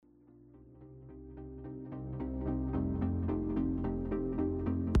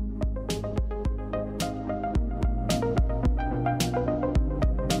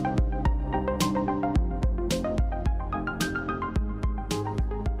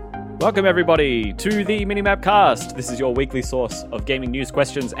Welcome everybody to the Minimap Cast. This is your weekly source of gaming news,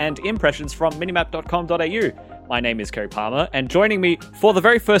 questions and impressions from minimap.com.au. My name is Kerry Palmer, and joining me for the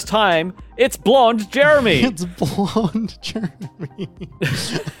very first time, it's Blonde Jeremy. It's Blonde Jeremy.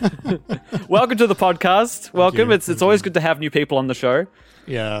 Welcome to the podcast. Welcome. It's always good to have new people on the show.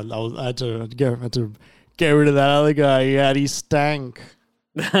 Yeah, I had to get rid of that other guy. Yeah, he stank.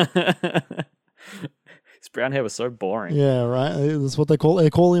 His brown hair was so boring. Yeah, right. That's what they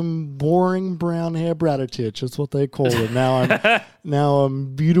call him boring brown hair Braditich. That's what they call him. Now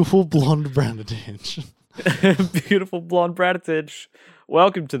I'm beautiful blonde Braditich. Beautiful blonde Braditich.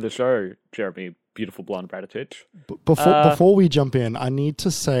 Welcome to the show, Jeremy. Beautiful blonde Braditich. Before we jump in, I need to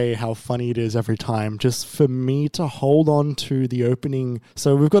say how funny it is every time, just for me to hold on to the opening.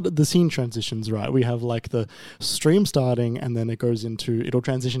 So we've got the scene transitions, right? We have like the stream starting, and then it'll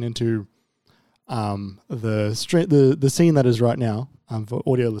transition into the scene that is right now. For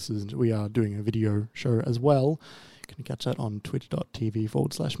audio listeners, we are doing a video show as well. You can catch that on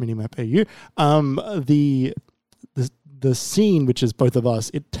twitch.tv/minimapau. The scene, which is both of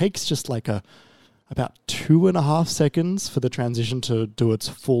us, it takes just like about 2.5 seconds for the transition to do its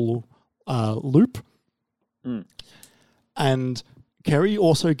full loop. And Kerry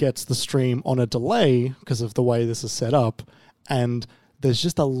also gets the stream on a delay because of the way this is set up, and there's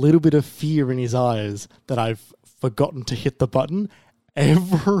just a little bit of fear in his eyes that I've forgotten to hit the button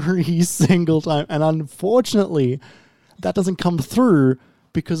every single time. And unfortunately, that doesn't come through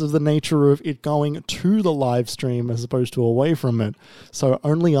because of the nature of it going to the live stream as opposed to away from it. So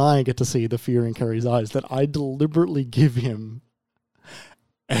only I get to see the fear in Kerry's eyes that I deliberately give him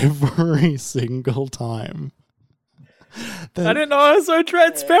every single time. I didn't know I was so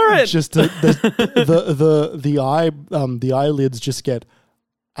transparent. Just the eyelids just get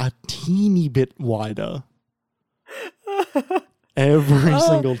a teeny bit wider every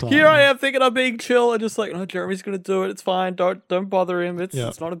single time. Here I am thinking I'm being chill and just like, no, Jeremy's gonna do it. It's fine. Don't bother him.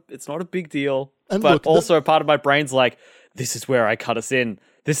 It's not a big deal. And but look, also part of my brain's like, this is where I cut us in.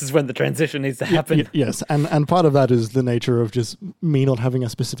 This is when the transition needs to happen. Yes, and part of that is the nature of just me not having a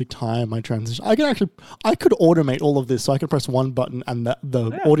specific time my transition. I could automate all of this, so I could press one button and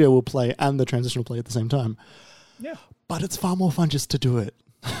the audio will play and the transition will play at the same time. Yeah, but it's far more fun just to do it.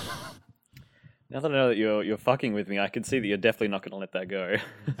 Now that I know that you're fucking with me, I can see that you're definitely not going to let that go.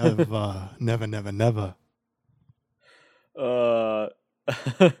 Never.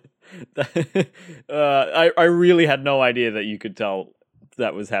 I really had no idea that you could tell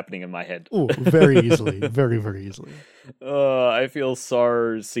that was happening in my head. Oh, very easily. Very, very easily. I feel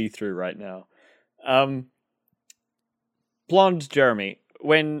so see-through right now. Blonde Jeremy,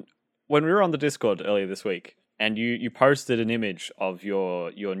 when we were on the Discord earlier this week and you posted an image of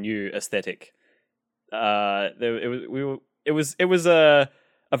your new aesthetic, it was a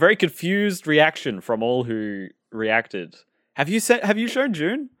very confused reaction from all who reacted. Have you shown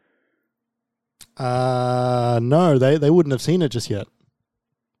June? No, they wouldn't have seen it just yet.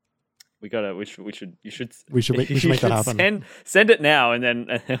 You should make that happen. Send it now, and then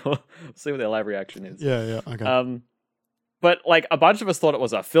we'll see what their live reaction is. Yeah, okay. But like a bunch of us thought it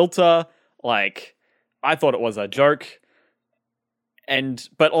was a filter. Like I thought it was a joke,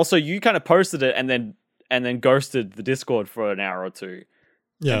 but also you kind of posted it and then ghosted the Discord for an hour or two.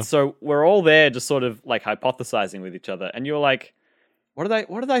 Yeah. And so we're all there just sort of like hypothesizing with each other, and you're like, "What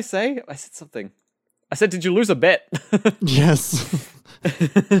did I say?" I said something. I said, "Did you lose a bet?" Yes.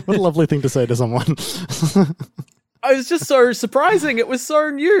 What a lovely thing to say to someone. It was just so surprising. It was so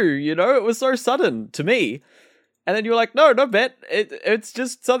new, it was so sudden to me. And then you were like, no bet. It's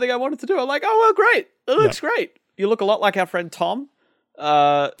just something I wanted to do. I'm like, oh, well, great. It looks great. You look a lot like our friend Tom.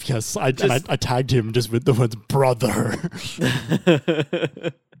 Yes, I tagged him just with the words brother.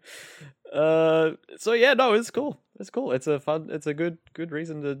 So yeah, no, it's cool. It's cool. It's a good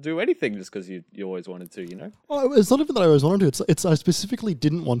reason to do anything just because you always wanted to, Well, it's not even that I always wanted to. It's I specifically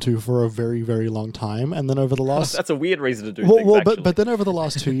didn't want to for a very, very long time, and then over the last that's a weird reason to do things. But then over the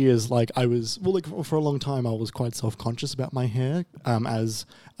last 2 years, like I was for a long time, I was quite self-conscious about my hair, as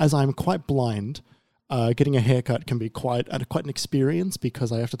I'm quite blind. Getting a haircut can be quite an experience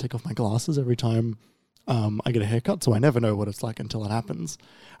because I have to take off my glasses every time I get a haircut, so I never know what it's like until it happens.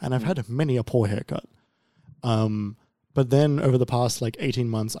 And I've had many a poor haircut. But then over the past 18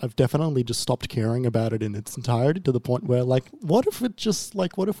 months, I've definitely just stopped caring about it in its entirety to the point where what if we just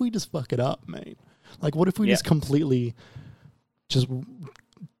fuck it up, mate? Like, what if we just completely just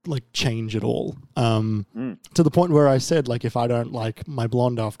change it all? To the point where I said, if I don't like my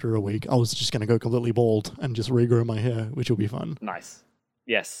blonde after a week, I was just going to go completely bald and just regrow my hair, which will be fun. Nice.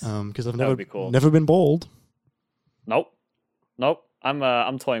 Yes. Because I've never been bald. Nope.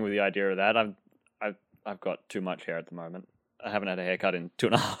 I'm toying with the idea of that. I've got too much hair at the moment. I haven't had a haircut in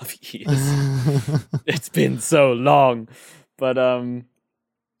 2.5 years. It's been so long, but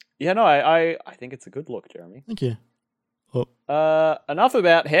yeah, no, I think it's a good look, Jeremy. Thank you. Enough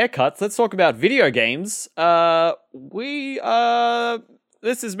about haircuts. Let's talk about video games. This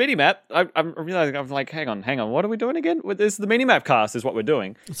is Minimap. I'm realizing I'm like, hang on. What are we doing again? This is the Minimap cast is what we're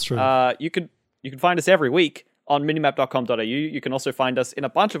doing. That's true. You can find us every week on minimap.com.au. You can also find us in a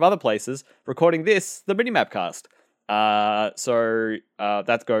bunch of other places recording this, the Minimap cast. So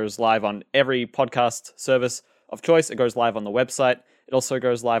that goes live on every podcast service of choice. It goes live on the website. It also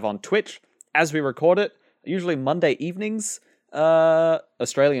goes live on Twitch as we record it, usually Monday evenings,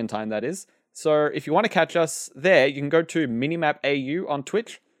 Australian time, that is. So if you want to catch us there, you can go to Minimap AU on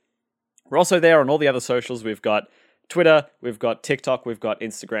Twitch. We're also there on all the other socials. We've got Twitter, we've got TikTok, we've got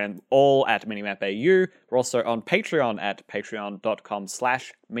Instagram, all at Minimap AU. We're also on Patreon at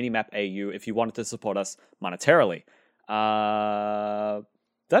patreon.com/minimapau if you wanted to support us monetarily.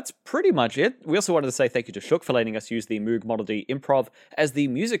 That's pretty much it. We also wanted to say thank you to Shook for letting us use the Moog Model D Improv as the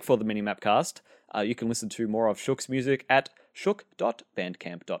music for the Minimap cast. You can listen to more of Shook's music at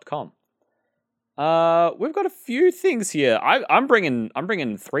shook.bandcamp.com. We've got a few things here. I'm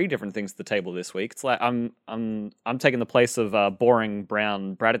bringing 3 different things to the table this week. It's like I'm taking the place of boring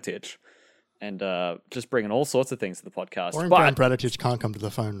Brown Braditich, and just bringing all sorts of things to the podcast. Boring Brown Braditich can't come to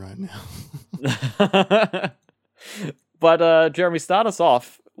the phone right now. But Jeremy, start us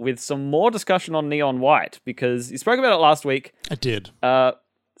off with some more discussion on Neon White, because you spoke about it last week. I did.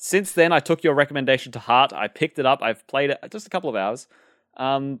 Since then, I took your recommendation to heart. I picked it up. I've played it just a couple of hours.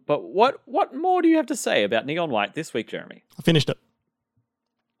 But what more do you have to say about Neon White this week, Jeremy? I finished it.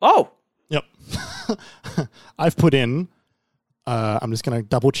 Oh! Yep. I've put in, I'm just going to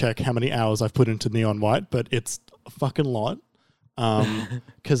double check how many hours I've put into Neon White, but it's a fucking lot.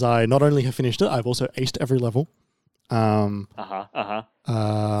 Because I not only have finished it, I've also aced every level. For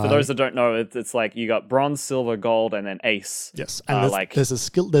those that don't know, it's like you got bronze, silver, gold, and then ace. Yes, and there's a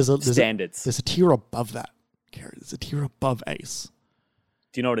skill. There's standards. There's a tier above that. There's a tier above ace.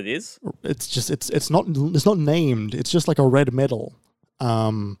 Do you know what it is? It's just it's not named. It's just like a red medal.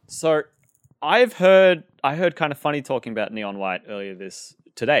 So I heard kind of funny talking about Neon White earlier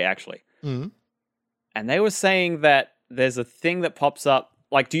today actually, and they were saying that there's a thing that pops up.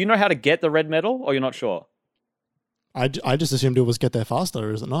 Like, do you know how to get the red medal, or you're not sure? I just assumed it was get there faster,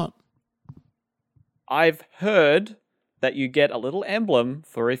 is it not? I've heard that you get a little emblem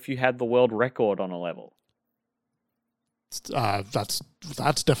for if you had the world record on a level. That's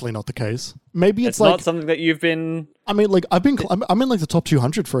definitely not the case. Maybe it's not something that you've been. I mean, like I'm in like the top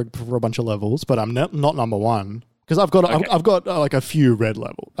 200 for a bunch of levels, but I'm not number one because I've got like a few red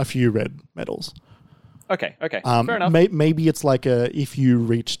medals. Okay. Fair enough. Maybe it's like if you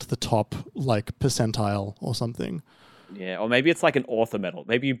reached the top like percentile or something. Yeah, or maybe it's like an author medal.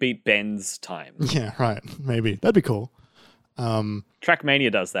 Maybe you beat Ben's time. Yeah, right. Maybe that'd be cool. Trackmania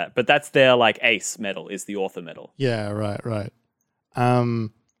does that, but that's their like ace medal is the author medal. Yeah, right.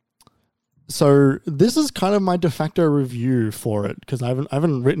 So this is kind of my de facto review for it because I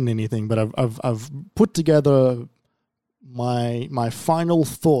haven't written anything, but I've put together my final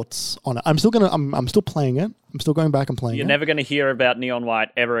thoughts on it. I'm still playing it. I'm still going back and playing it. You're never going to hear about Neon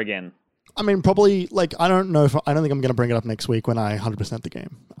White ever again. I mean, probably like I don't think I'm going to bring it up next week when I 100% the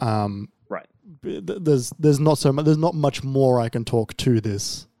game. Right. There's not much more I can talk to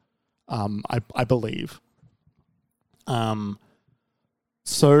this. I believe.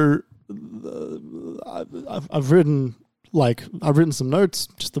 So I've written some notes,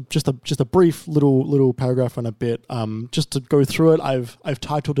 just a brief little paragraph and a bit. Just to go through it, I've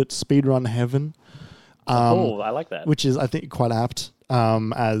titled it Speedrun Heaven. Cool, I like that. Which is, I think, quite apt.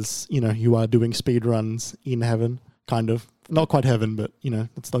 As you know, you are doing speedruns in heaven, kind of. Not quite heaven, but you know,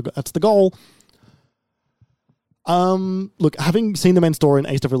 that's the goal. Look, having seen the main story and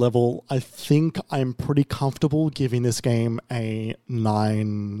aced every level, I think I'm pretty comfortable giving this game a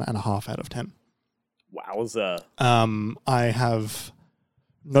 9.5 out of 10. Wowza. I have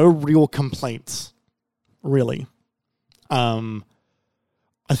no real complaints, really. I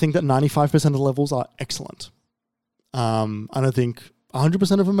think that 95% of the levels are excellent. I don't think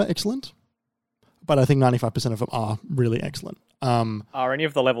 100% of them are excellent, but I think 95% of them are really excellent. Are any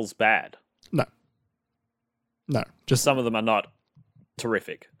of the levels bad? No, just some of them are not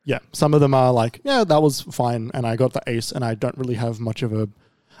terrific. Yeah, some of them are like, yeah, that was fine, and I got the ace, and I don't really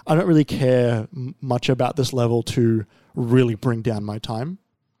care much about this level to really bring down my time.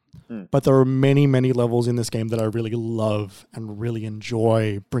 But there are many, many levels in this game that I really love and really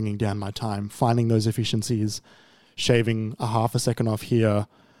enjoy bringing down my time, finding those efficiencies, shaving a half a second off here,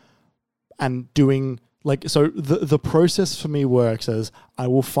 and doing like, so the process for me works as I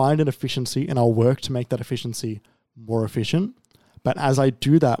will find an efficiency and I'll work to make that efficiency more efficient. But as I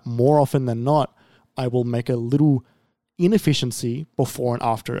do that, more often than not, I will make a little inefficiency before and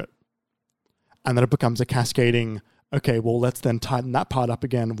after it. And then it becomes a cascading, okay, well, let's then tighten that part up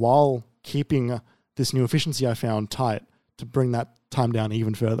again while keeping this new efficiency I found tight to bring that time down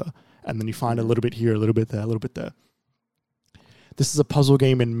even further. And then you find a little bit here, a little bit there, a little bit there. This is a puzzle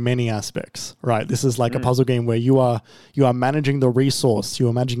game in many aspects, right? This is like a puzzle game where you are managing the resource, you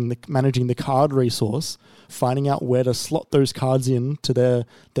are managing the card resource, finding out where to slot those cards in to their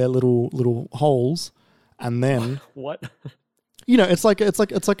little holes, and then what? It's like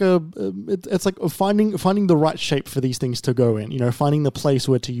finding the right shape for these things to go in. Finding the place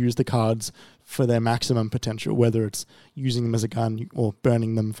where to use the cards for their maximum potential, whether it's using them as a gun or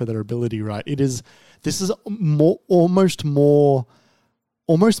burning them for their ability. Right? This is almost more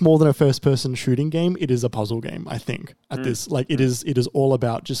than a first-person shooting game. It is a puzzle game, I think. At this, it is all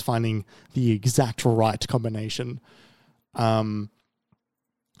about just finding the exact right combination.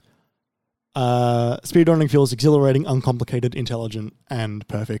 Speedrunning feels exhilarating, uncomplicated, intelligent, and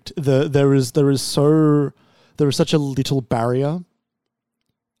perfect. There is such a little barrier.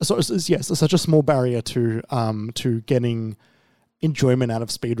 Such a small barrier to getting enjoyment out of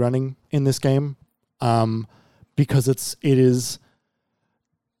speedrunning in this game. Because it is.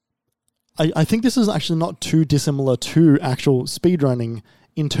 I think this is actually not too dissimilar to actual speedrunning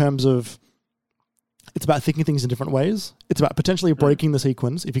in terms of it's about thinking things in different ways. It's about potentially breaking the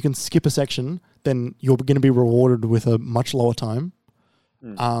sequence. If you can skip a section, then you're going to be rewarded with a much lower time.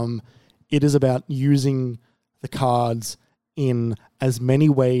 It is about using the cards in as many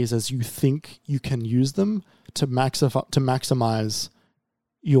ways as you think you can use them to maximize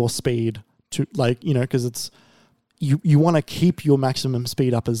your speed. Because it's you want to keep your maximum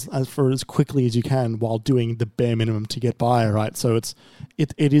speed up as quickly as you can while doing the bare minimum to get by. Right, so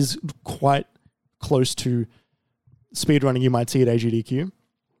it is quite close to speedrunning you might see at AGDQ.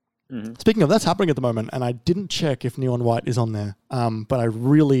 Speaking of, that's happening at the moment, and I didn't check if Neon White is on there, but I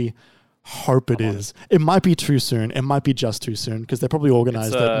really hope it is. It might be too soon. It might be just too soon, because they're probably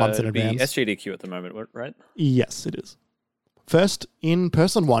organized it months in advance. SGDQ at the moment, right? Yes, it is. First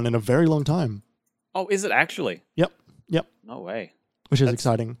in-person one in a very long time. Oh, is it actually? Yep. No way. Which is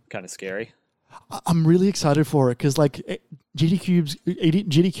exciting. Kind of scary. I'm really excited for it because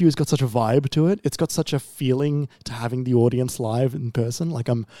GDQ has got such a vibe to it. It's got such a feeling to having the audience live in person. I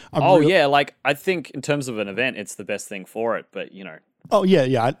think in terms of an event, it's the best thing for it. But Oh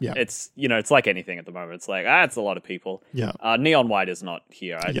yeah. It's it's like anything at the moment. It's like it's a lot of people. Yeah. Neon White is not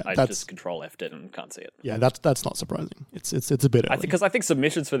here. I just Control F'd it and can't see it. Yeah, that's not surprising. It's a bit early. I think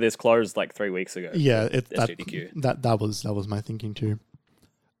submissions for this closed like 3 weeks ago. Yeah, that was my thinking too.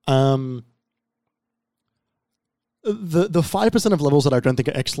 The 5% of levels that I don't think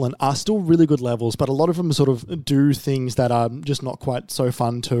are excellent are still really good levels, but a lot of them sort of do things that are just not quite so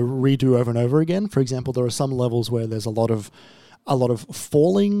fun to redo over and over again. For example, there are some levels where there's a lot of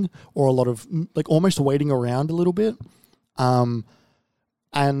falling or a lot of almost waiting around a little bit. And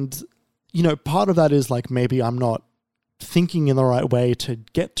part of that is maybe I'm not thinking in the right way to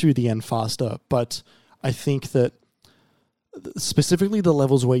get to the end faster, but I think that specifically the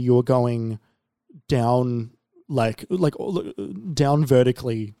levels where you're going down down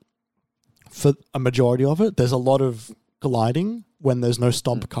vertically for a majority of it, there's a lot of gliding when there's no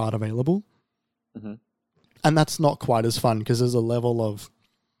stomp card available. And that's not quite as fun because there's a level of,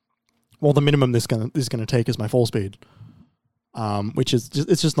 the minimum this is gonna take is my fall speed, which is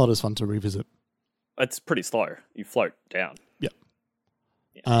it's just not as fun to revisit. It's pretty slow. You float down. Yeah.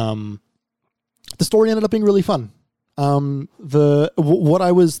 The story ended up being really fun. What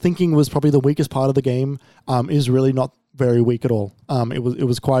I was thinking was probably the weakest part of the game is really not very weak at all.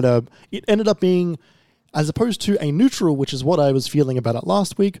 It ended up being, as opposed to a neutral, which is what I was feeling about it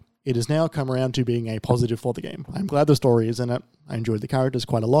last week, it has now come around to being a positive for the game. I'm glad the story is in it. I enjoyed the characters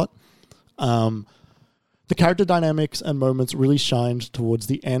quite a lot. The character dynamics and moments really shined towards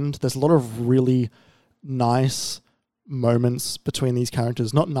the end. There's a lot of really nice moments between these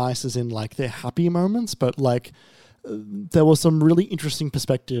characters. Not nice as in they're happy moments, but there were some really interesting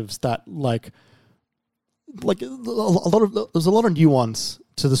perspectives that there's a lot of nuance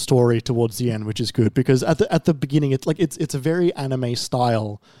to the story towards the end, which is good because at the beginning it's a very anime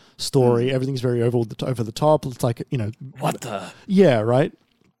style story. Everything's very over the top. It's what the right.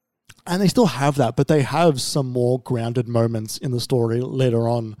 And they still have that, but they have some more grounded moments in the story later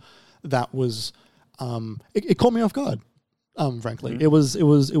on. That was it caught me off guard. Frankly, it was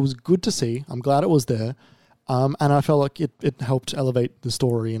good to see. I'm glad it was there. And I felt like it helped elevate the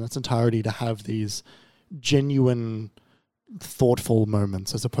story in its entirety to have these genuine, thoughtful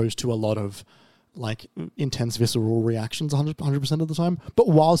moments as opposed to a lot of like intense visceral reactions 100% of the time, but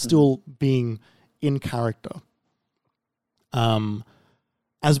while still being in character.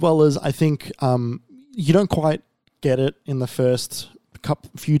 As well as I think you don't quite get it in the first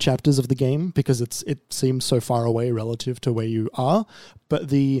few chapters of the game because it seems so far away relative to where you are, but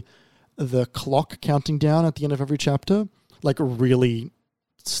the clock counting down at the end of every chapter like really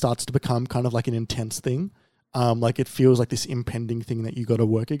starts to become kind of like an intense thing. Like it feels like this impending thing that you got to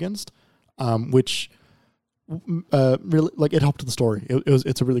work against, which really like it helped the story.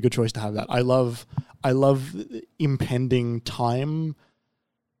 It's a really good choice to have that. I love impending time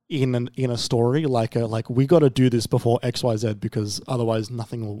in a story, like we got to do this before XYZ because otherwise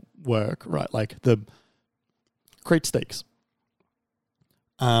nothing will work, right? Like the great stakes.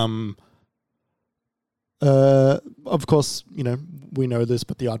 Of course, we know this,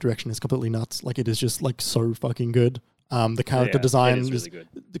 but the art direction is completely nuts. Like it is just like so fucking good. The character design is really good.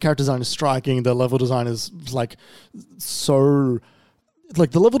 The character design is striking. The level design is like so,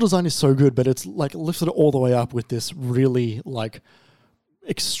 like the level design is so good, but it's like lifted all the way up with this really like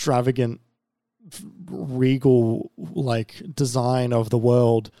extravagant, regal like design of the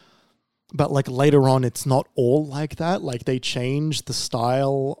world. But like later on, it's not all like that. Like they change the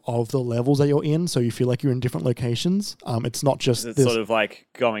style of the levels that you're in, so you feel like you're in different locations. It's not just it's sort of like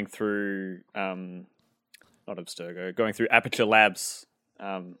going through, not Abstergo, going through Aperture Labs.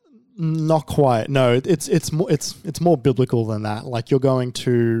 Not quite. No, it's more biblical than that. Like you're going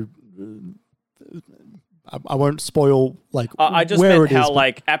to. I won't spoil like I just meant how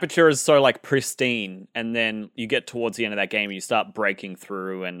like Aperture is so like pristine, and then you get towards the end of that game, you start breaking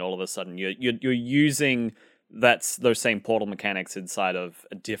through, and all of a sudden you're using those same portal mechanics inside of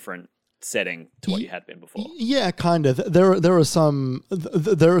a different setting to what you had been before. Yeah, kind of. There are some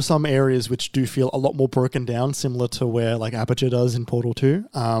areas which do feel a lot more broken down, similar to where like Aperture does in Portal 2.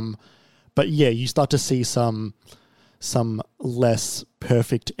 But yeah, you start to see some less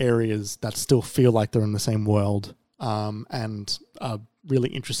perfect areas that still feel like they're in the same world, and are really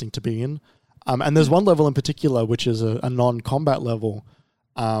interesting to be in. And there's one level in particular, which is a non-combat level,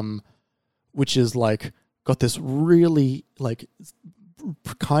 which is like got this really like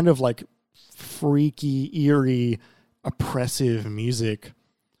kind of like freaky, eerie, oppressive music.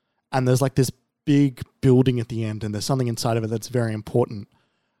 And there's like this big building at the end, and there's something inside of it that's very important,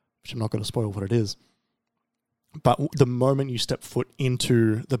 which I'm not going to spoil what it is. But the moment you step foot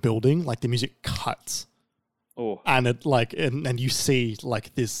into the building, like the music cuts. Oh. And it like and you see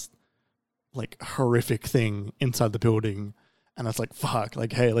like this like horrific thing inside the building, and it's like fuck,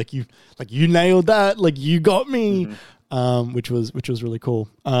 like hey, like you nailed that, like you got me. Which was really cool.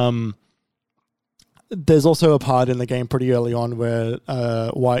 There's also a part in the game pretty early on where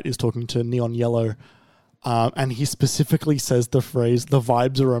White is talking to Neon Yellow, and he specifically says the phrase, the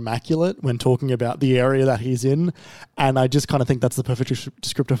vibes are immaculate, when talking about the area that he's in. And I just kind of think that's the perfect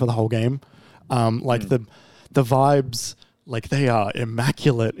descriptor for the whole game. The vibes, like they are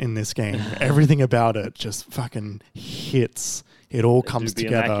immaculate in this game. Everything about it just fucking hits. It all comes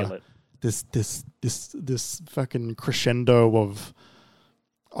together. Immaculate. This fucking crescendo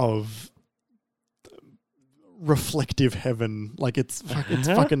of reflective heaven. Like it's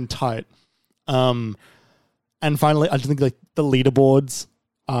fucking tight. And finally, I just think like the leaderboards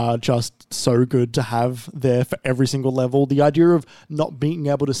are just so good to have there for every single level. The idea of not being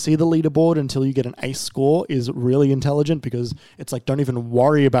able to see the leaderboard until you get an ace score is really intelligent, because it's like, don't even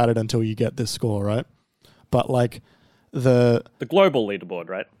worry about it until you get this score, right? But like the global leaderboard,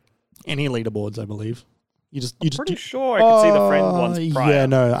 right? Any leaderboards, I believe. I'm pretty sure I could see the friend ones prior. Yeah,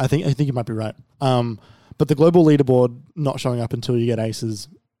 no, I think you might be right. But the global leaderboard not showing up until you get aces,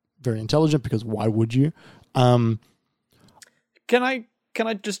 very intelligent, because why would you? Can I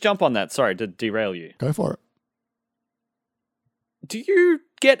just jump on that? Sorry to derail you. Go for it. Do you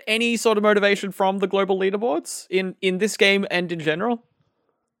get any sort of motivation from the global leaderboards in this game and in general?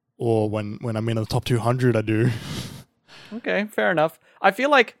 Or when I'm in the top 200, I do. Okay, fair enough. I feel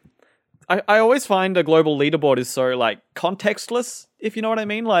like I always find a global leaderboard is so like contextless, if you know what I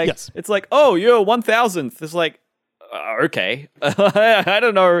mean. Like, yes. It's like, oh, you're 1000th. It's like, okay. I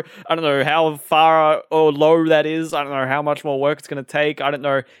don't know how far or low that is. I don't know how much more work it's going to take. I don't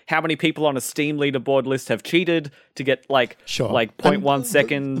know how many people on a Steam leaderboard list have cheated to get like 0.1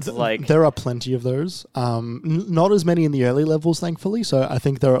 seconds. Like, there are plenty of those. Not as many in the early levels, thankfully. So I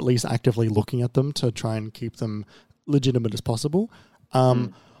think they're at least actively looking at them to try and keep them legitimate as possible.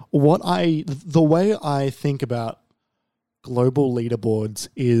 The way I think about global leaderboards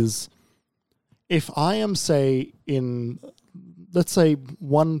is if I am, say, in, let's say,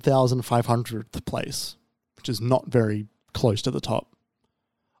 1,500th place, which is not very close to the top,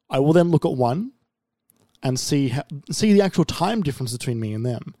 I will then look at 1 and see the actual time difference between me and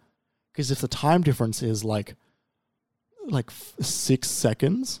them. Because if the time difference is like 6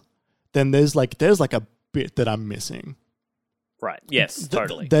 seconds, then there's a bit that I'm missing. Right. Yes,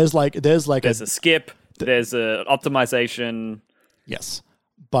 totally. There's a skip, there's a optimization. Yes.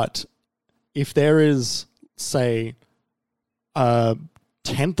 But if there is, say, a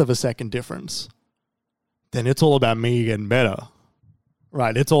 1/10 of a second difference, then it's all about me getting better.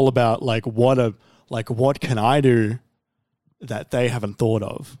 Right? It's all about what can I do that they haven't thought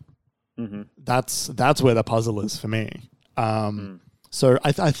of? Mm-hmm. That's where the puzzle is for me. So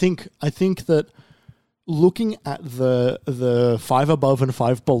I think that looking at the 5 above and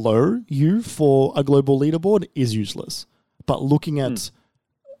 5 below you for a global leaderboard is useless. But looking at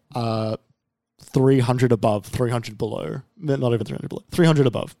 300 above, 300 below, not even 300 below, 300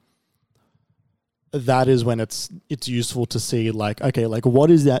 above, that is when it's useful to see what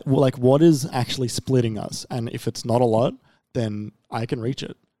is that, what is actually splitting us, and if it's not a lot, then I can reach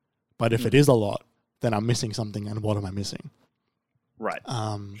it. But if it is a lot, then I'm missing something, and what am I missing? Right.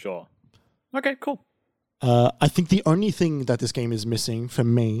 Sure. Okay, cool. I think the only thing that this game is missing for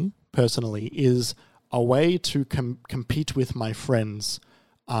me personally is a way to compete with my friends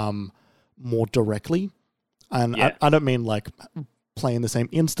more directly. And yeah. I don't mean like play in the same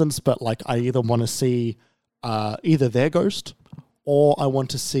instance, but like I either want to see either their ghost, or I want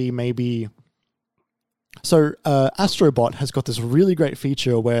to see maybe... So Astrobot has got this really great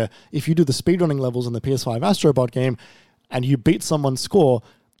feature where if you do the speedrunning levels in the PS5 Astrobot game and you beat someone's score,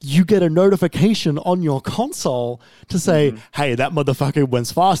 you get a notification on your console to say, hey, that motherfucker went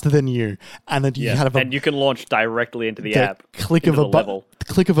faster than you. And then and you can launch directly into the app. Click of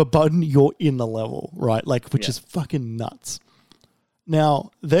a button, you're in the level, right? Which is fucking nuts.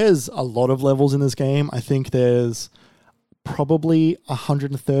 Now, there's a lot of levels in this game. I think there's probably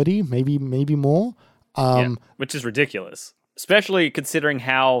 130, maybe more. Which is ridiculous, especially considering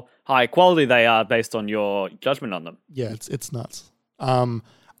how high quality they are based on your judgment on them. Yeah, it's nuts.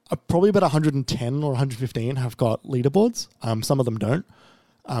 Probably about 110 or 115 have got leaderboards. Some of them don't,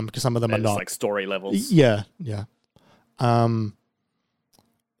 because some of them are not like story levels. Yeah. I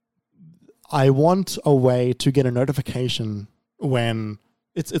want a way to get a notification when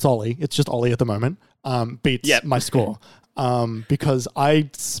it's Ollie. It's just Ollie at the moment. Beats my score. Because I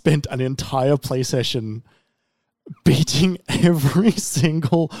spent an entire play session beating every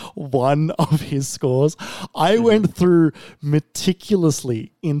single one of his scores. I went through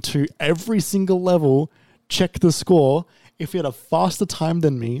meticulously into every single level, checked the score. If he had a faster time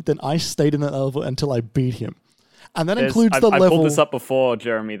than me, then I stayed in that level until I beat him. And that includes the level... I pulled this up before,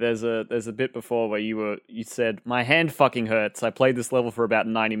 Jeremy. There's a bit before where you said, my hand fucking hurts. I played this level for about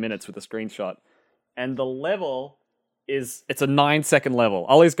 90 minutes with a screenshot. And the level... it's a 9-second level.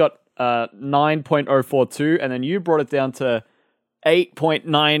 Ollie's got 9.042, and then you brought it down to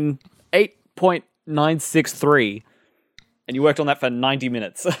 8.963, and you worked on that for 90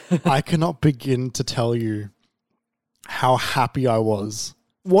 minutes. I cannot begin to tell you how happy I was.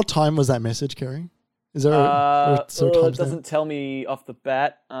 What time was that message, Kerry? Is there a it doesn't tell me off the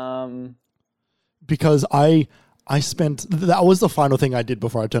bat. Because I spent... That was the final thing I did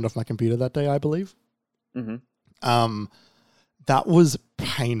before I turned off my computer that day, I believe. Mm-hmm. That was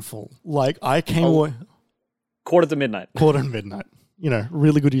painful. Like, I came away... Quarter to midnight.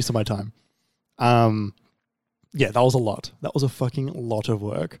 Really good use of my time. Yeah, that was a lot. That was a fucking lot of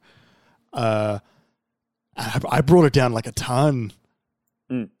work. I brought it down like a ton.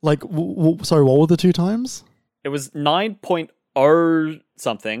 Like, sorry, what were the 2 times? It was 9.0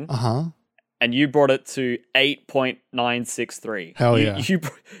 something. Uh-huh. And you brought it to 8.963. Hell yeah.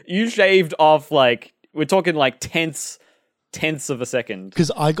 You shaved off like... We're talking like tenths of a second.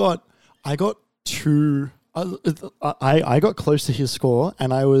 Because I got 2... I got close to his score,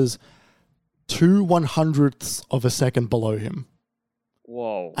 and I was 2/100ths of a second below him.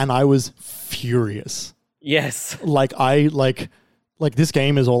 Whoa. And I was furious. Yes. Like this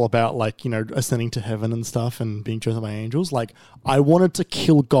game is all about ascending to heaven and stuff and being chosen by angels. Like, I wanted to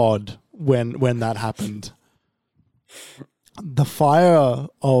kill God when that happened. The fire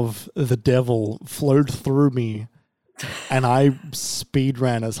of the devil flowed through me, and I speed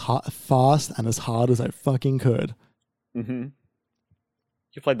ran as fast and as hard as I fucking could. Mm-hmm.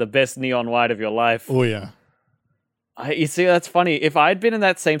 You played the best Neon White of your life. Oh, yeah. You see, that's funny. If I'd been in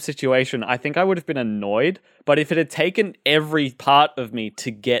that same situation, I think I would have been annoyed. But if it had taken every part of me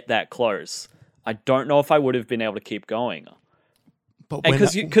to get that close, I don't know if I would have been able to keep going. But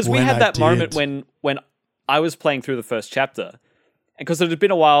because we had that moment when I was playing through the first chapter, and because it had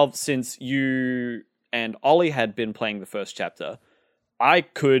been a while since you and Ollie had been playing the first chapter, I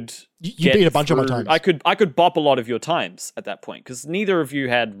could you beat a bunch of my times. I could bop a lot of your times at that point because neither of you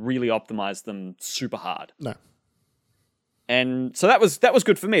had really optimized them super hard. No. And so that was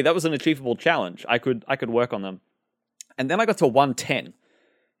good for me. That was an achievable challenge. I could work on them. And then I got to 110,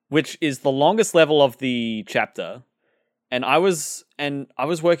 which is the longest level of the chapter. And I was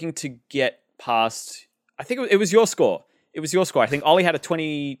working to get past, I think it was your score. It was your score. I think Ollie had a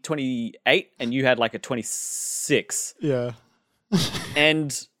 28 and you had like a 26. Yeah.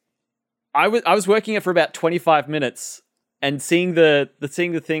 And I was working it for about 25 minutes and seeing the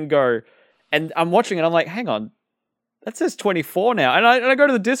thing go, and I'm watching it, I'm like, hang on, that says 24 now. And I go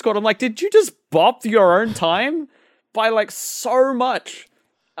to the Discord, I'm like, did you just bop your own time by like so much?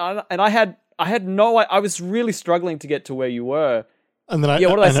 And I was really struggling to get to where you were. And then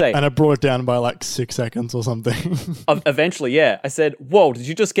what did I say? And I brought it down by like 6 seconds or something. Eventually, yeah. I said, whoa, did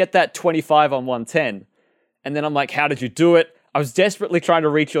you just get that 25 on 110? And then I'm like, how did you do it? I was desperately trying to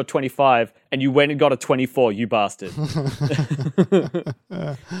reach your 25, and you went and got a 24, you bastard.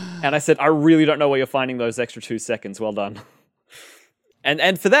 And I said, I really don't know where you're finding those extra 2 seconds. Well done.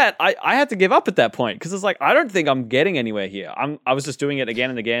 And for that, I had to give up at that point, because it's like, I don't think I'm getting anywhere here. I was just doing it again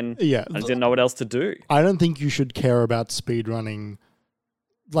and again. Yeah. I didn't know what else to do. I don't think you should care about speedrunning.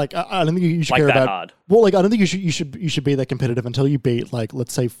 Like, I don't think you should like care that about... hard. Well, like, I don't think you should be that competitive until you beat, like,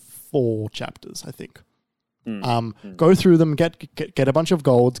 let's say 4 chapters, I think. Go through them, get a bunch of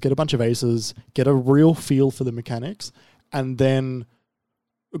golds, get a bunch of aces, get a real feel for the mechanics, and then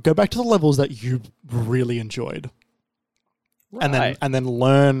go back to the levels that you really enjoyed. Right. And then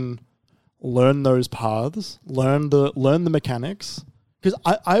learn those paths, learn the mechanics. Because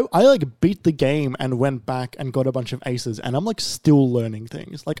I like beat the game and went back and got a bunch of aces, and I'm like still learning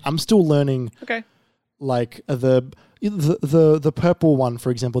things. Like I'm still learning. Okay. Like the purple one,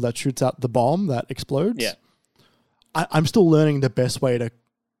 for example, that shoots out the bomb that explodes. Yeah. I'm still learning the best way to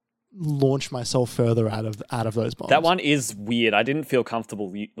launch myself further out of those bombs. That one is weird. I didn't feel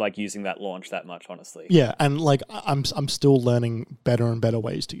comfortable like using that launch that much, honestly. Yeah, and like I'm still learning better and better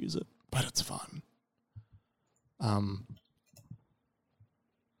ways to use it, but it's fun.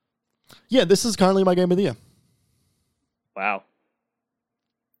 Yeah, this is currently my game of the year. Wow.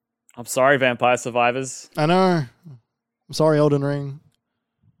 I'm sorry, Vampire Survivors. I know. I'm sorry, Elden Ring.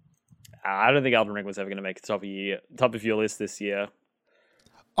 I don't think Elden Ring was ever going to make the top of your list this year.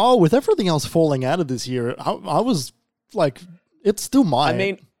 Oh, with everything else falling out of this year, I was like, it's still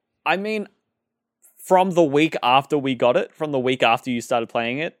mine. I mean, from the week after we got it, from the week after you started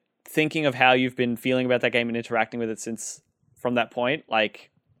playing it, thinking of how you've been feeling about that game and interacting with it from that point,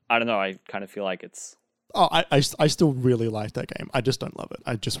 like, I don't know, I kind of feel like it's... Oh, I still really like that game. I just don't love it.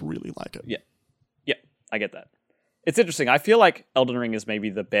 I just really like it. Yeah, I get that. It's interesting. I feel like Elden Ring is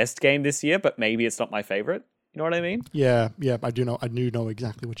maybe the best game this year, but maybe it's not my favorite. You know what I mean? Yeah, I do know. I do know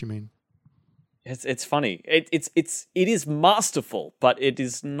exactly what you mean. It's funny. It is masterful, but it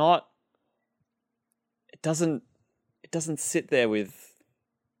is not. It doesn't sit there with.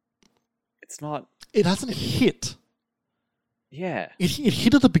 It's not. It hasn't hit. Yeah. It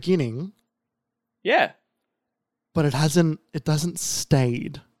hit at the beginning. Yeah. But it hasn't. It doesn't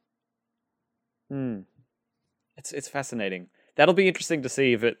stayed. It's fascinating. That'll be interesting to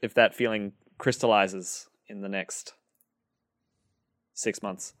see if that feeling crystallizes in the next 6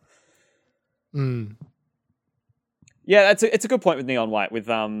 months. Yeah, it's a good point with Neon White, with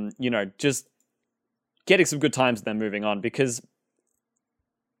just getting some good times and then moving on, because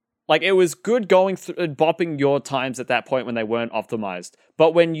like it was good going through and bopping your times at that point when they weren't optimized.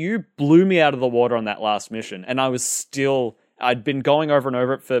 But when you blew me out of the water on that last mission, and I'd been going over and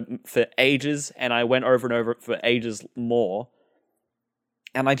over it for ages, and I went over and over it for ages more,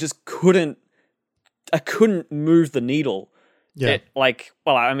 and I just couldn't move the needle. Yeah. I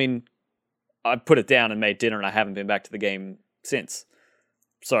put it down and made dinner, and I haven't been back to the game since.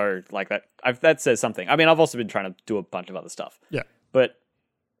 So, like, that says something. I mean, I've also been trying to do a bunch of other stuff. Yeah. But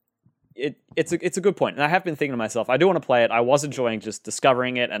it's a good point. And I have been thinking to myself, I do want to play it. I was enjoying just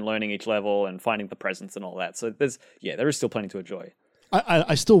discovering it and learning each level and finding the presents and all that. So there is still plenty to enjoy.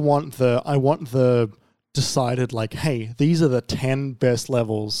 I still want the decided, like, hey, these are the 10 best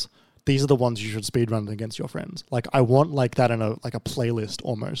levels. These are the ones you should speedrun against your friends. Like, I want like that in a playlist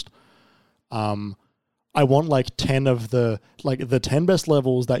almost. I want like 10 of the 10 best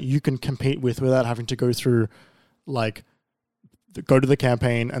levels that you can compete with without having to go through, like, go to the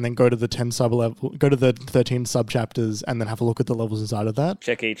campaign and then go to the 10 sub level, go to the 13 sub chapters and then have a look at the levels inside of that.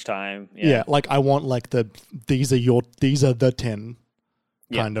 Check each time. Yeah, like I want like these are the 10.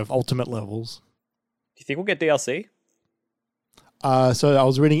 kind of ultimate levels. Do you think we'll get DLC? So I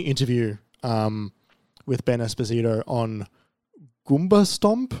was reading an interview with Ben Esposito on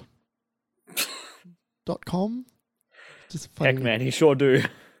goombastomp.com. Heck, man, he sure do.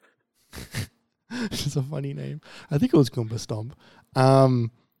 It's a funny name. I think it was Goomba Stomp.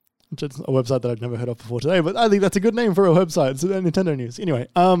 Which is a website that I'd never heard of before today, but I think that's a good name for a website. It's Nintendo news. Anyway,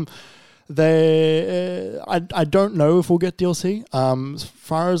 I don't know if we'll get DLC. As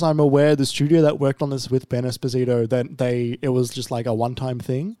far as I'm aware, the studio that worked on this with Ben Esposito, it was just like a one-time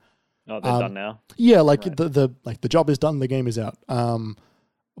thing. Oh, they're done now. Yeah, like right. the job is done, the game is out.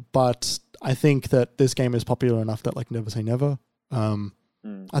 But I think that this game is popular enough that like never say never. I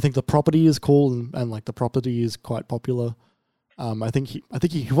think the property is cool and like the property is quite popular. I think he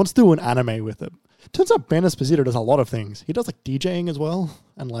wants to do an anime with it. Turns out Ben Esposito does a lot of things. He does like DJing as well,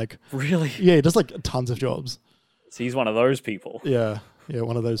 and like really, yeah, he does like tons of jobs. So he's one of those people. Yeah,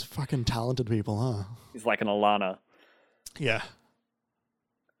 one of those fucking talented people, huh? He's like an Alana. Yeah.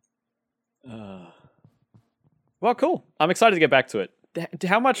 Well, cool. I'm excited to get back to it.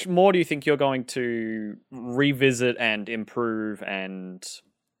 How much more do you think you're going to revisit and improve and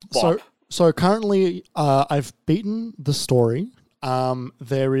bop? So currently, I've beaten the story.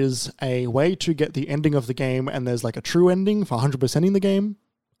 There is a way to get the ending of the game, and there's like a true ending for 100%ing the game.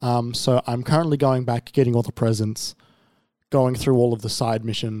 So I'm currently going back, getting all the presents, going through all of the side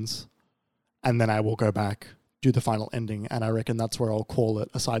missions, and then I will go back, do the final ending, and I reckon that's where I'll call it,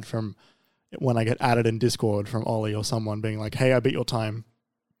 aside from when I get added in Discord from Ollie or someone being like, hey, I beat your time.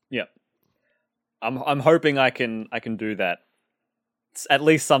 Yeah. I'm hoping I can do that. At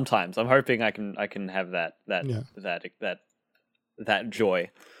least sometimes. I'm hoping I can have that joy.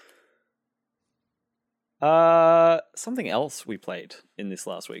 Something else we played in this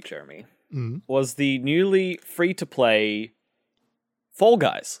last week, Jeremy, was the newly free-to-play Fall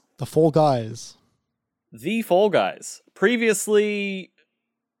Guys. The Fall Guys. The Fall Guys. Previously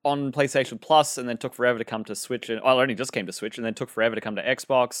on PlayStation Plus, and then took forever to come to Switch. It only just came to Switch, and then took forever to come to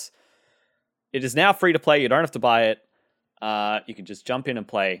Xbox. It is now free to play. You don't have to buy it. You can just jump in and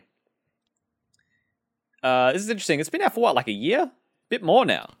play. This is interesting. It's been out for what, like a year? A bit more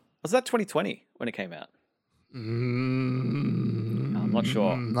now. Was that 2020 when it came out? I'm not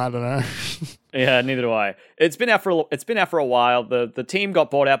sure. I don't know. Yeah, neither do I. It's been out for a while. The team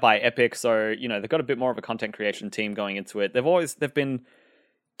got bought out by Epic, so they've got a bit more of a content creation team going into it. They've been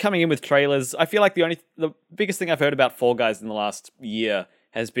coming in with trailers. I feel like the biggest thing I've heard about Fall Guys in the last year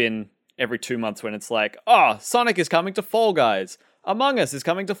has been every 2 months when it's like, oh, Sonic is coming to Fall Guys. Among Us is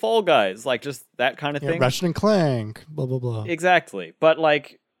coming to Fall Guys. Like, just that kind of thing. Ratchet and Clank, blah, blah, blah. Exactly. But,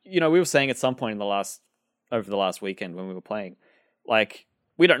 like, we were saying at some point over the last weekend when we were playing, like,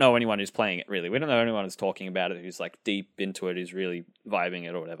 we don't know anyone who's playing it, really. We don't know anyone who's talking about it, who's, like, deep into it, who's really vibing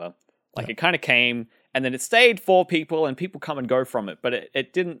it or whatever. Like, It kind of came, and then it stayed for people, and people come and go from it. But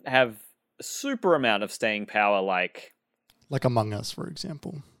it didn't have a super amount of staying power like Among Us, for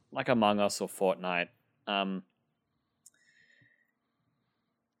example. Like Among Us or Fortnite. I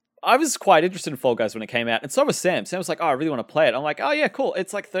was quite interested in Fall Guys when it came out, and so was Sam. Sam was like, oh, I really want to play it. I'm like, oh yeah, cool.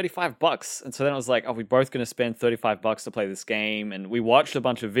 It's like $35. And so then I was like, are we both going to spend $35 to play this game? And we watched a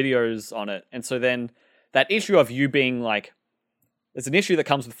bunch of videos on it. And so then that issue of you being like, there's an issue that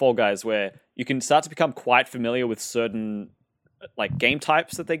comes with Fall Guys where you can start to become quite familiar with certain like game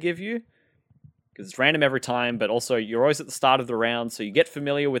types that they give you. Because it's random every time, but also you're always at the start of the round, so you get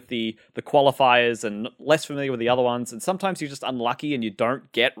familiar with the qualifiers and less familiar with the other ones, and sometimes you're just unlucky and you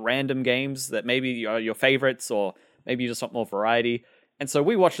don't get random games that maybe are your favorites, or maybe you just want more variety. And so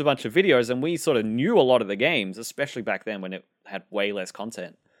we watched a bunch of videos, and we sort of knew a lot of the games, especially back then when it had way less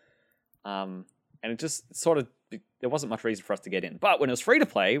content. And it just sort of, there wasn't much reason for us to get in. But when it was free to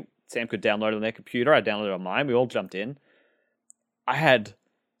play, Sam could download it on their computer, I downloaded it on mine, we all jumped in. I had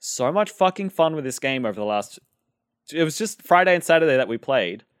so much fucking fun with this game over the last... It was just Friday and Saturday that we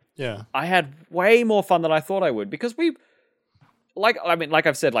played. Yeah. I had way more fun than I thought I would, because we... like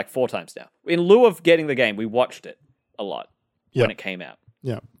I've said like 4 times now. In lieu of getting the game, we watched it a lot when it came out.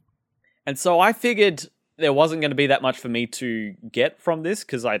 Yeah. And so I figured there wasn't going to be that much for me to get from this,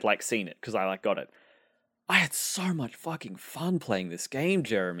 because I'd like seen it, because I like got it. I had so much fucking fun playing this game,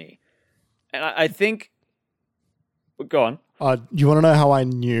 Jeremy. And I think... Go on. You want to know how I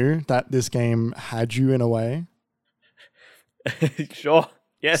knew that this game had you in a way? Sure.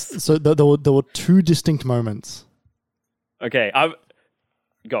 Yes. So there were 2 distinct moments. Okay.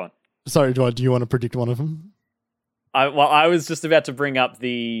 Go on. Sorry, do you want to predict one of them? I was just about to bring up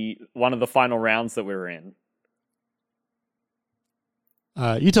one of the final rounds that we were in.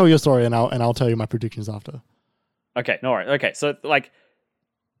 You tell your story, and I'll tell you my predictions after. Okay, no worries. Okay, so like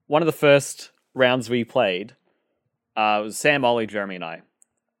one of the first rounds we played was Sam, Ollie, Jeremy, and I. And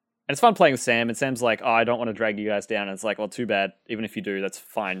it's fun playing with Sam, and Sam's like, oh, I don't want to drag you guys down. And it's like, well, too bad. Even if you do, that's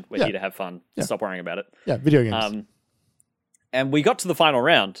fine. We're here to have fun. Stop worrying about it. Yeah, video games. And we got to the final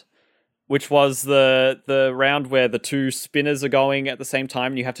round, which was the round where the two spinners are going at the same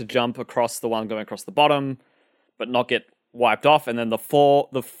time, and you have to jump across the one going across the bottom, but not get wiped off. And then the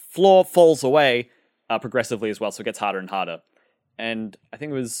floor falls away progressively as well, so it gets harder and harder. And I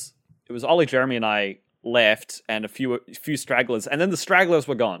think it was Ollie, Jeremy, and I left, and a few stragglers, and then the stragglers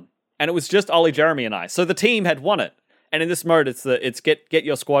were gone, and it was just Ollie, Jeremy, and I. So the team had won it. And in this mode, it's get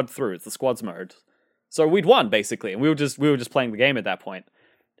your squad through. It's the squads mode. So we'd won basically, and we were just playing the game at that point.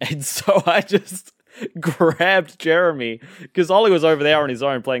 And so I just grabbed Jeremy because Ollie was over there on his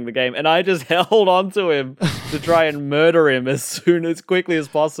own playing the game, and I just held on to him to try and murder him as quickly as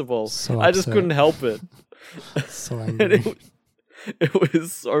possible. So I just couldn't help it. So angry. It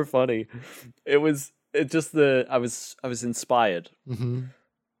was so funny. I was inspired.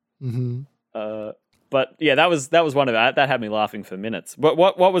 But yeah, that was one of that had me laughing for minutes. What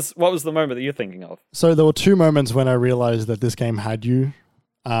was the moment that you're thinking of? So there were two moments when I realized that this game had you.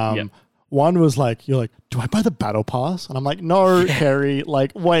 One was like, you're like, do I buy the battle pass? And I'm like, no, Kerry,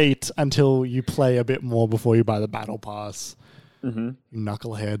 like wait until you play a bit more before you buy the battle pass. You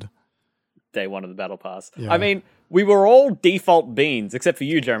knucklehead. Day one of the battle pass. Yeah. I mean, we were all default beans, except for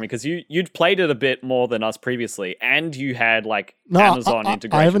you, Jeremy, because you'd played it a bit more than us previously, and you had like Amazon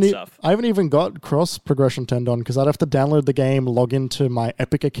integration stuff. I haven't even got cross progression turned on because I'd have to download the game, log into my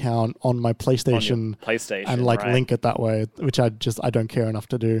Epic account on my PlayStation, and like link it that way, which I don't care enough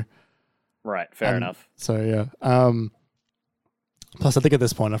to do. Right, fair enough. So yeah. Plus, I think at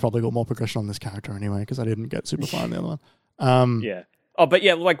this point I've probably got more progression on this character anyway because I didn't get super far on the other one. Yeah. Oh, but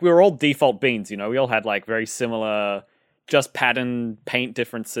yeah, like we were all default beans, you know. We all had like very similar, just pattern paint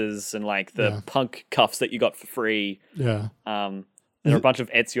differences and like the punk cuffs that you got for free. Yeah. There are a bunch of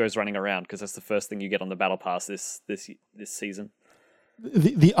Ezios running around because that's the first thing you get on the battle pass this season.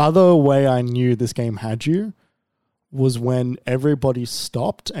 The other way I knew this game had you was when everybody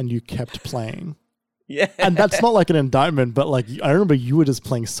stopped and you kept playing. Yeah. And that's not like an indictment, but like I remember you were just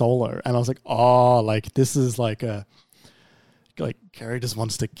playing solo, and I was like, oh, like this is like Kerry just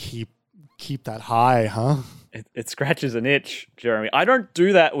wants to keep that high, huh? It scratches an itch, Jeremy. I don't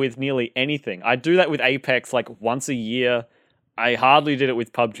do that with nearly anything. I do that with Apex like once a year. I hardly did it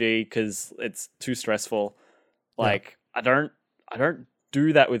with PUBG because it's too stressful. Like I don't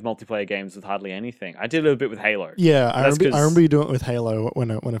do that with multiplayer games with hardly anything. I did a little bit with Halo. Yeah, I remember you doing it with Halo when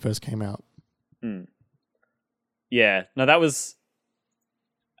it first came out. Yeah, no, that was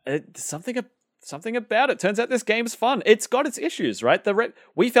something about it. Turns out this game's fun. It's got its issues, right?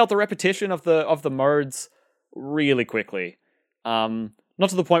 We felt the repetition of the modes really quickly. Not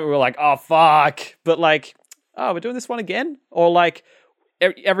to the point where we're like, oh fuck, but like, oh, we're doing this one again, or like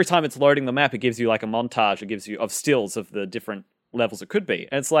every time it's loading the map, it gives you like a montage. It gives you of stills of the different levels it could be,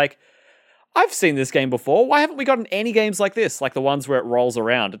 and it's like, I've seen this game before. Why haven't we gotten any games like this? Like the ones where it rolls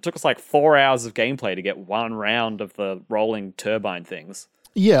around. It took us like 4 hours of gameplay to get one round of the rolling turbine things.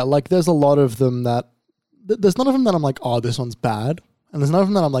 Yeah, like there's a lot of them that... There's none of them that I'm like, oh, this one's bad. And there's none of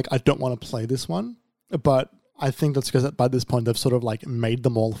them that I'm like, I don't want to play this one. But I think that's because by this point, they've sort of like made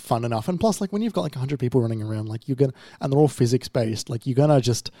them all fun enough. And plus, like when you've got like 100 people running around, like you're going to... And they're all physics-based. Like you're going to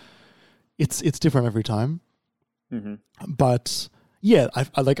just... It's different every time. But yeah,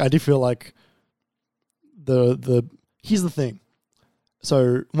 I do feel like here's the thing.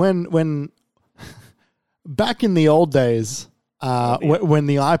 So when back in the old days, when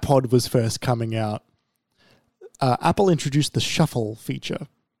the iPod was first coming out, Apple introduced the shuffle feature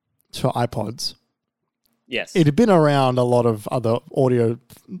for iPods. Yes, it had been around a lot of other audio,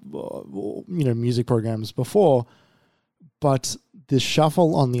 music programs before, but the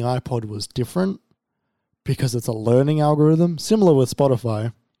shuffle on the iPod was different because it's a learning algorithm, similar with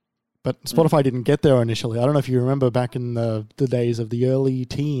Spotify. But Spotify didn't get there initially. I don't know if you remember back in the days of the early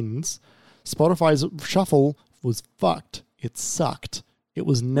teens, Spotify's shuffle was fucked. It sucked. It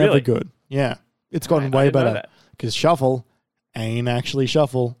was never good. Yeah. It's gotten way better. Because shuffle ain't actually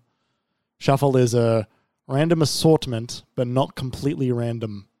shuffle. Shuffle is a random assortment, but not completely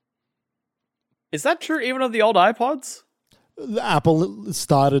random. Is that true even on the old iPods? Apple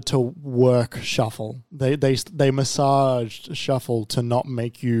started to work shuffle. They massaged shuffle to not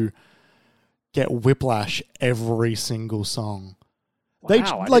make you get whiplash every single song. Wow,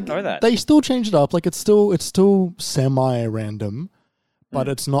 I didn't know that. They still changed it up. Like it's still semi-random, but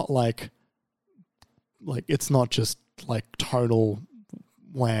it's not like it's not just like tonal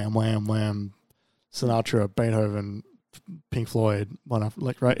wham wham wham Sinatra, Beethoven, Pink Floyd, one after,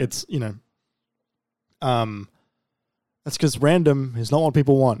 like, right? It's, that's because random is not what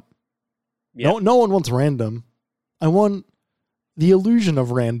people want. Yep. No one wants random. I want the illusion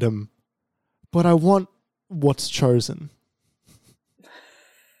of random, but I want what's chosen.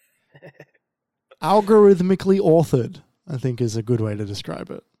 Algorithmically authored, I think, is a good way to describe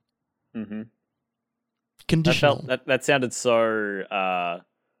it. Mm-hmm. Conditional. That sounded so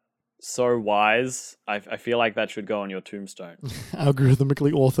wise. I feel like that should go on your tombstone.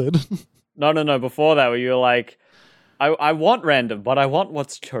 Algorithmically authored. No. Before that, where you're like, I want random, but I want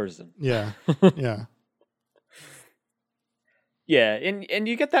what's chosen. Yeah. Yeah. Yeah, and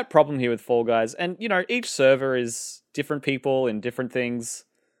you get that problem here with Fall Guys. And, each server is different people and different things.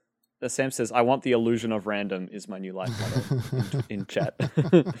 As Sam says, I want the illusion of random is my new life motto in chat.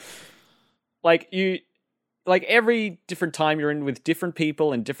 Like every different time you're in with different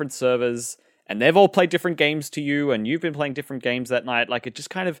people and different servers, and they've all played different games to you, and you've been playing different games that night. Like, it just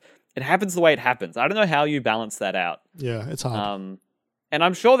kind of, it happens the way it happens. I don't know how you balance that out. Yeah, it's hard. And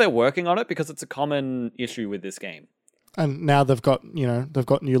I'm sure they're working on it because it's a common issue with this game. And now they've got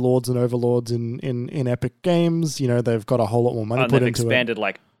new lords and overlords in Epic Games. They've got a whole lot more money put into it. And they've expanded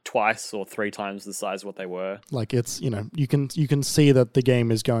like twice or three times the size of what they were. Like, it's, you can see that the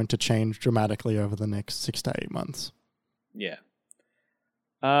game is going to change dramatically over the next 6 to 8 months. Yeah.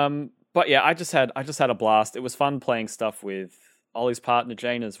 But yeah, I just had a blast. It was fun playing stuff with Ollie's partner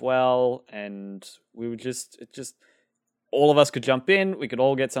Jane as well, and we would just all of us could jump in. We could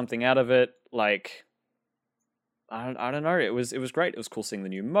all get something out of it. Like, I don't know. It was great. It was cool seeing the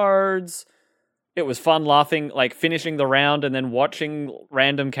new modes. It was fun laughing, like finishing the round and then watching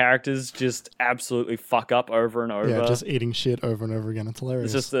random characters just absolutely fuck up over and over. Yeah, just eating shit over and over again. It's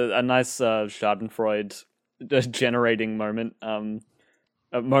hilarious. It's just a nice Schadenfreude generating moment.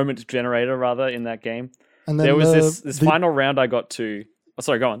 A moment generator, rather, in that game. And then there was this final round I got to. Oh,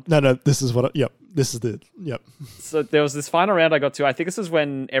 sorry, go on. No, this is what... this is the... Yep. So there was this final round I got to. I think this is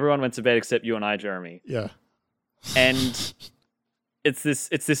when everyone went to bed except you and I, Jeremy. Yeah. And it's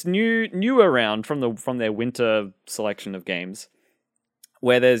this newer round from their winter selection of games,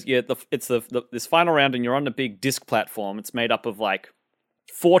 where there's this final round, and you're on a big disc platform. It's made up of like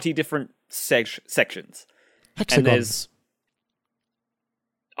 40 different sections. Hexagons. And there's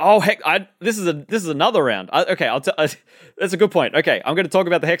this is another round. That's a good point. Okay, I'm going to talk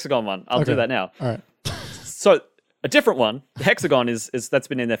about the hexagon one. I'll do that now. All right. So a different one. The hexagon is that's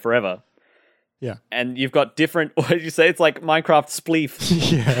been in there forever. Yeah. And you've got different, what did you say? It's like Minecraft spleef.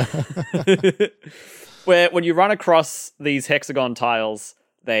 Yeah. Where when you run across these hexagon tiles,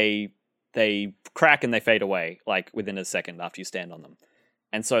 they crack and they fade away, like within a second after you stand on them.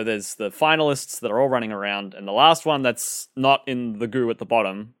 And so there's the finalists that are all running around, and the last one that's not in the goo at the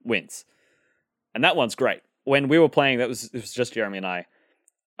bottom wins. And that one's great. When we were playing, it was just Jeremy and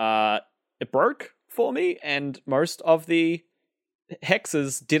I. It broke for me, and most of the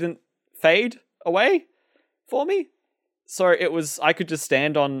hexes didn't fade away for me. So I could just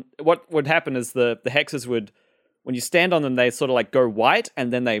stand on, what would happen is the hexes would, when you stand on them, they sort of like go white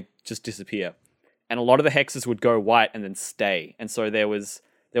and then they just disappear. And a lot of the hexes would go white and then stay. And so there was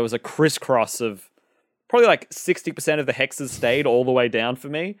a crisscross of probably like 60% of the hexes stayed all the way down for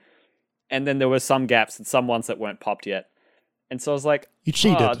me. And then there were some gaps and some ones that weren't popped yet. And so I was like, you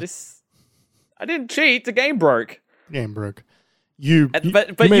cheated. I didn't cheat. The game broke. Game broke.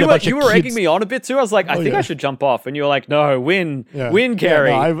 But you were egging me on a bit too. I was like, I think I should jump off, and you were like, no, win, Carrie.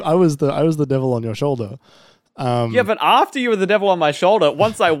 Yeah, no, I was the devil on your shoulder. Yeah, but after you were the devil on my shoulder,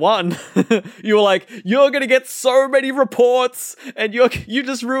 once I won, you were like, you're gonna get so many reports, and you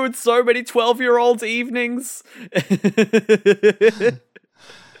just ruined so many 12-year-olds' evenings.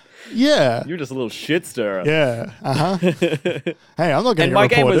 Yeah, you're just a little shit stirrer. Yeah. Hey, I'm not getting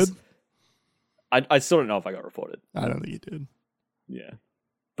reported. I still don't know if I got reported. I don't think you did. Yeah,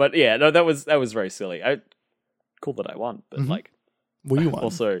 but yeah, no, that was very silly. Cool that I won, but like, well, you won.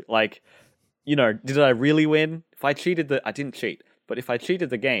 Also, like, did I really win? If I cheated, I didn't cheat. But if I cheated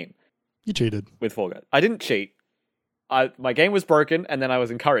the game, you cheated with Fall Guys. I didn't cheat. My game was broken, and then I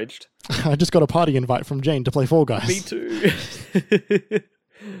was encouraged. I just got a party invite from Jane to play Fall Guys. Me too.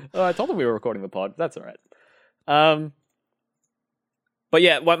 I told them we were recording the pod. That's all right. But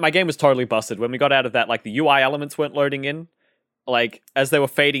yeah, my game was totally busted. When we got out of that, like, the UI elements weren't loading in. Like, as they were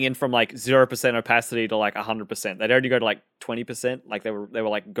fading in from like 0% opacity to like 100%, they'd already go to like 20%. Like, they were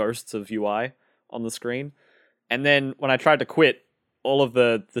like ghosts of UI on the screen. And then when I tried to quit, all of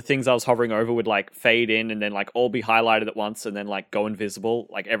the things I was hovering over would like fade in and then like all be highlighted at once and then like go invisible.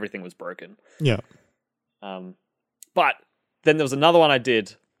 Like, everything was broken. Yeah. But then there was another one I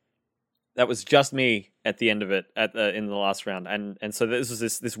did that was just me at the end of it in the last round, and so this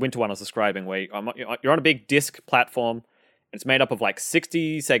was this winter one I was describing where you're on a big disc platform. It's made up of like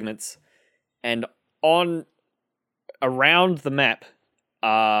 60 segments, and around the map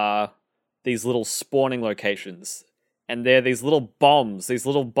are these little spawning locations, and they're these little bombs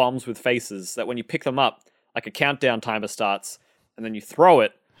with faces that when you pick them up, like a countdown timer starts, and then you throw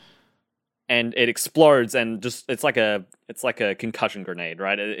it, and it explodes, and just it's like a concussion grenade,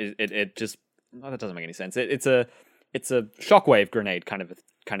 right? It just that doesn't make any sense. It's a shockwave grenade kind of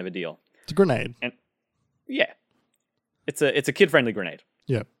a deal. It's a grenade, and yeah, it's a kid friendly grenade.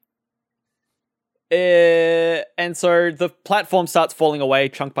 Yeah. And so the platform starts falling away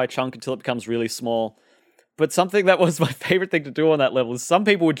chunk by chunk until it becomes really small. But something that was my favorite thing to do on that level is some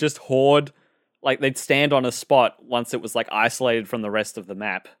people would just hoard, like they'd stand on a spot once it was like isolated from the rest of the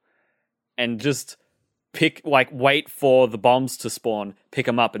map, and just wait for the bombs to spawn, pick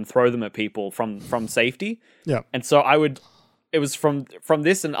them up and throw them at people from safety. Yeah. And so it was from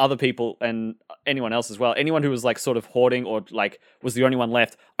this and other people and anyone else as well. Anyone who was like sort of hoarding or like was the only one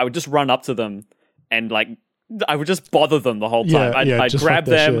left, I would just run up to them and like I would just bother them the whole time. I'd grab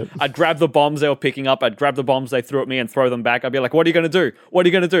them. I'd grab the bombs they were picking up. I'd grab the bombs they threw at me and throw them back. I'd be like, "What are you going to do? What are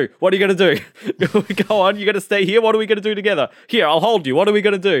you going to do? What are you going to do? Go on, you're going to stay here. What are we going to do together? Here, I'll hold you. What are we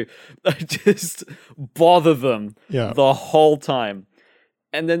going to do?" I just bother them the whole time.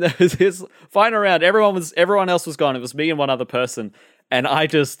 And then there was this final round. Everyone else was gone. It was me and one other person, and I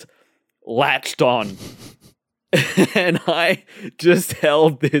just latched on. And I just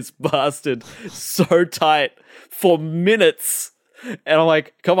held this bastard so tight for minutes. And I'm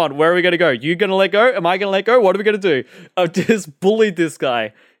like, come on, where are we going to go? You going to let go? Am I going to let go? What are we going to do? I've just bullied this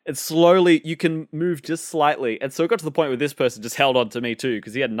guy. And slowly, you can move just slightly. And so it got to the point where this person just held on to me too,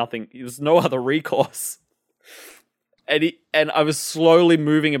 because he had nothing. There was no other recourse. And I was slowly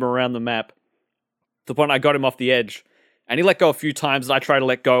moving him around the map to the point I got him off the edge. And he let go a few times, and I tried to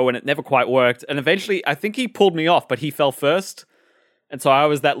let go, and it never quite worked. And eventually, I think he pulled me off, but he fell first. And so I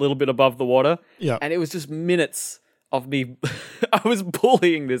was that little bit above the water. Yeah. And it was just minutes of me. I was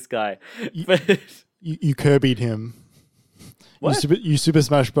bullying this guy. You Kirby'd him. What? You Super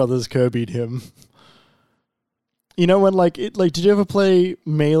Smash Brothers Kirby'd him. You know when did you ever play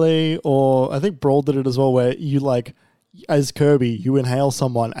Melee, or I think Brawl did it as well, where you as Kirby, you inhale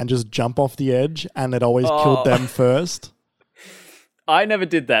someone and just jump off the edge, and it always killed them first? I never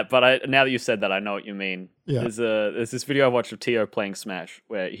did that, but now that you've said that, I know what you mean. Yeah. There's this video I watched of Tio playing Smash,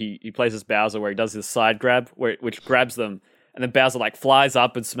 where he plays as Bowser, where he does this side grab, which grabs them, and then Bowser flies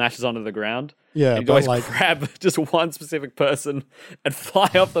up and smashes onto the ground. Yeah, and you always grab just one specific person and fly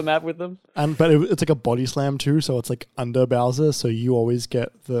off the map with them. But it's like a body slam too, so it's like under Bowser, so you always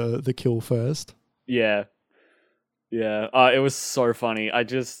get the kill first. Yeah. Yeah, it was so funny. I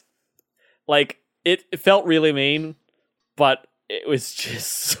just, it felt really mean, but it was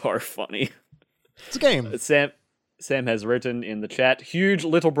just so funny. It's a game. Sam has written in the chat, huge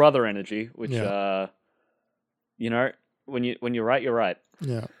little brother energy, which, when you're right, you're right.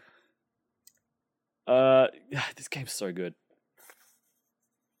 Yeah. This game's so good.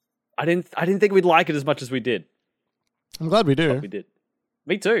 I didn't think we'd like it as much as we did. I'm glad we do. But we did.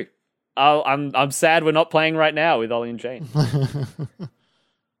 Me too. I'm sad we're not playing right now with Ollie and Jane.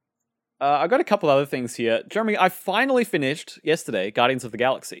 I got a couple other things here. Jeremy, I finally finished yesterday Guardians of the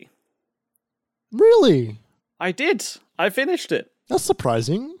Galaxy. Really? I did. I finished it. That's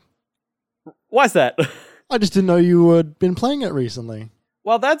surprising. Why's that? I just didn't know you had been playing it recently.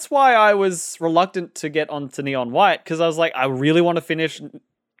 Well, that's why I was reluctant to get onto Neon White, because I was like, I really want to finish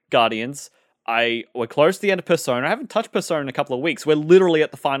Guardians. We're close to the end of Persona. I haven't touched Persona in a couple of weeks. We're literally at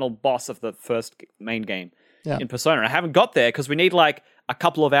the final boss of the first main game in Persona. I haven't got there because we need a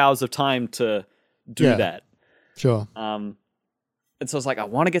couple of hours of time to do that. Sure. And so I was like, I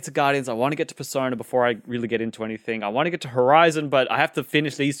want to get to Guardians. I want to get to Persona before I really get into anything. I want to get to Horizon, but I have to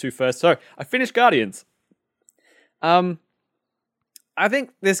finish these two first. So I finished Guardians. I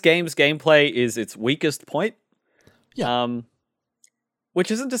think this game's gameplay is its weakest point. Yeah.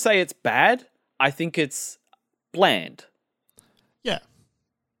 Which isn't to say it's bad. I think it's bland. Yeah.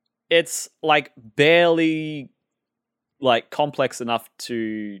 It's barely complex enough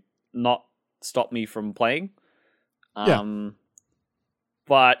to not stop me from playing.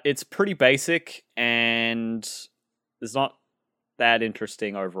 But it's pretty basic and it's not that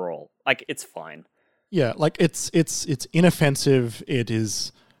interesting overall. It's fine. Yeah, it's inoffensive. It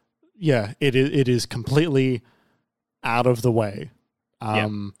is completely out of the way.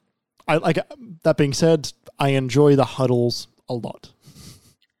 I that being said, I enjoy the huddles a lot.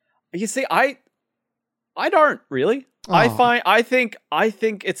 You see, I don't really. I think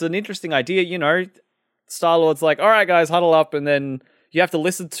it's an interesting idea. You know, Star-Lord's like, all right, guys, huddle up, and then you have to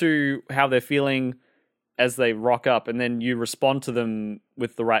listen to how they're feeling as they rock up, and then you respond to them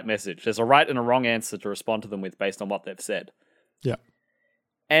with the right message. There's a right and a wrong answer to respond to them with based on what they've said. Yeah.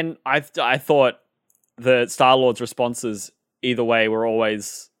 And I thought the Star-Lord's responses either way were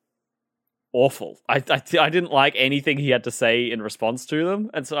always awful. I didn't like anything he had to say in response to them,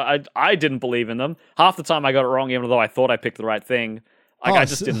 and so I didn't believe in them. Half the time I got it wrong, even though I thought I picked the right thing. Like I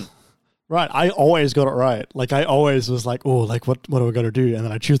just didn't. Right, I always got it right. Like I always was like, oh, like what are we gonna do? And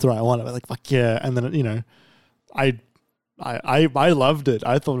then I choose the right one. I'm like, fuck yeah! And then you know, I loved it.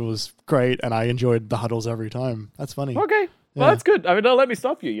 I thought it was great, and I enjoyed the huddles every time. That's funny. Okay, well that's good. I mean, don't let me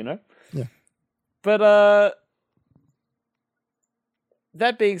stop you. You know. Yeah. But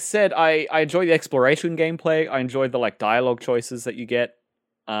that being said, I enjoy the exploration gameplay. I enjoy the like dialogue choices that you get.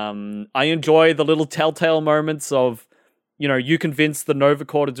 I enjoy the little telltale moments of, you know, you convinced the Nova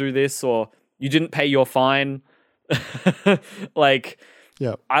Corps to do this, or you didn't pay your fine. Like,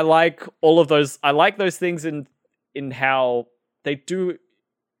 yeah, I like all of those. I like those things in how they do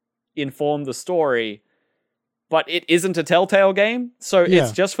inform the story, but it isn't a Telltale game. So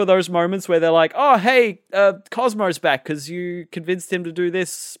it's just for those moments where they're like, oh, hey, Cosmo's back because you convinced him to do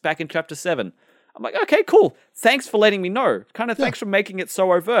this back in Chapter 7. I'm like, okay, cool. Thanks for letting me know. Kind of thanks for making it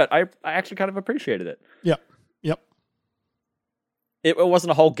so overt. I actually kind of appreciated it. Yep. It wasn't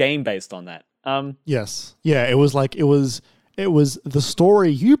a whole game based on that. Yes. Yeah, it was like, it was the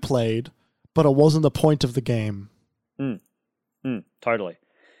story you played, but it wasn't the point of the game. Totally.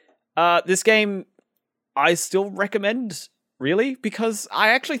 This game, I still recommend, really, because I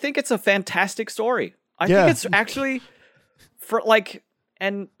actually think it's a fantastic story. I think it's actually,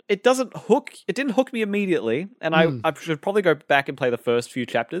 and it didn't hook me immediately, and I should probably go back and play the first few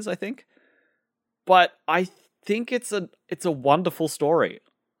chapters, I think. But I think it's a wonderful story.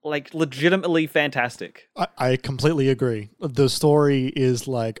 Like, legitimately fantastic. I completely agree. The story is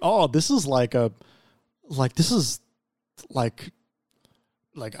like, oh, this is like are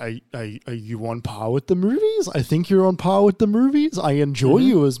you on par with the movies? I think you're on par with the movies. I enjoy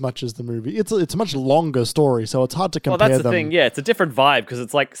you as much as the movie. It's a much longer story, so it's hard to compare them. Well, that's the thing. Yeah, it's a different vibe because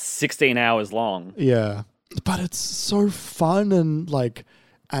it's like 16 hours long. Yeah, but it's so fun and like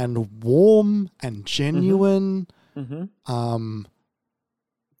and warm and genuine.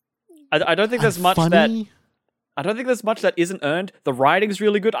 I don't think there's much funny. I don't think there's much that isn't earned. The writing's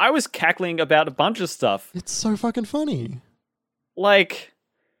really good. I was cackling about a bunch of stuff. It's so fucking funny. Like,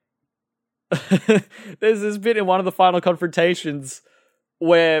 there's this bit in one of the final confrontations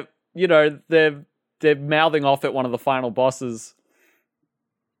where, you know, they're mouthing off at one of the final bosses,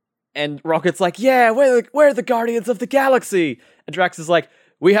 and Rocket's like, "Yeah, we're the Guardians of the Galaxy," and Drax is like,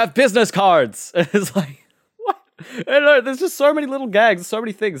 "We have business cards." And it's like, what? I don't know. There's just so many little gags, so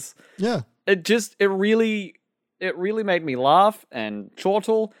many things. Yeah, it really made me laugh and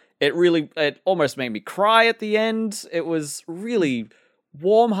chortle. It almost made me cry at the end. It was really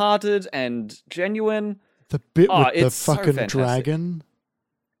warm-hearted and genuine. The bit with the fucking dragon.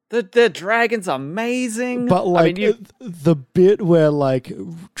 The dragon's amazing. But like, the bit where like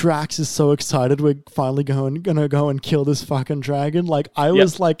Drax is so excited we're finally gonna go and kill this fucking dragon. Like I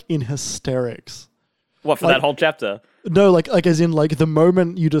was like in hysterics. What, for that whole chapter? No, like as in like the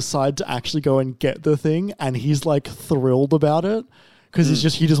moment you decide to actually go and get the thing, and he's like thrilled about it. Because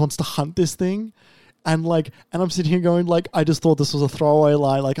he just wants to hunt this thing. And I'm sitting here going like, I just thought this was a throwaway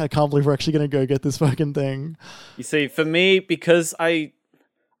line. Like, I can't believe we're actually going to go get this fucking thing. You see, for me, because I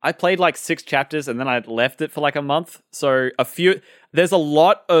played like 6 chapters and then I left it for like a month. So there's a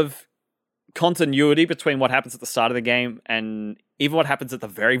lot of continuity between what happens at the start of the game and even what happens at the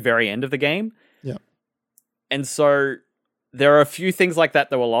very, very end of the game. Yeah. And so there are a few things like that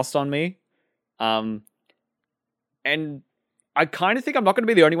were lost on me. And I kind of think I'm not going to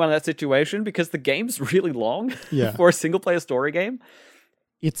be the only one in that situation because the game's really long for a single player story game.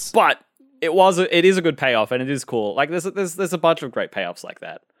 But it is a good payoff and it is cool. Like there's a bunch of great payoffs like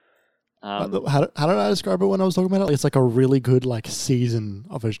that. How did I describe it when I was talking about it? It's like a really good like season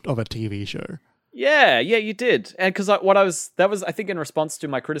of a TV show. Yeah, you did. And because that was I think in response to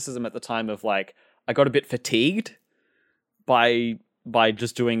my criticism at the time of like I got a bit fatigued by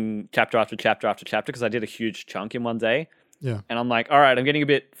just doing chapter after chapter after chapter because I did a huge chunk in one day. Yeah. And I'm like, all right, I'm getting a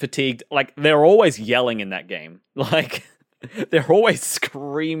bit fatigued. Like, they're always yelling in that game. Like, they're always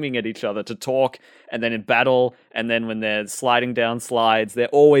screaming at each other to talk, and then in battle, and then when they're sliding down slides, they're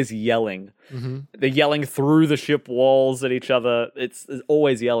always yelling. Mm-hmm. They're yelling through the ship walls at each other. It's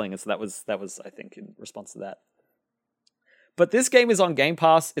always yelling. And so that was, I think, in response to that. But this game is on Game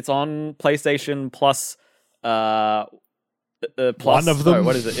Pass. It's on PlayStation Plus plus. One of them. No,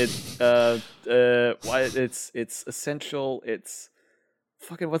 what is it? It's essential. It's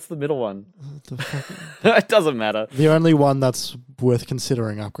fucking. What's the middle one? It doesn't matter. The only one that's worth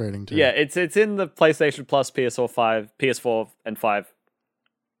considering upgrading to. Yeah, it's in the PlayStation Plus, PS4 and 5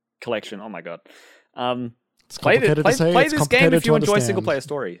 collection. Oh my god. It's complicated to say. Play it's this game if you enjoy understand. single player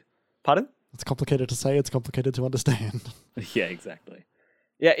story. Pardon? It's complicated to say. It's complicated to understand. Yeah, exactly.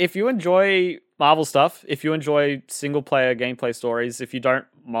 Yeah, if you enjoy Marvel stuff, if you enjoy single player gameplay stories, if you don't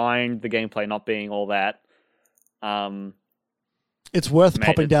mind the gameplay not being all that, it's worth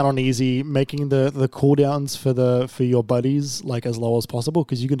popping down on easy, making the cooldowns for your buddies like as low as possible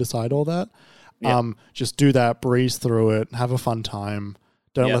because you can decide all that. Yeah. Just do that, breeze through it, have a fun time.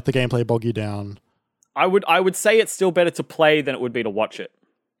 Don't let the gameplay bog you down. I would say it's still better to play than it would be to watch it.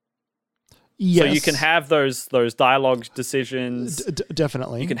 Yes. So you can have those dialogue decisions.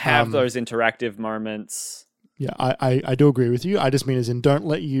 Definitely. You can have those interactive moments. Yeah, I do agree with you. I just mean as in don't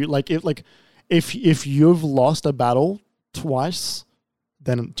let you if you've lost a battle twice,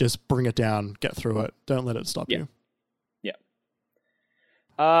 then just bring it down, get through it. Don't let it stop you. Yeah.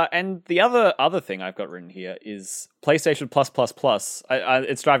 And the other thing I've got written here is PlayStation Plus.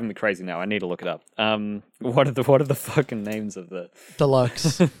 It's driving me crazy now. I need to look it up. What are the fucking names of the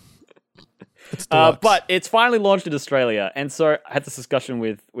Deluxe? It's Deluxe. But it's finally launched in Australia, and so I had this discussion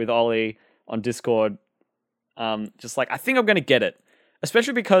with Ollie on Discord. Just like I think I'm going to get it,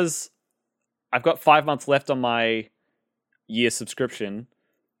 especially because I've got 5 months left on my year subscription,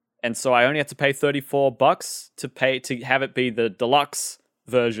 and so I only have to pay $34 to have it be the deluxe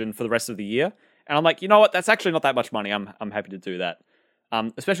version for the rest of the year. And I'm like, you know what? That's actually not that much money. I'm happy to do that,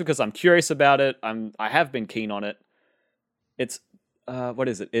 especially because I'm curious about it. I have been keen on it. It's what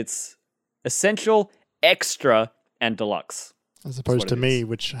is it? It's Essential, Extra, and Deluxe. As opposed to me,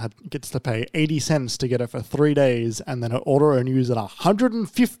 which gets to pay 80 cents to get it for 3 days, and then it auto-renews at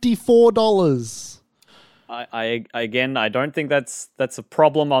 $154. I don't think that's a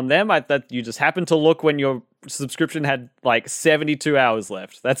problem on them. That you just happened to look when your subscription had like 72 hours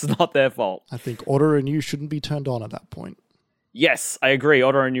left. That's not their fault. I think auto-renew shouldn't be turned on at that point. Yes, I agree.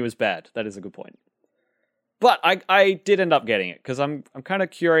 Auto-renew is bad. That is a good point. But I did end up getting it because I'm kind of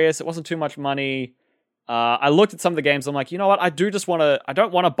curious. It wasn't too much money. I looked at some of the games. I'm like, you know what? I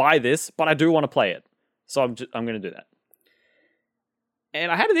don't want to buy this, but I do want to play it. So I'm going to do that.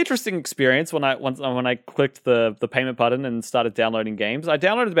 And I had an interesting experience when I clicked the payment button and started downloading games. I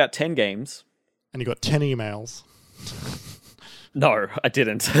downloaded about 10 games. And you got 10 emails. No, I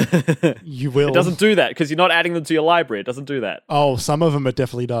didn't. You will. It doesn't do that because you're not adding them to your library. It doesn't do that. Oh, some of them it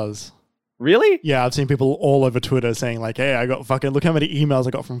definitely does. Really? Yeah, I've seen people all over Twitter saying like, "Hey, I got fucking look how many emails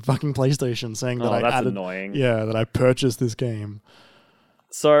I got from fucking PlayStation saying that that's annoying. Yeah, that I purchased this game."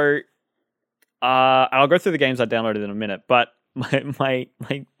 So, I'll go through the games I downloaded in a minute, but my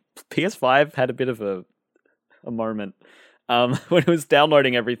PS5 had a bit of a moment when it was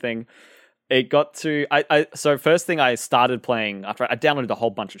downloading everything. It got to so first thing I started playing after I downloaded a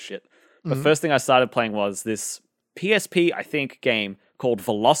whole bunch of shit. The first thing I started playing was this PSP I think game called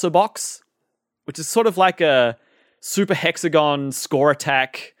Velocibox, which is sort of like a Super Hexagon score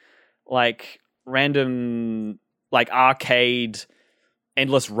attack, like random, like arcade,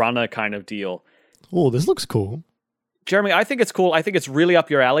 endless runner kind of deal. Oh, this looks cool. Jeremy, I think it's cool. I think it's really up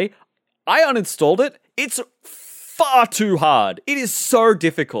your alley. I uninstalled it. It's far too hard. It is so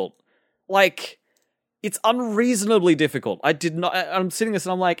difficult. Like, it's unreasonably difficult. I'm sitting this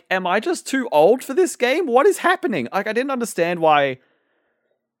and I'm like, am I just too old for this game? What is happening? Like, I didn't understand why.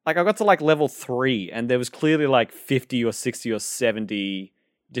 Like, I got to like level 3 and there was clearly like 50 or 60 or 70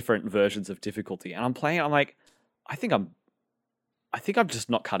 different versions of difficulty. And I'm playing, I'm like, I think I'm just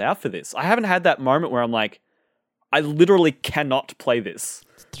not cut out for this. I haven't had that moment where I'm like, I literally cannot play this.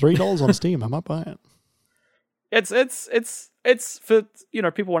 It's $3 on Steam. I might buy it. It's for, you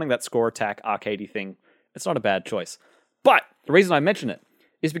know, people wanting that score attack arcadey thing. It's not a bad choice. But the reason I mention it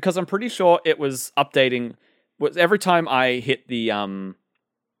is because I'm pretty sure it was updating every time I hit the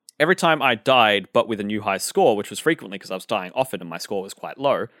every time I died, but with a new high score, which was frequently because I was dying often and my score was quite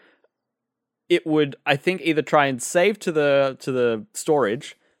low, it would, I think, either try and save to the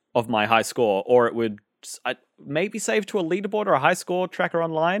storage of my high score, or it would maybe save to a leaderboard or a high score tracker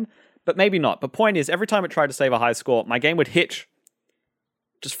online, but maybe not. But point is, every time it tried to save a high score, my game would hitch,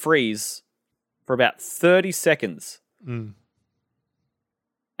 just freeze for about 30 seconds. And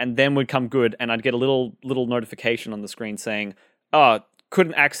then would come good, and I'd get a little notification on the screen saying, "Oh,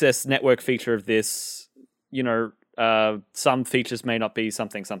 couldn't access network feature of this. You know, some features may not be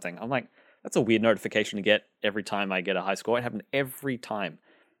something." I'm like, that's a weird notification to get every time I get a high score. It happened every time.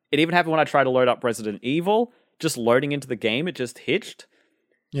 It even happened when I tried to load up Resident Evil. Just loading into the game, it just hitched.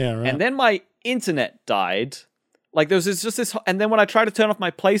 Yeah, right. And then my internet died. Like, there was just this... And then when I tried to turn off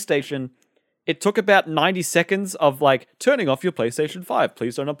my PlayStation, it took about 90 seconds of, like, turning off your PlayStation 5.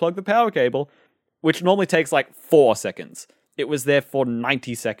 Please don't unplug the power cable. Which normally takes, like, 4 seconds. It was there for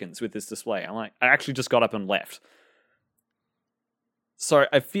 90 seconds with this display. I'm like, I actually just got up and left. So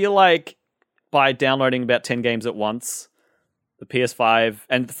I feel like by downloading about 10 games at once, the PS5,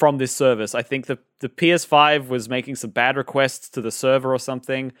 and from this service, I think the PS5 was making some bad requests to the server or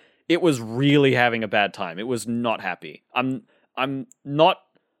something. It was really having a bad time. It was not happy. I'm not...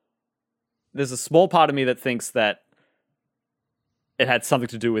 There's a small part of me that thinks that it had something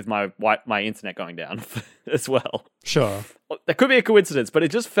to do with my internet going down as well. Sure. That could be a coincidence, but it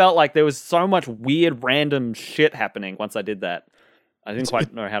just felt like there was so much weird, random shit happening once I did that. I didn't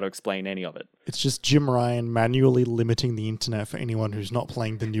quite know how to explain any of it. It's just Jim Ryan manually limiting the internet for anyone who's not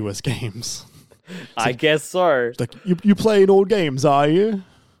playing the newest games. I guess so. It's like, you playing old games, are you?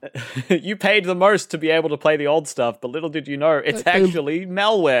 You paid the most to be able to play the old stuff, but little did you know, it's actually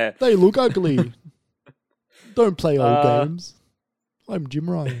malware. They look ugly. Don't play old games. I'm Jim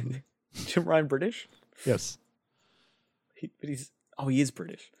Ryan. Jim Ryan British? Yes. He is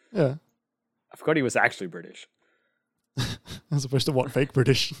British. Yeah. I forgot he was actually British. As opposed to what, fake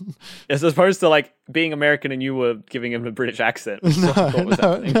British? As opposed to like being American and you were giving him a British accent.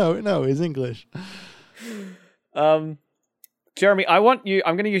 No, he's English. Jeremy, I'm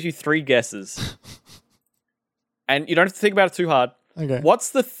going to use you 3 guesses. And you don't have to think about it too hard. Okay.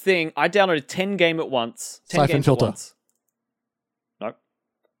 What's the thing? I downloaded 10 games at once. Siphon filter. No.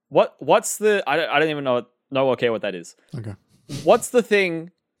 What's the... I don't even know what that is. Okay. What's the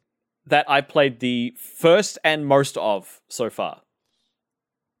thing that I played the first and most of so far?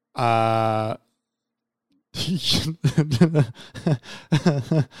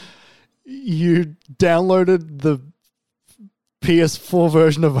 You downloaded the PS4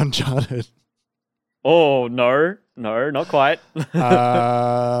 version of Uncharted. Oh, no, not quite.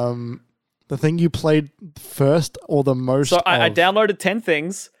 The thing you played first or the most So I downloaded 10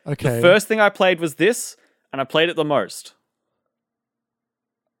 things. Okay. The first thing I played was this, and I played it the most.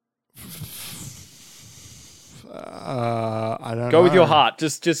 I don't know. Go with your heart.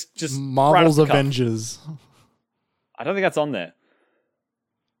 Just Marvel's Avengers. I don't think that's on there.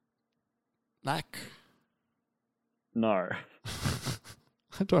 Knack. No.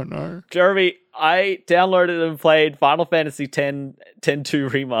 I don't know. Jeremy, I downloaded and played Final Fantasy X 10-2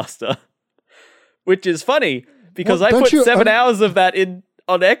 Remaster. Which is funny, because I put 7 hours of that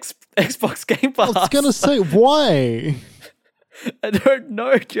on Xbox Game Pass. I was going to say, why? I don't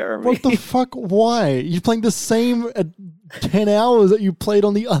know, Jeremy. What the fuck? Why? You're playing the same 10 hours that you played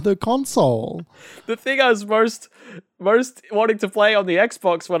on the other console. The thing I was most wanting to play on the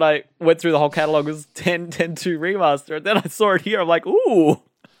Xbox when I went through the whole catalog was 10-2 Remaster. And then I saw it here. I'm like, ooh.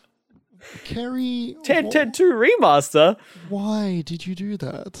 Kerry. 10-2 Remaster? Why did you do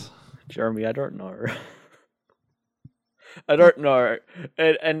that? Jeremy, I don't know. I don't know.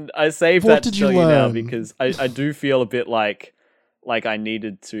 And I saved that to tell you now because I do feel a bit like I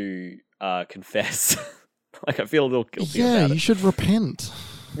needed to confess. Like I feel a little guilty about it. Yeah, you should repent.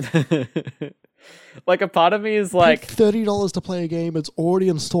 Like a part of me is like... $30 to play a game it's already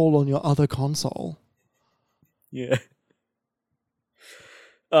installed on your other console. Yeah.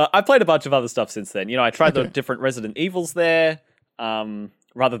 I played a bunch of other stuff since then. You know, I tried the different Resident Evils there.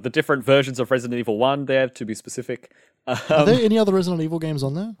 Rather, the different versions of Resident Evil 1 there, to be specific. Are there any other Resident Evil games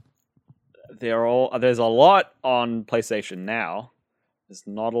on there? There's a lot on PlayStation now. There's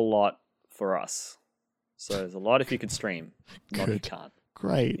not a lot for us. So there's a lot if you could stream. Not if you can't.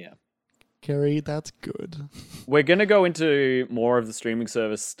 Great. Yeah. Kerry, that's good. We're going to go into more of the streaming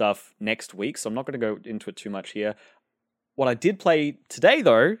service stuff next week, so I'm not going to go into it too much here. What I did play today,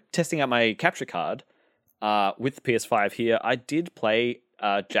 though, testing out my capture card with the PS5 here, I did play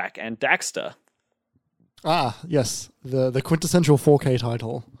Jak and Daxter. Ah, yes. The quintessential 4K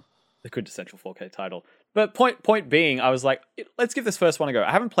title. The quintessential 4K title. But point being, I was like, let's give this first one a go.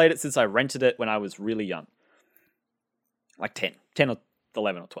 I haven't played it since I rented it when I was really young. Like 10 or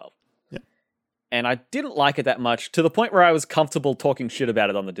 11 or 12. Yeah. And I didn't like it that much, to the point where I was comfortable talking shit about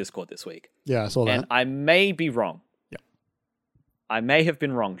it on the Discord this week. Yeah, I saw that. And I may be wrong. Yeah. I may have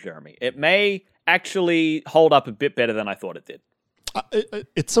been wrong, Jeremy. It may actually hold up a bit better than I thought it did.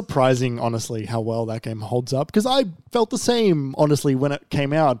 It's surprising, honestly, how well that game holds up. Because I felt the same, honestly, when it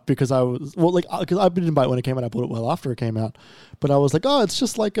came out. Because because I didn't buy it when it came out. I bought it well after it came out. But I was like, oh, it's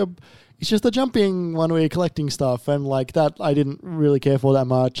just a jumping one where you're collecting stuff, and like that, I didn't really care for that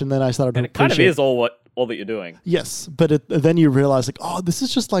much. And then I started. And it kind of is all you're doing. Yes, but then you realize like, oh, this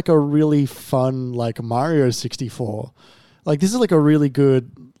is just like a really fun like Mario 64. Like this is like a really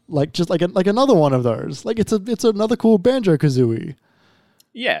good like just like another one of those. Like it's another cool Banjo-Kazooie.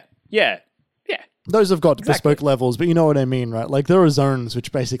 Yeah. Those have got bespoke levels, but you know what I mean, right? Like there are zones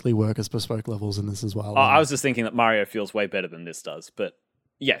which basically work as bespoke levels in this as well. I was just thinking that Mario feels way better than this does, but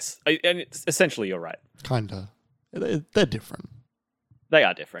yes, and it's essentially you're right. Kinda, they're different. They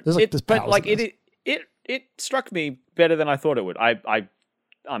are different. But like it struck me better than I thought it would.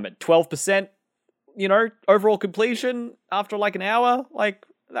 I'm at 12%, overall completion after like an hour. Like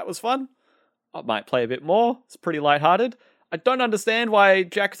that was fun. I might play a bit more. It's pretty lighthearted. I don't understand why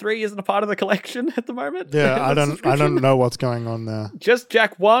Jak 3 isn't a part of the collection at the moment. Yeah, I don't know what's going on there. Just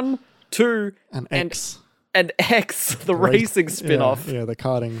Jak 1, 2, and X. And X, the racing spin-off. Yeah, the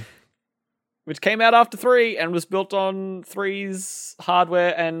karting. Which came out after 3 and was built on 3's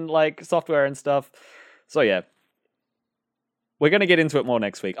hardware and like software and stuff. So yeah. We're going to get into it more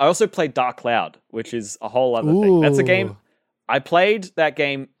next week. I also played Dark Cloud, which is a whole other thing. That's a game. I played that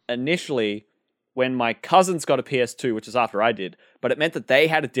game initially when my cousins got a PS2, which is after I did, but it meant that they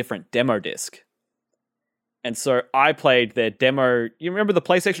had a different demo disc. And so I played their demo. You remember the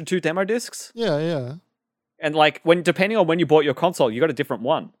PlayStation 2 demo discs? Yeah. And like depending on when you bought your console, you got a different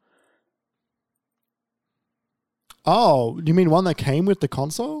one. Oh, you mean one that came with the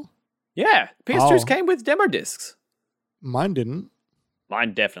console? Yeah, PS2s came with demo discs. Mine didn't.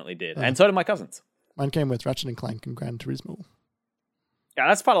 Mine definitely did, and so did my cousins. Mine came with Ratchet & Clank and Gran Turismo. Yeah,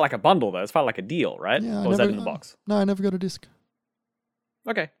 that's part of like a bundle, though. It's part of like a deal, right? Yeah, or was that in the box? No, I never got a disc.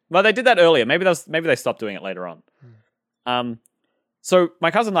 Okay. Well, they did that earlier. Maybe they stopped doing it later on. So my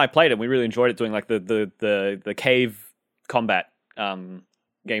cousin and I played it. And we really enjoyed it, doing like the cave combat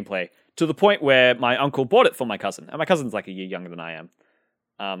gameplay, to the point where my uncle bought it for my cousin. And my cousin's like a year younger than I am.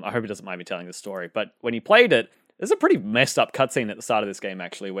 I hope he doesn't mind me telling this story. But when he played it, there's a pretty messed up cutscene at the start of this game,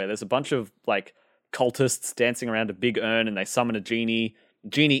 actually, where there's a bunch of like cultists dancing around a big urn and they summon a genie.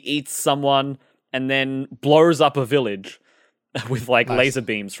 Genie eats someone and then blows up a village with like laser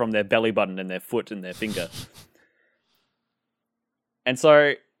beams from their belly button and their foot and their finger. And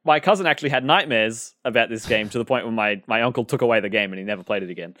so my cousin actually had nightmares about this game, to the point where my uncle took away the game and he never played it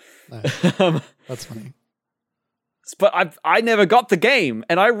again. Nice. That's funny. But I never got the game,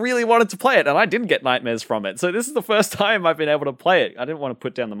 and I really wanted to play it, and I didn't get nightmares from it. So this is the first time I've been able to play it. I didn't want to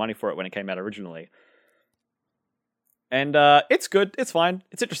put down the money for it when it came out originally. And it's good. It's fine.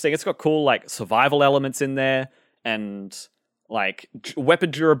 It's interesting. It's got cool like survival elements in there, and like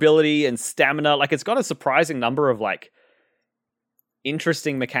weapon durability and stamina. Like it's got a surprising number of like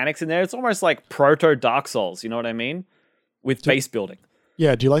interesting mechanics in there. It's almost like proto Dark Souls. You know what I mean? With base building.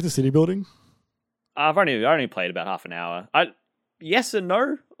 Yeah. Do you like the city building? I only played about half an hour. Yes and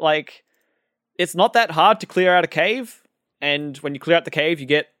no. Like, it's not that hard to clear out a cave, and when you clear out the cave, you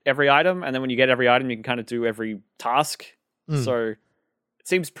get every item, and then when you get every item, you can kind of do every task. So it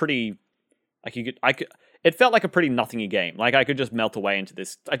seems pretty like it felt like a pretty nothingy game. Like I could just melt away into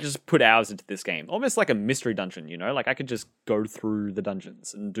this. I could just put hours into this game, almost like a mystery dungeon. Like I could just go through the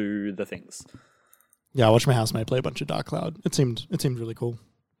dungeons and do the things. Yeah, I watched my housemate play a bunch of Dark Cloud. It seemed really cool.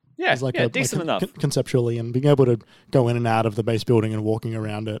 Yeah, decent enough. Conceptually, and being able to go in and out of the base building and walking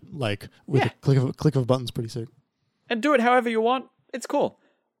around it, like with a click of a button's pretty sick. And do it however you want. It's cool.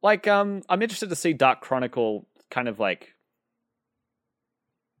 Like, I'm interested to see Dark Chronicle kind of like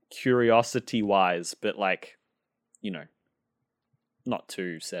curiosity-wise, but like, not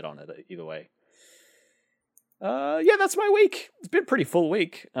too set on it either way. Yeah, that's my week. It's been a pretty full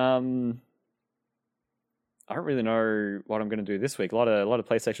week. I don't really know what I'm going to do this week. A lot of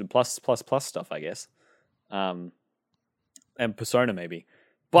PlayStation Plus stuff, I guess. And Persona maybe.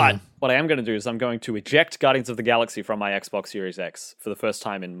 But what I am going to do is I'm going to eject Guardians of the Galaxy from my Xbox Series X for the first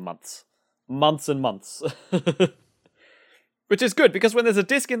time in months. Months and months. Which is good, because when there's a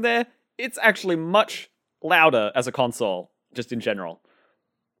disc in there, it's actually much louder as a console, just in general.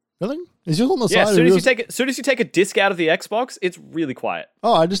 Really? Is yours on the side? Yeah, as soon as you take a disc out of the Xbox, it's really quiet.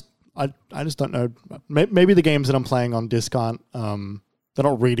 Oh, I just don't know. Maybe the games that I'm playing on disc aren't, they're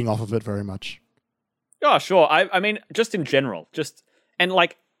not reading off of it very much. Oh, sure. I mean, just in general. And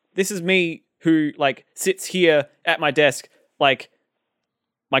like, this is me who like sits here at my desk. Like,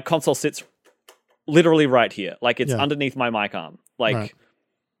 my console sits literally right here. Like, it's underneath my mic arm. Like,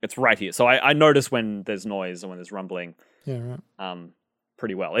 it's right here. So I notice when there's noise or when there's rumbling. Yeah, right.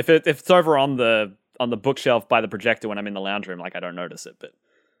 Pretty well. If it's over on the bookshelf by the projector when I'm in the lounge room, like, I don't notice it, but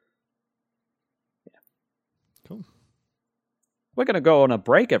cool. We're going to go on a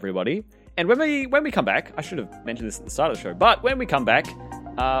break, everybody. And when we come back, I should have mentioned this at the start of the show, but when we come back,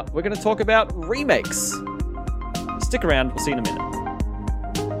 we're going to talk about remakes. Stick around, we'll see you in a minute.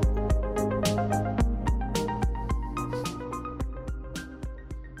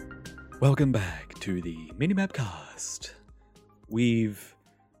 Welcome back to the Minimap Cast. We've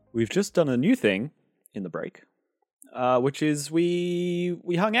just done a new thing in the break, which is we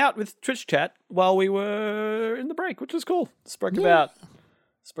hung out with Twitch chat while we were in the break, which was cool. Spoke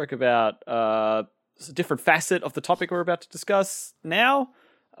about a different facet of the topic we're about to discuss now,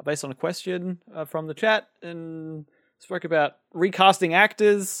 based on a question from the chat, and spoke about recasting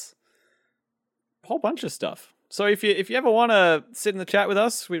actors, a whole bunch of stuff. So if you ever want to sit in the chat with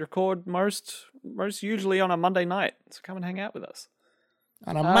us, we record most usually on a Monday night. So come and hang out with us.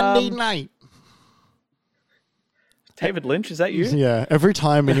 On a Monday night. David Lynch, is that you? Yeah. Every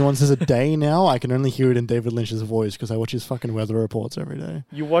time anyone says a day now, I can only hear it in David Lynch's voice because I watch his fucking weather reports every day.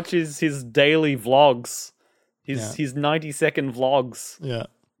 You watch his daily vlogs. His 90-second vlogs. Yeah.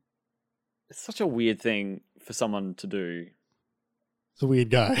 It's such a weird thing for someone to do. It's a weird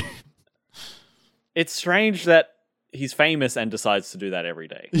guy. It's strange that he's famous and decides to do that every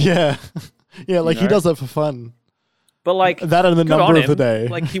day. Yeah. Yeah, like he does that for fun. But like that and the number of the day.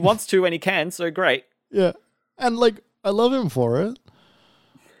 Like he wants to and he can, so great. Yeah. And like I love him for it.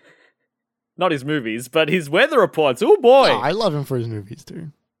 Not his movies, but his weather reports. Oh boy. Oh, I love him for his movies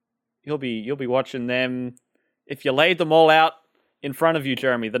too. You'll be watching them. If you laid them all out in front of you,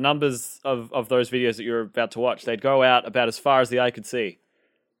 Jeremy, the numbers of those videos that you're about to watch, they'd go out about as far as the eye could see.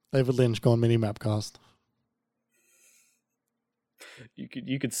 David Lynch, go on Minimapcast.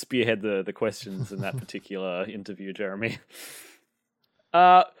 You could spearhead the questions in that particular interview, Jeremy.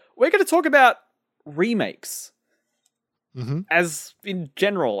 We're going to talk about remakes, as in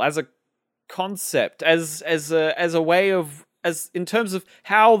general, as a concept, as a way of, as in terms of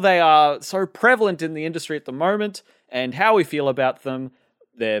how they are so prevalent in the industry at the moment and how we feel about them,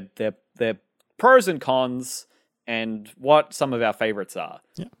 their pros and cons, and what some of our favorites are.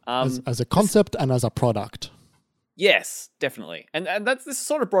 Yeah. As a concept and as a product. Yes, definitely. And this is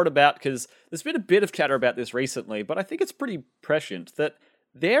sort of brought about because there's been a bit of chatter about this recently, but I think it's pretty prescient that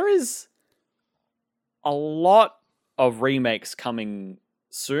there is a lot of remakes coming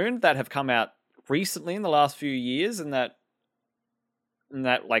soon that have come out recently in the last few years, and that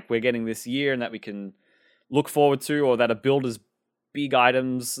like we're getting this year and that we can look forward to, or that are billed as big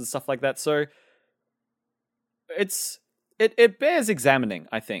items and stuff like that. So it bears examining,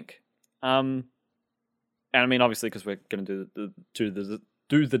 I think. And I mean, obviously, because we're going to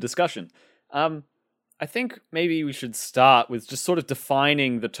do the discussion. I think maybe we should start with just sort of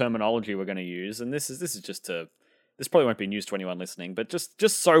defining the terminology we're going to use, and this is just to. This probably won't be news to anyone listening, but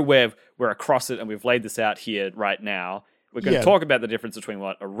just so we're across it and we've laid this out here right now. We're going to talk about the difference between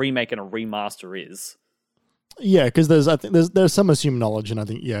what a remake and a remaster is. Yeah, because there's some assumed knowledge, and I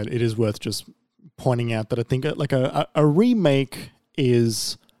think it is worth just pointing out that I think like a remake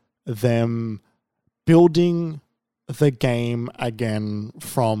is them building the game again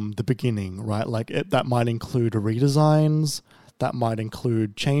from the beginning, right? Like that might include redesigns, that might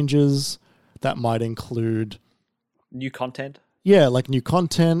include changes, that might include new content. Yeah, like new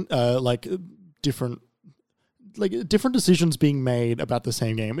content, like different decisions being made about the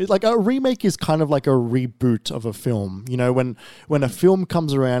same game. Like a remake is kind of like a reboot of a film. You know, when a film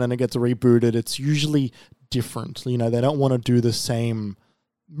comes around and it gets rebooted, it's usually different. You know, they don't want to do the same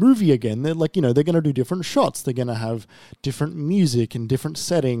movie again. They're like, they're going to do different shots. They're going to have different music and different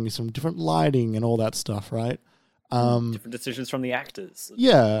settings, some different lighting and all that stuff, right? Different decisions from the actors.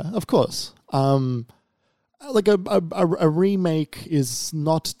 Yeah, of course. Like a remake is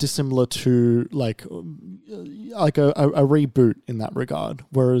not dissimilar to like a reboot in that regard,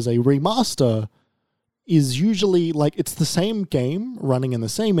 whereas a remaster is usually like it's the same game running in the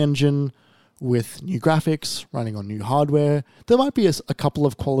same engine with new graphics, running on new hardware. There might be a couple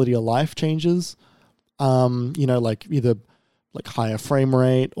of quality of life changes, like either like higher frame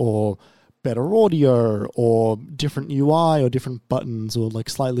rate or better audio or different UI or different buttons or like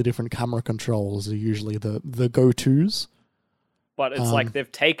slightly different camera controls are usually the go-tos. But it's like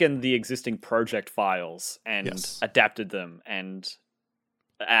they've taken the existing project files and adapted them and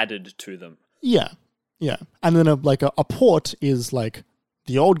added to them. Yeah. Yeah. And then a port is like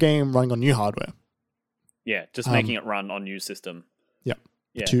the old game running on new hardware. Yeah, just making it run on new system. Yeah.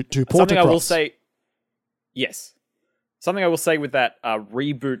 Yeah. To port Something across. I will say, yes. Something I will say with that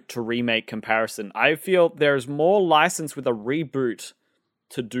reboot to remake comparison, I feel there's more license with a reboot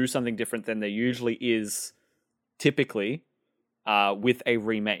to do something different than there usually is typically with a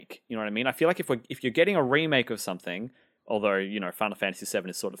remake. You know what I mean? I feel like if you're getting a remake of something, although, Final Fantasy VII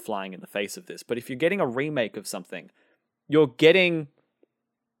is sort of flying in the face of this, but if you're getting a remake of something, you're getting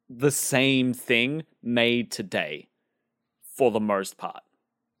the same thing made today for the most part.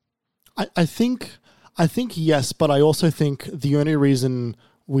 I think yes, but I also think the only reason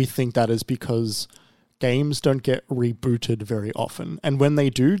we think that is because games don't get rebooted very often. And when they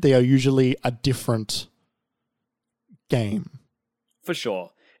do, they are usually a different game. For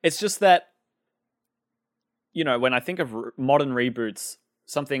sure. It's just that, when I think of modern reboots,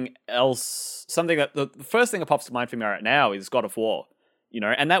 something that the first thing that pops to mind for me right now is God of War.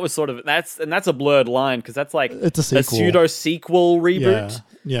 And that was that's a blurred line because that's like it's a pseudo sequel reboot.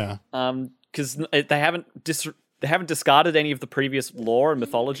 Yeah. Because they haven't discarded any of the previous lore and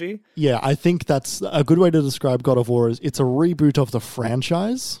mythology. Yeah, I think that's a good way to describe God of War. Is it's a reboot of the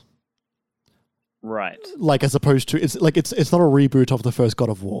franchise, right? Like as opposed to it's not a reboot of the first God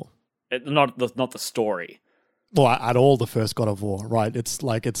of War. Not the story. Well, at all, the first God of War, right? It's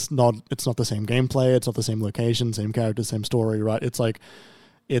not the same gameplay, it's not the same location, same character, same story, right? It's like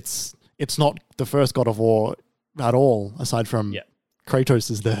it's not the first God of War at all, aside from Kratos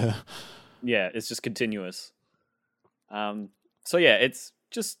is there. Yeah, it's just continuous. So yeah, it's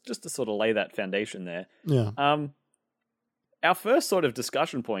just to sort of lay that foundation there. Yeah. Our first sort of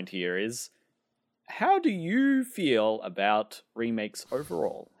discussion point here is, how do you feel about remakes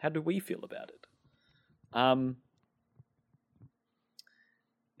overall? How do we feel about it? I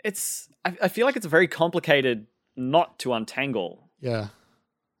feel like it's a very complicated knot to untangle. Yeah.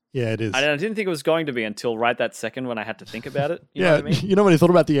 Yeah, it is. I didn't think it was going to be until right that second when I had to think about it. You know what I mean? You know when you thought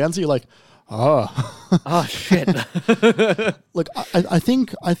about the answer, you're like, oh shit. Look, I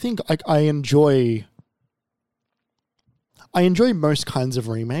think I enjoy most kinds of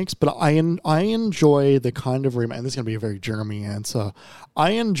remakes, but I enjoy the kind of remake, and this is going to be a very Jeremy answer. I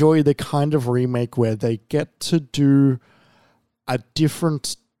enjoy the kind of remake where they get to do a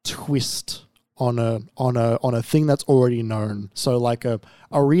different twist on a thing that's already known. So like a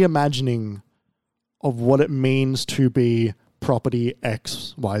reimagining of what it means to be property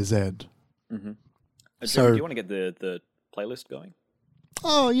X, Y, Z. Mm-hmm. So, do you want to get the playlist going?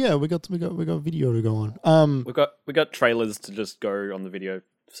 Oh yeah, we got video to go on. We got trailers to just go on the video,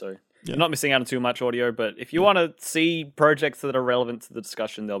 so you're not missing out on too much audio. But if you want to see projects that are relevant to the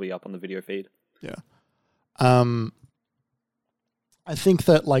discussion, they'll be up on the video feed. Yeah. I think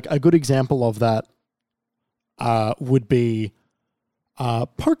that like a good example of that would be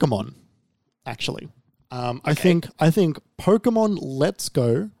Pokemon. Actually, I think Pokemon Let's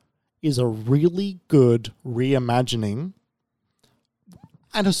Go is a really good reimagining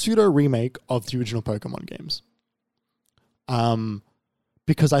and a pseudo remake of the original Pokemon games.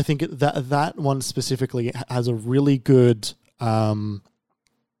 Because I think that one specifically has a really good.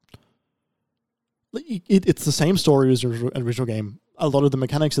 It's the same story as the original game. A lot of the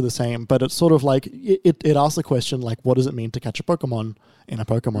mechanics are the same, but it's sort of like it asks the question like, what does it mean to catch a Pokemon in a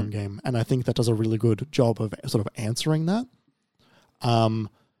Pokemon game? And I think that does a really good job of sort of answering that,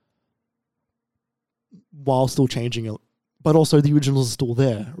 while still changing it. But also the originals are still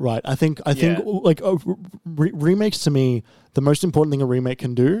there, right? I think like remakes to me, the most important thing a remake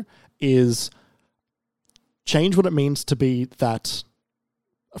can do is change what it means to be that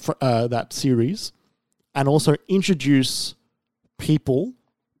series, and also introduce people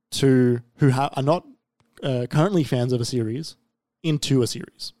who are not currently fans of a series into a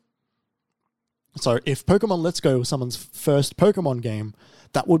series. So if Pokemon Let's Go was someone's first Pokemon game,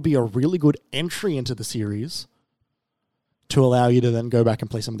 that would be a really good entry into the series to allow you to then go back and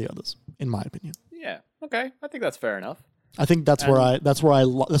play some of the others, in my opinion. Yeah. Okay. I think that's fair enough. I think that's what I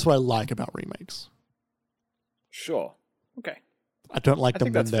like about remakes. Sure. Okay. I don't like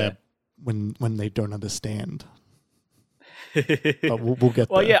them when they don't understand. But we'll get there.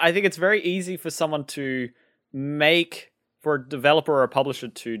 Well, yeah, I think it's very easy for someone for a developer or a publisher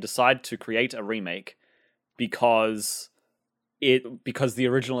to decide to create a remake because the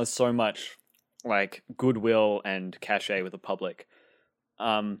original has so much like goodwill and cachet with the public.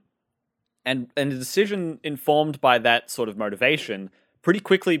 And the decision informed by that sort of motivation pretty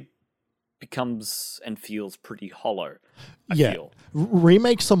quickly becomes and feels pretty hollow. I feel.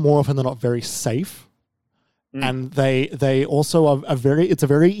 Remakes are more often than not very safe. And they also are it's a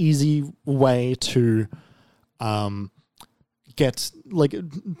very easy way to get like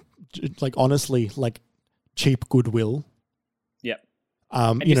honestly like cheap goodwill. Yeah.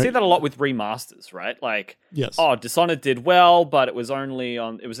 And you see that a lot with remasters, right? Like, yes. Dishonored did well, but it was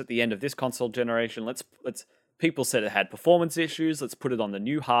at the end of this console generation. Let's people said it had performance issues. Let's put it on the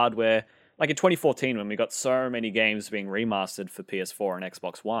new hardware. Like in 2014, when we got so many games being remastered for PS4 and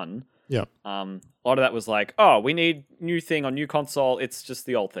Xbox One. Yeah. A lot of that was like, we need new thing on new console. It's just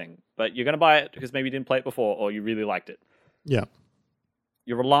the old thing, but you're going to buy it because maybe you didn't play it before or you really liked it. Yeah.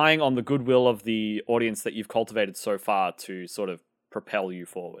 you're relying on the goodwill of the audience that you've cultivated so far to sort of propel you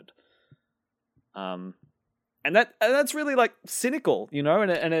forward. And that's really like cynical, you know,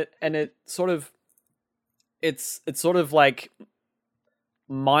 and it sort of it's sort of like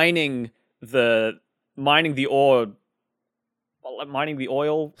mining the ore. Mining the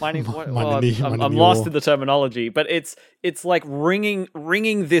oil, I'm lost in the terminology, but it's like wringing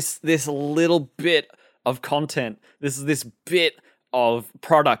this little bit of content, this bit of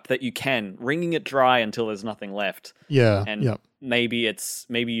product that you can, wringing it dry until there's nothing left. Yeah, and maybe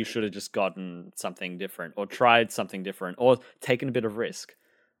you should have just gotten something different, or tried something different, or taken a bit of risk.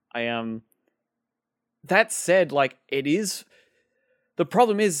 That said, like, it is. The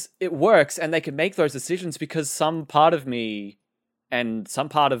problem is it works, and they can make those decisions because some part of me and some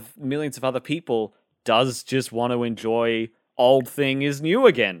part of millions of other people does just want to enjoy old thing is new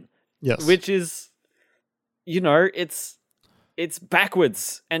again. Yes. Which is, you know, it's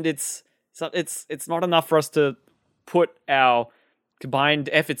backwards, and it's not enough for us to put our combined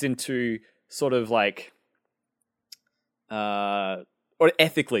efforts into sort of like or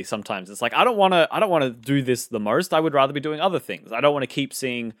ethically. Sometimes it's like I don't want to do this the most. I would rather be doing other things. I don't want to keep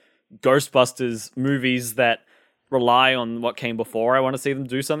seeing Ghostbusters movies that rely on what came before. I want to see them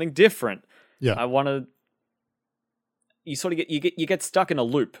do something different. Yeah. I want to. You sort of get stuck in a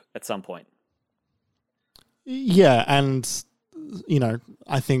loop at some point. Yeah, and you know,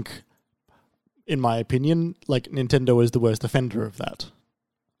 I think, in my opinion, like Nintendo is the worst offender of that,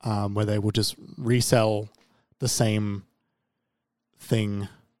 where they will just resell the same thing,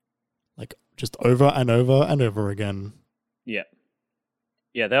 like just over and over and over again. Yeah.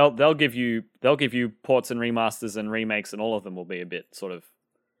 Yeah, they'll give you ports and remasters and remakes, and all of them will be a bit sort of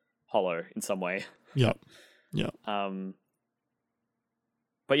hollow in some way. Yeah.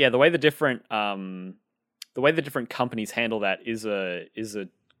 But yeah, the way the different companies handle that is a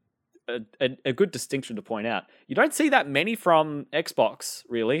good distinction to point out. You don't see that many from Xbox,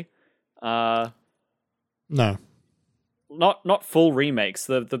 really. No. Not full remakes.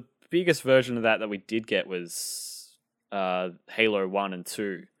 The biggest version of that we did get was Halo 1 and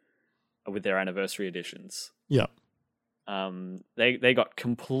 2 with their anniversary editions. Yeah. They got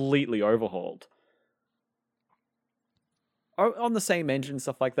completely overhauled on the same engine,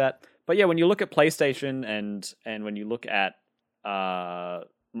 stuff like that. But yeah, when you look at PlayStation and when you look at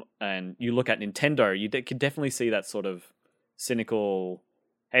Nintendo, you can definitely see that sort of cynical,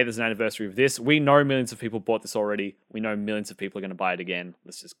 hey, there's an anniversary of this. We know millions of people bought this already. We know millions of people are going to buy it again.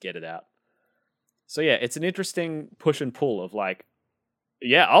 Let's just get it out. So yeah, it's an interesting push and pull of like,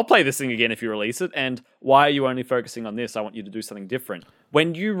 yeah, I'll play this thing again if you release it. And why are you only focusing on this? I want you to do something different.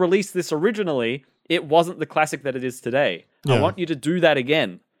 When you released this originally, it wasn't the classic that it is today. Yeah. I want you to do that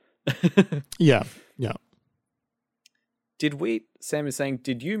again. Yeah. Sam is saying,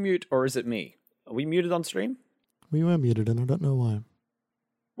 did you mute or is it me? Are we muted on stream? We were muted and I don't know why.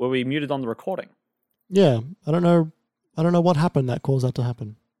 Were we muted on the recording? Yeah, I don't know what happened that caused that to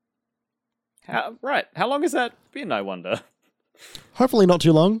happen. How long has that been, I wonder? Hopefully not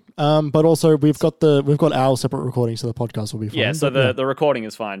too long. But also we've got our separate recording, so the podcast will be fine. Yeah, so the recording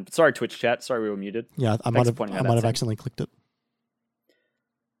is fine. Sorry, Twitch chat. Sorry we were muted. Yeah, I might have accidentally clicked it.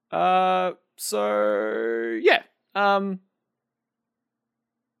 So yeah.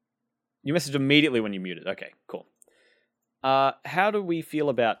 You messaged immediately when you muted. Okay, cool. How do we feel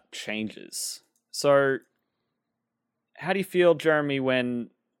about changes? So how do you feel, Jeremy,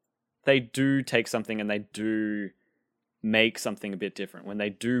 when they do take something and they do make something a bit different, when they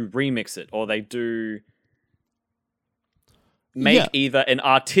do remix it, or they do make either an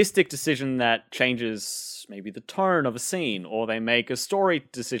artistic decision that changes maybe the tone of a scene, or they make a story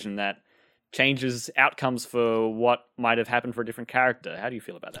decision that changes outcomes for what might have happened for a different character? How do you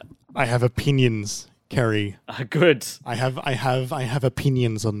feel about that? I have opinions, Kerry. Good. I have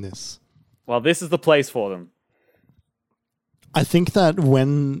opinions on this. Well, this is the place for them. I think that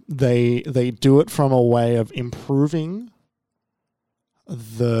when they do it from a way of improving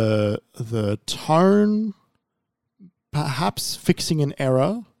the tone, perhaps fixing an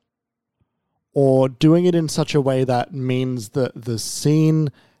error, or doing it in such a way that means that the scene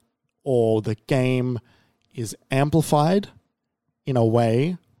or the game is amplified in a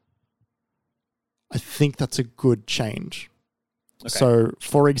way, I think that's a good change. Okay. So,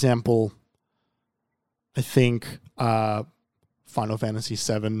 for example, I think Final Fantasy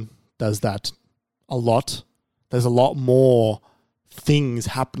VII does that a lot. There's a lot more things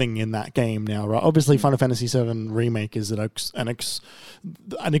happening in that game now, right? Obviously, Final Fantasy VII Remake is an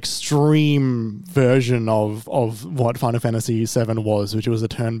extreme version of what Final Fantasy VII was, which was a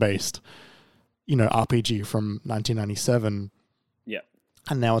turn-based, RPG from 1997. Yeah.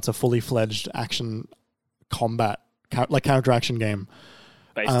 and now it's a fully fledged action combat, like character action game.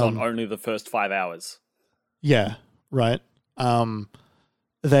 Based on only the first 5 hours. Yeah, right. I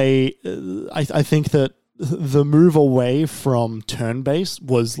think that the move away from turn-based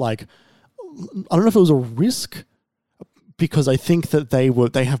was like, I don't know if it was a risk, because I think that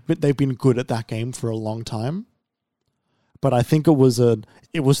they've been good at that game for a long time. But I think it was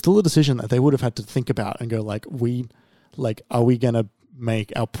still a decision that they would have had to think about and go like, are we gonna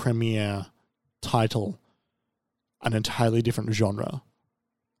make our premier title an entirely different genre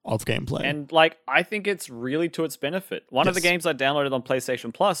of gameplay? And like, I think it's really to its benefit. One of the games I downloaded on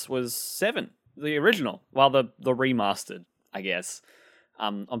PlayStation Plus was 7, the original, the remastered, I guess,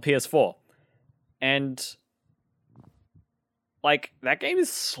 on PS4. And like, that game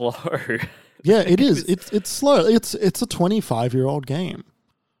is slow. Yeah, it is. It's slow. It's a 25-year-old game.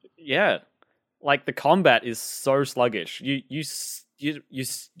 Yeah, like the combat is so sluggish. You just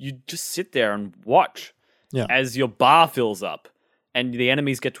sit there and watch as your bar fills up, and the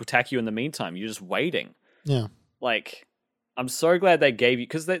enemies get to attack you in the meantime. You're just waiting. Yeah, like, I'm so glad they gave you,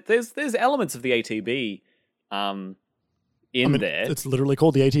 because there's elements of the ATB there. It's literally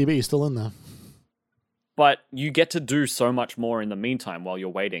called the ATB, still in there. But you get to do so much more in the meantime while you're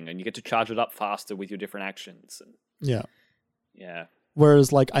waiting, and you get to charge it up faster with your different actions. And yeah.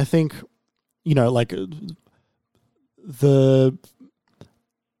 Whereas, like, I think, like the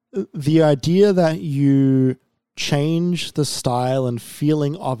idea that you change the style and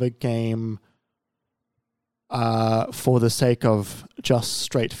feeling of a game for the sake of just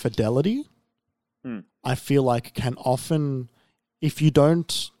straight fidelity, I feel like can often, if you're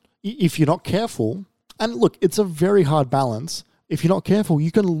not careful. And look, it's a very hard balance. If you're not careful,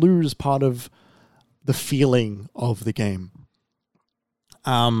 you can lose part of the feeling of the game.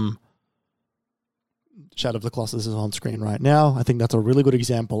 Shadow of the Colossus is on screen right now. I think that's a really good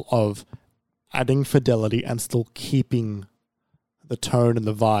example of adding fidelity and still keeping the tone and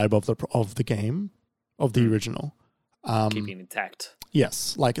the vibe of the game, of the original. Keeping intact.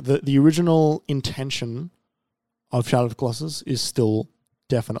 Yes, like the original intention of Shadow of the Colossus is still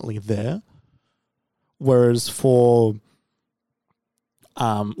definitely there. Whereas for,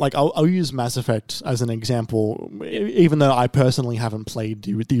 I'll use Mass Effect as an example, even though I personally haven't played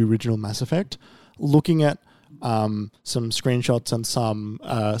the original Mass Effect. Looking at some screenshots and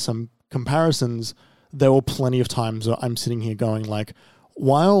some comparisons, there were plenty of times where I'm sitting here going like,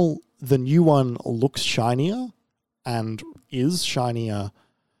 while the new one looks shinier and is shinier,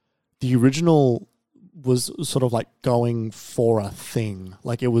 the original was sort of like going for a thing.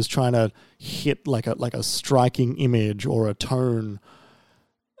 Like, it was trying to hit like a striking image or a tone,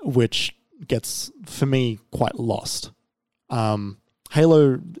 which gets, for me, quite lost.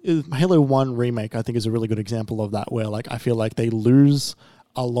 Halo 1 Remake, I think, is a really good example of that, where like I feel like they lose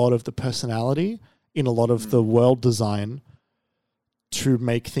a lot of the personality in a lot of the world design to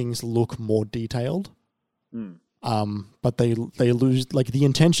make things look more detailed. But they lose, like, the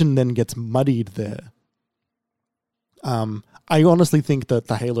intention then gets muddied there. I honestly think that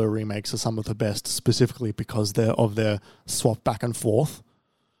the Halo remakes are some of the best, specifically because of their swap back and forth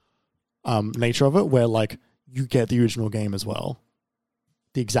nature of it, where like you get the original game as well.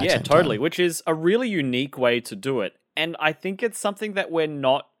 The exact same totally, time. Which is a really unique way to do it. And I think it's something that we're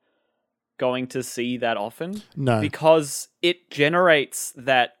not going to see that often. No. Because it generates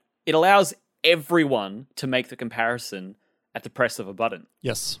that, it allows everyone to make the comparison at the press of a button.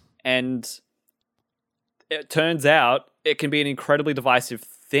 Yes. And it turns out it can be an incredibly divisive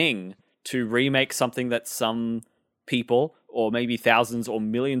thing to remake something that some people, or maybe thousands or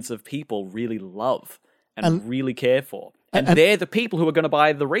millions of people, really love and really care for. And they're the people who are going to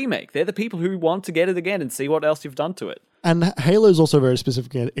buy the remake. They're the people who want to get it again and see what else you've done to it. And Halo is also a very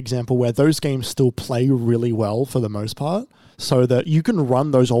specific example where those games still play really well for the most part, so that you can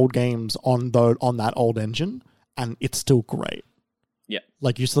run those old games on that old engine and it's still great. Yeah.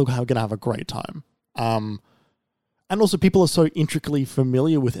 Like, you're still going to have a great time. And also, people are so intricately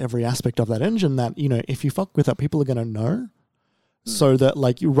familiar with every aspect of that engine that, if you fuck with that, people are going to know. So that,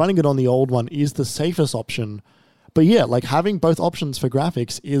 like, you running it on the old one is the safest option. But yeah, like, having both options for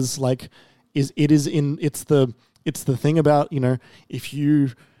graphics is like, it's the thing about, if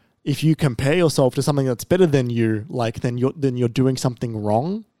you compare yourself to something that's better than you, like, then you're doing something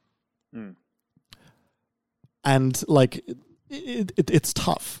wrong. And like, it's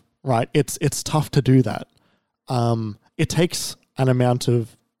tough, right? It's tough to do that. It takes an amount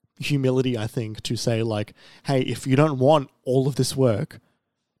of humility, I think, to say like, hey, if you don't want all of this work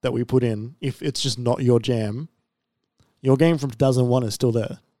that we put in, if it's just not your jam, your game from 2001 is still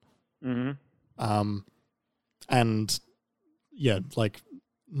there. Mm-hmm. And yeah, like,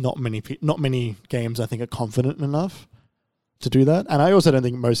 not many games I think are confident enough to do that. And I also don't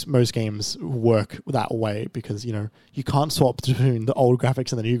think most games work that way because, you can't swap between the old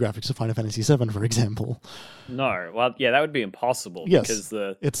graphics and the new graphics of Final Fantasy VII, for example. No. Well, yeah, that would be impossible. Yes,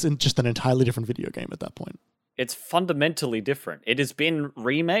 because it's just an entirely different video game at that point. It's fundamentally different. It has been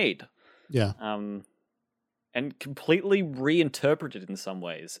remade. Yeah. And completely reinterpreted in some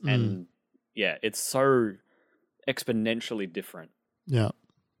ways. And yeah, it's so exponentially different. Yeah.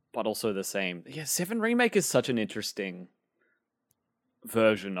 But also the same. Yeah, 7 Remake is such an interesting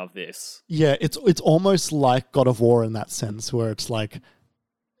version of this. Yeah, it's almost like God of War in that sense, where it's like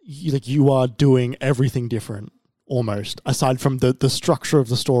you are doing everything different, almost, aside from the structure of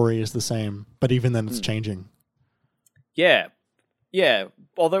the story is the same, but even then it's changing. Yeah.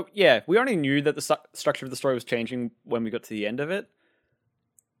 Although, we only knew that the structure of the story was changing when we got to the end of it.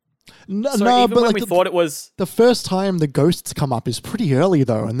 No, but when we thought it was... The first time the ghosts come up is pretty early,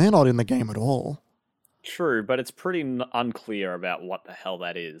 though, and they're not in the game at all. True, but it's pretty unclear about what the hell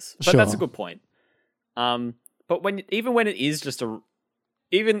that is. But sure. That's a good point. But even when it is just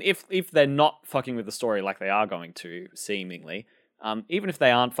even if they're not fucking with the story like they are going to, seemingly, even if they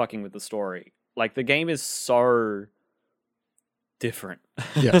aren't fucking with the story, like the game is so different.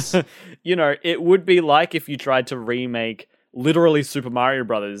 Yes. It would be like if you tried to remake literally Super Mario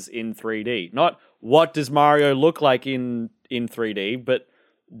Brothers in 3D. Not what does Mario look like in 3D, but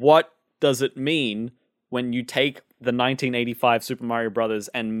what does it mean when you take the 1985 Super Mario Brothers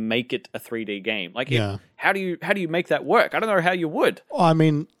and make it a 3D game? Like, how do you make that work? I don't know how you would. I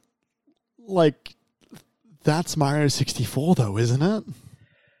mean, like, that's Mario 64, though, isn't it?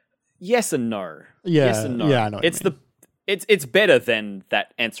 Yes and no. Yeah, yes and no. Yeah, I know. It's better than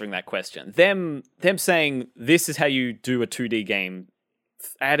that answering that question. Them saying this is how you do a 2D game,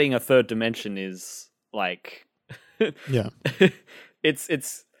 adding a third dimension is like, yeah.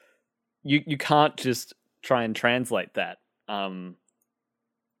 It's you can't just try and translate that.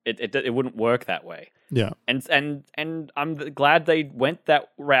 It wouldn't work that way. Yeah. And I'm glad they went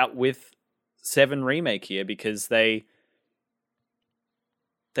that route with 7 Remake here, because they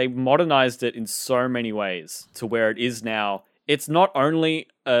modernized it in so many ways to where it is now. It's not only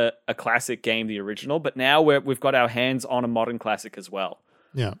a classic game, the original, but now we've got our hands on a modern classic as well.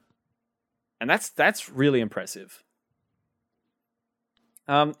 Yeah. And that's really impressive.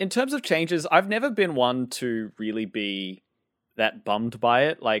 In terms of changes, I've never been one to really be that bummed by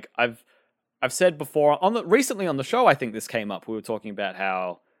it. Like I've said before recently on the show, I think this came up. We were talking about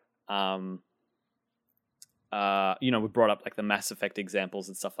how we brought up like the Mass Effect examples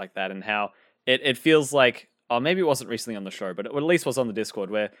and stuff like that, and how it feels like, or maybe it wasn't recently on the show, but it at least was on the Discord,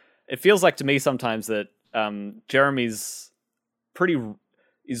 where it feels like to me sometimes that Jeremy's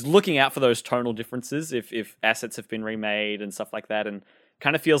is looking out for those tonal differences if assets have been remade and stuff like that, and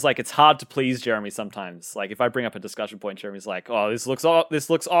kind of feels like it's hard to please Jeremy sometimes. Like if I bring up a discussion point, Jeremy's like, "Oh, this looks off, this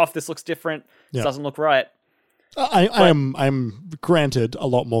looks different, this doesn't look right." I'm granted a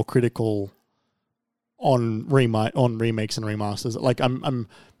lot more critical on remakes and remasters. Like I'm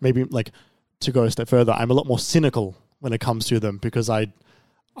maybe, like, to go a step further, I'm a lot more cynical when it comes to them, because I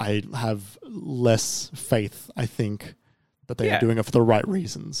have less faith, I think, that they are doing it for the right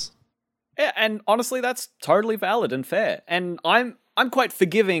reasons. Yeah, and honestly, that's totally valid and fair. And I'm quite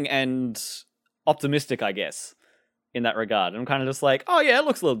forgiving and optimistic, I guess, in that regard. I'm kind of just like, oh yeah, it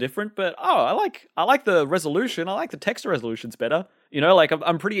looks a little different, but I like the resolution. I like the texture resolutions better. Like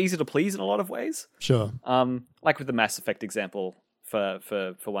I'm pretty easy to please in a lot of ways. Sure. Like with the Mass Effect example, for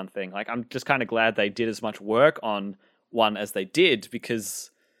one thing. Like I'm just kind of glad they did as much work on one as they did,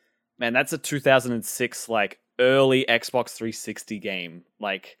 because man, that's a 2006 like early Xbox 360 game.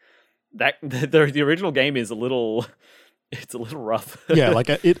 Like that the original game is a little rough. Yeah, like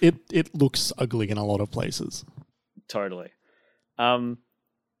it looks ugly in a lot of places. Totally. But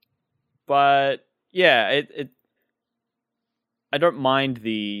yeah, I don't mind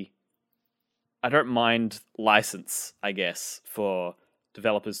license, I guess, for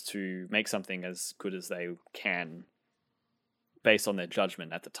developers to make something as good as they can based on their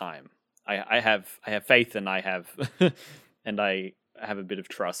judgment at the time. I have faith, and I have a bit of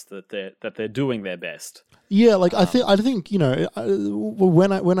trust that they're doing their best. Yeah, like I think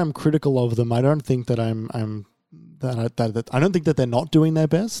when I'm critical of them, I don't think that I don't think that they're not doing their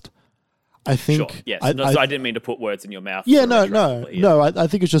best. I think. Sure. Yes. So I didn't mean to put words in your mouth. Yeah. No. I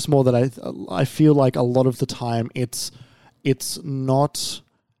think it's just more that I feel like a lot of the time it's not.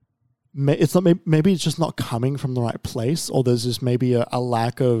 Maybe it's just not coming from the right place, or there's just maybe a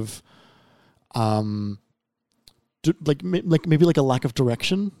lack of, maybe a lack of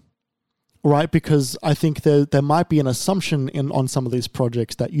direction, right? Because I think there might be an assumption on some of these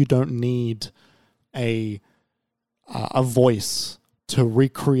projects that you don't need a voice to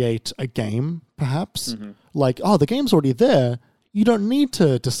recreate a game, perhaps. Mm-hmm. Like, oh, the game's already there. You don't need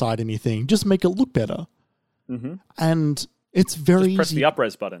to decide anything. Just make it look better. Mm-hmm. And it's very Just press easy. the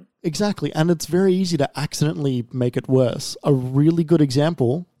up-res button. Exactly. And it's very easy to accidentally make it worse. A really good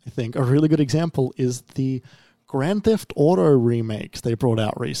example, is the Grand Theft Auto remakes they brought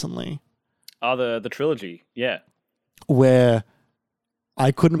out recently. Oh, the trilogy, yeah. Where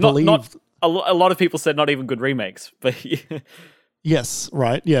I couldn't believe... A lot of people said not even good remakes, but... Yes,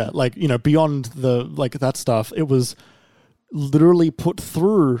 right, yeah. Like, beyond that stuff, it was literally put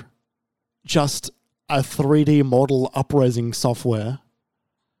through just a 3D model upraising software,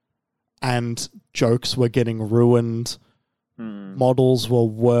 and jokes were getting ruined, models were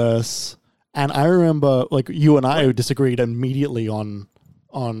worse, and I remember you and I disagreed immediately on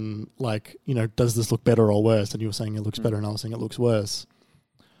does this look better or worse, and you were saying it looks better and I was saying it looks worse.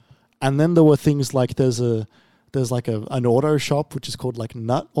 And then there were things like there's an auto shop which is called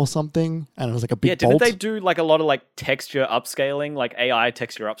Nut or something, and it was a big didn't bolt. they do a lot of texture upscaling, AI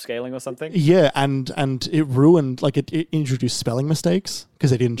texture upscaling or something? Yeah, and it ruined it introduced spelling mistakes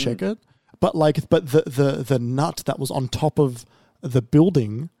because they didn't check it. But the nut that was on top of the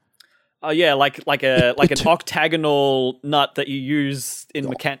building. Oh yeah, an octagonal nut that you use in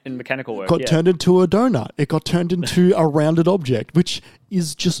mechanical work. Got turned into a donut. It got turned into a rounded object, which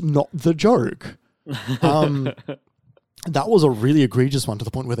is just not the joke. That was a really egregious one to the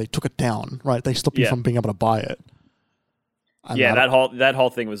point where they took it down. Right, they stopped you from being able to buy it. And that whole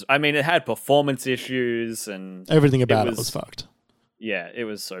thing was. I mean, it had performance issues and everything about it was fucked. Yeah, it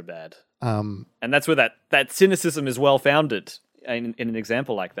was so bad. And that's where that cynicism is well founded. In an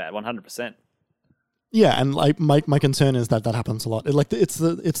example like that, 100%. Yeah, and my concern is that happens a lot. It's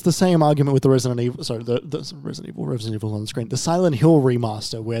the same argument with the Resident Evil. Sorry, the Resident Evil on the screen. The Silent Hill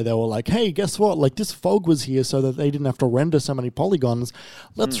remaster, where they were like, "Hey, guess what? This fog was here so that they didn't have to render so many polygons.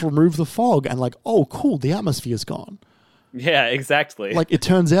 Let's remove the fog." And oh, cool, the atmosphere's gone. Yeah, exactly. It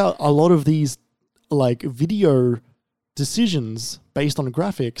turns out a lot of these video decisions based on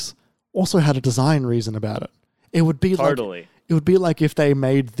graphics also had a design reason about it. It would be totally. It would be like if they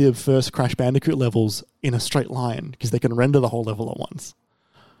made the first Crash Bandicoot levels in a straight line because they can render the whole level at once.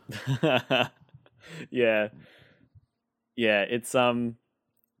 Yeah. Yeah, it's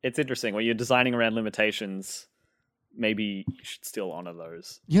interesting. When you're designing around limitations, maybe you should still honor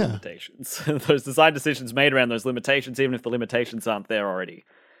those limitations. Those design decisions made around those limitations, even if the limitations aren't there already.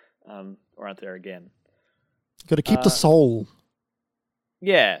 Or aren't there again. Got to keep the soul.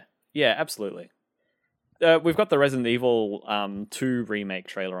 Yeah, absolutely. We've got the Resident Evil 2 remake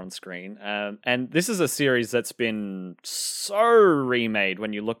trailer on screen. And this is a series that's been so remade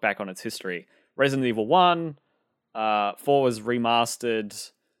when you look back on its history. Resident Evil 1, 4 was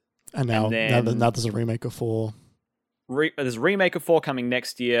remastered. And now there's a remake of 4. There's a remake of 4 coming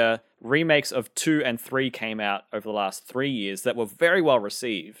next year. Remakes of 2 and 3 came out over the last 3 years that were very well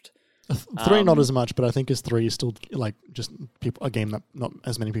received. 3 not as much, but I think 3 is still just a game that not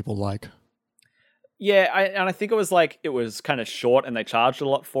as many people like. Yeah, I think it was kind of short, and they charged a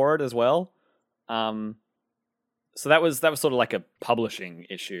lot for it as well. So that was sort of like a publishing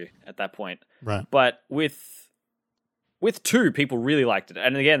issue at that point. Right. But with 2, people really liked it,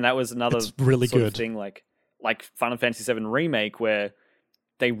 and again, that was another really sort good of thing, like Final Fantasy VII Remake, where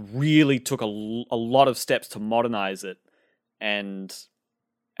they really took a lot of steps to modernize it, and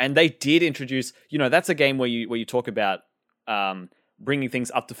they did introduce. That's a game where you talk about. Bringing things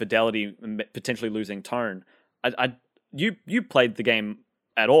up to fidelity and potentially losing tone. You played the game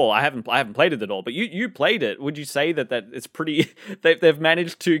at all? I haven't played it at all, but you played it. Would you say that it's pretty? They've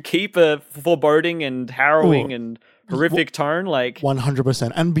managed to keep a foreboding and harrowing and horrific tone,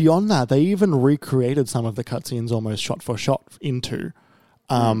 100%. And beyond that, they even recreated some of the cutscenes almost shot for shot into,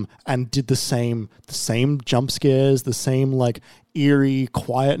 and did the same jump scares, the same eerie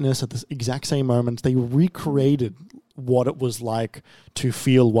quietness at the exact same moments. They recreated what it was like to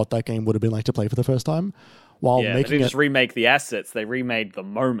feel what that game would have been like to play for the first time, while they didn't just remake the assets; they remade the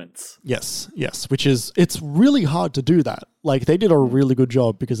moments. Yes, which is it's really hard to do that. They did a really good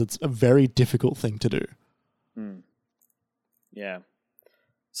job because it's a very difficult thing to do. Yeah.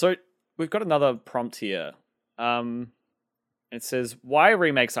 So we've got another prompt here. It says why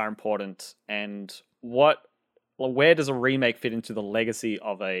remakes are important and where does a remake fit into the legacy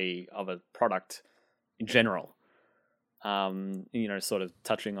of a product in general. Sort of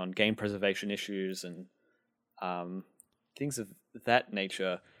touching on game preservation issues and things of that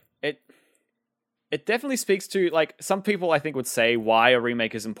nature. it definitely speaks to, like, some people I think would say why a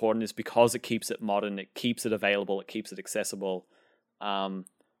remake is important is because it keeps it modern, it keeps it available, it keeps it accessible.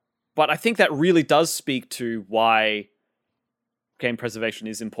 But I think that really does speak to why game preservation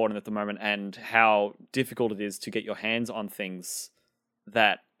is important at the moment and how difficult it is to get your hands on things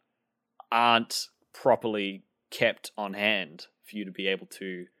that aren't properly kept on hand for you to be able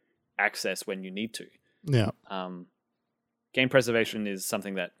to access when you need to. Yeah. Game preservation is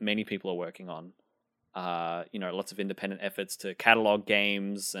something that many people are working on. Lots of independent efforts to catalog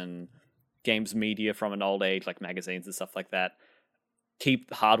games and games media from an old age, like magazines and stuff like that. Keep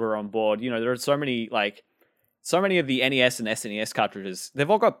the hardware on board. There are so many of the NES and SNES cartridges. They've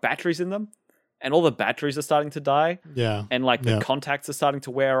all got batteries in them, and all the batteries are starting to die. Yeah, and the contacts are starting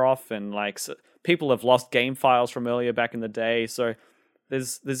to wear off, and people have lost game files from earlier back in the day. So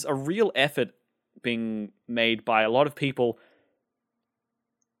there's a real effort being made by a lot of people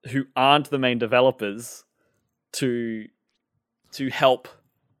who aren't the main developers to help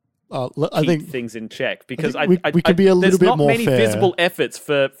I think things in check, because we could be a little bit more fair. There's not many visible efforts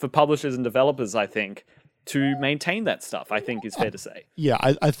for publishers and developers, I think, to maintain that stuff, I think is fair to say. Yeah,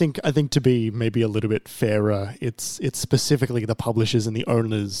 I think to be maybe a little bit fairer, it's specifically the publishers and the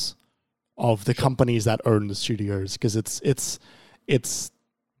owners of the companies that own the studios, because it's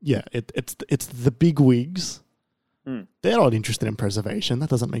the big wigs. They're not interested in preservation. That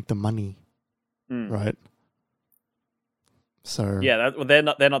doesn't make them money, right? So yeah, they're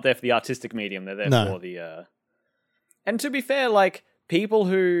not there for the artistic medium. They're there for the. And to be fair, like people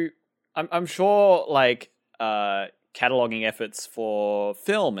who I'm sure, like cataloging efforts for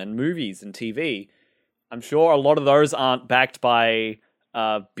film and movies and TV, I'm sure a lot of those aren't backed by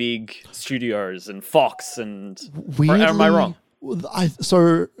big studios and Fox and. Weirdly, am I wrong?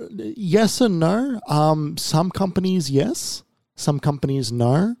 So yes and no. Some companies yes, some companies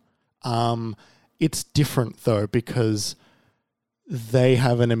no. It's different though, because they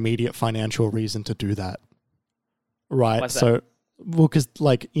have an immediate financial reason to do that, right? So, well, because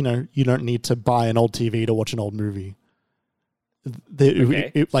you don't need to buy an old TV to watch an old movie.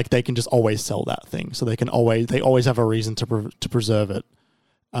 They can just always sell that thing, so they always have a reason to preserve it.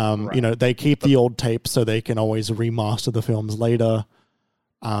 Right. They keep the old tapes so they can always remaster the films later.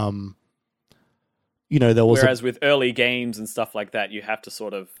 Whereas with early games and stuff like that, you have to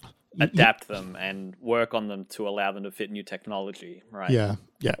sort of adapt them and work on them to allow them to fit new technology, right? Yeah.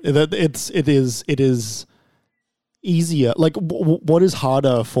 It is easier. Like what is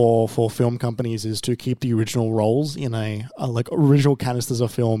harder for film companies is to keep the original rolls in original canisters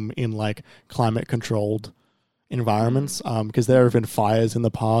of film in climate controlled environments, because there have been fires in the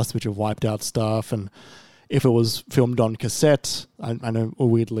past which have wiped out stuff, and if it was filmed on cassette, I know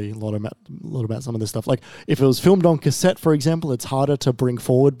weirdly a lot about some of this stuff. Like if it was filmed on cassette, for example, it's harder to bring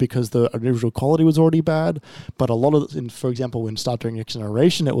forward because the original quality was already bad. But a lot of, for example, in Star Trek Next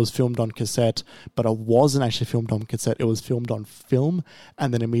Generation, it was filmed on cassette, but it wasn't actually filmed on cassette. It was filmed on film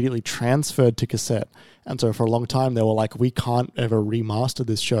and then immediately transferred to cassette. And so for a long time, they were like, we can't ever remaster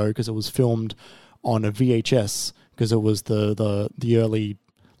this show because it was filmed on a VHS, because it was the early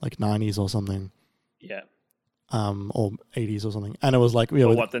 90s or something. Yeah. Or 80s or something, and it was like,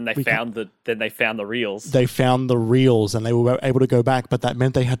 then they found the reels. They found the reels, and they were able to go back, but that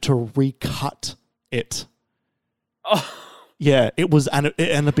meant they had to recut it. Oh, yeah, it was, and it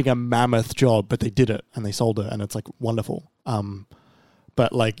ended up being a mammoth job, but they did it and they sold it, and it's wonderful.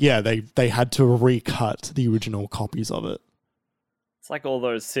 But they had to recut the original copies of it. It's like all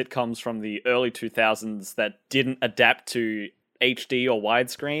those sitcoms from the early 2000s that didn't adapt to HD or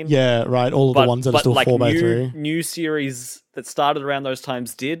widescreen. Yeah, right. All of the ones that are still 4:3. New series that started around those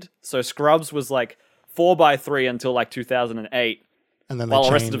times did. So Scrubs was 4:3 until 2008. And then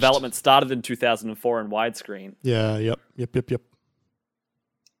while Arrested Development started in 2004 in widescreen. Yeah, yep. Yeah,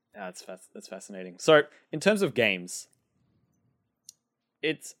 that's fascinating. So in terms of games,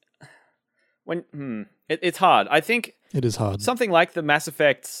 it's hard. I think it is hard. Something like the Mass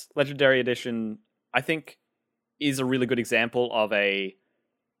Effect Legendary Edition, I think, is a really good example of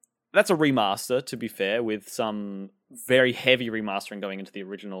that's a remaster, to be fair, with some very heavy remastering going into the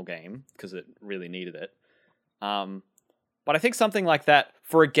original game because it really needed it. But I think something like that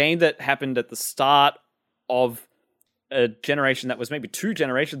for a game that happened at the start of a generation that was maybe 2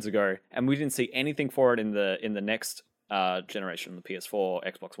 generations ago, and we didn't see anything for it in the next generation, the PS4,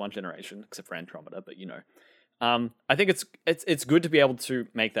 Xbox One generation, except for Andromeda. But I think it's good to be able to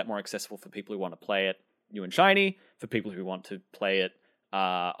make that more accessible for people who want to play it new and shiny, for people who want to play it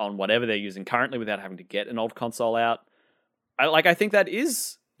on whatever they're using currently without having to get an old console out. I think that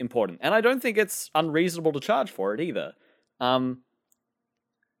is important, and I don't think it's unreasonable to charge for it either.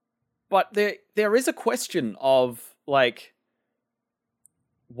 But there is a question of, like,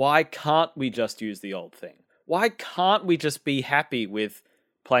 why can't we just use the old thing? Why can't we just be happy with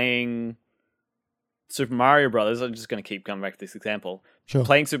playing Super Mario Brothers? I'm just going to keep coming back to this example. Sure.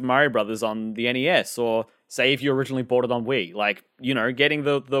 Playing Super Mario Brothers on the NES, or say if you originally bought it on Wii, like, you know, getting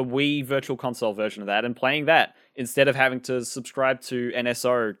the Wii Virtual Console version of that and playing that instead of having to subscribe to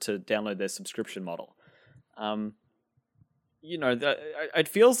NSO to download their subscription model. You know, it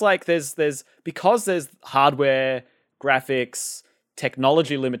feels like there's because there's hardware, graphics,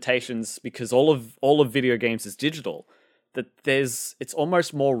 technology limitations, because all of video games is digital, that it's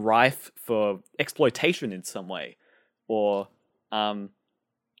almost more rife for exploitation in some way, or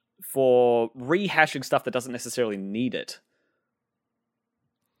for rehashing stuff that doesn't necessarily need it.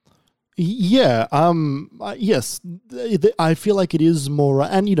 Yeah. Yes. I feel like it is more,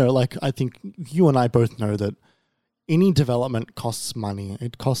 and you know, like I think you and I both know that any development costs money.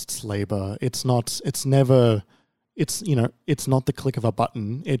 It costs labor. It's not the click of a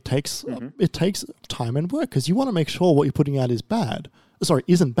button. It takes time and work, because you want to make sure what you're putting out isn't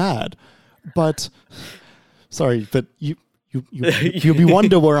bad. But you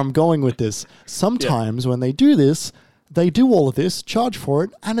wonder where I'm going with this. Sometimes when they do this, they do all of this, charge for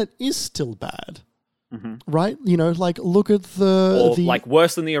it, and it is still bad. Mm-hmm. Right? You know, like look at like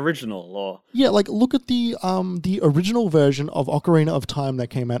worse than the original, or like look at the original version of Ocarina of Time that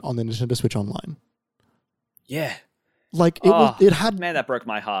came out on the Nintendo Switch Online. Yeah. Like it had, man, that broke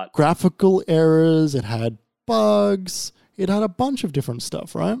my heart. Graphical errors, it had bugs, it had a bunch of different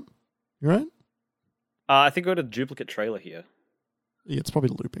stuff, right? You right? I think I got a duplicate trailer here. Yeah, it's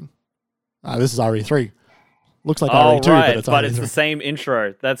probably looping. This is RE3. Looks like RE2, right, but it's the same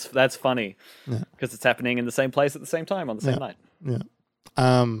intro. That's funny. Yeah. Because it's happening in the same place at the same time on the same night. Yeah.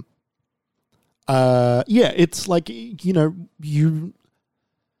 It's like, you know, you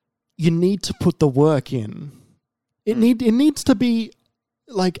need to put the work in. It needs to be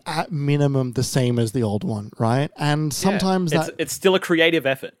like at minimum the same as the old one, right? And sometimes it's still a creative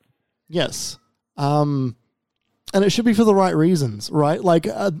effort. Yes. And it should be for the right reasons, right? Like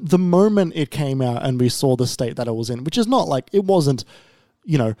the moment it came out and we saw the state that it was in, which is not like, it wasn't,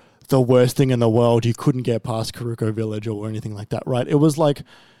 you know, the worst thing in the world. You couldn't get past Karuko Village or anything like that, right? It was like,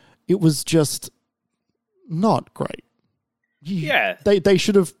 it was just not great. Yeah. They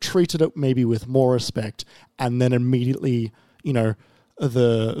should have treated it maybe with more respect, and then immediately, you know,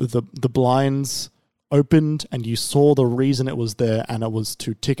 the blinds opened and you saw the reason it was there, and it was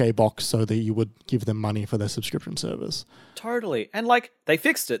to tick a box so that you would give them money for their subscription service. Totally. And like, they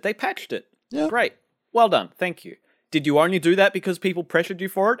fixed it. They patched it. Yeah. Great. Well done. Thank you. Did you only do that because people pressured you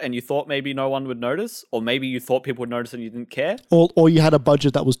for it and you thought maybe no one would notice? Or maybe you thought people would notice and you didn't care? Or you had a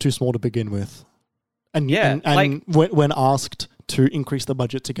budget that was too small to begin with. And when asked to increase the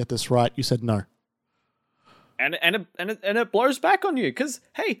budget to get this right, you said no. And it blows back on you because,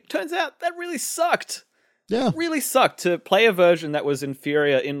 hey, turns out that really sucked. Yeah. It really sucked to play a version that was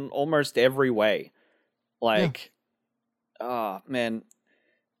inferior in almost every way. Like, oh, man.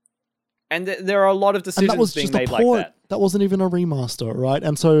 And there are a lot of decisions being made like that. That wasn't even a remaster, right?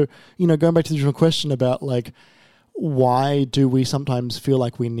 And so, you know, going back to the original question about, like, why do we sometimes feel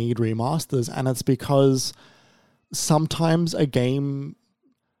like we need remasters? And it's because sometimes a game,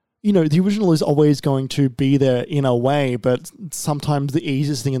 you know, the original is always going to be there in a way, but sometimes the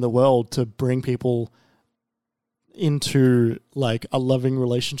easiest thing in the world to bring people into, like, a loving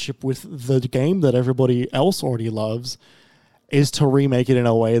relationship with the game that everybody else already loves is to remake it in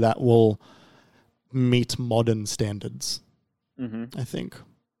a way that will meet modern standards. Mm-hmm. I think.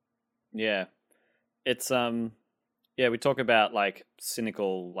 Yeah. It's, we talk about, like,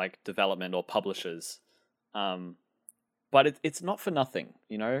 cynical, like, development or publishers. But it's not for nothing,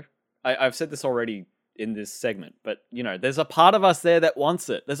 you know? I've said this already in this segment, but, you know, there's a part of us there that wants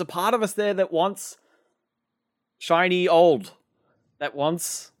it. There's a part of us there that wants shiny old. That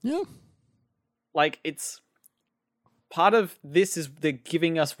wants... Yeah. Like, it's... Part of this is they're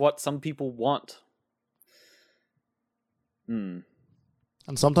giving us what some people want. And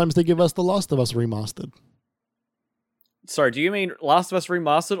sometimes they give us The Last of Us remastered. Sorry, do you mean Last of Us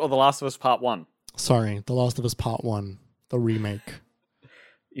Remastered or The Last of Us Part 1? Sorry, The Last of Us Part 1, the remake.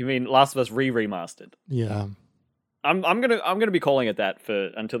 You mean Last of Us remastered? Yeah. I'm gonna be calling it that for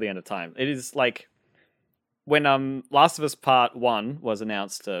until the end of time. It is like when Last of Us Part 1 was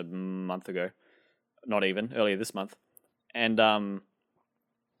announced a month ago, not even, earlier this month. And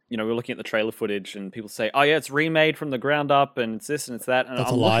you know, we're looking at the trailer footage and people say, "Oh yeah, it's remade from the ground up and it's this and it's that." And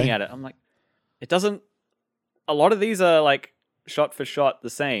I'm looking at it. I'm like, it doesn't. A lot of these are like shot for shot the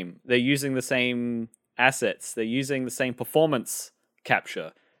same. They're using the same assets. They're using the same performance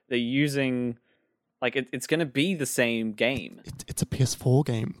capture. they're using like it's going to be the same game. It's a PS4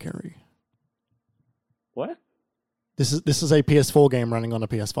 game, Kerry. What? This is a PS4 game running on a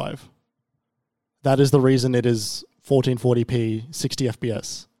PS5. That is the reason it is 1440p 60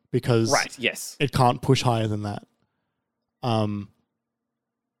 FPS, because right, yes, it can't push higher than that.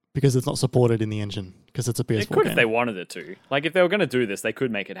 Because it's not supported in the engine, because it's a PS4 it could game. If they wanted it to. Like if they were going to do this, they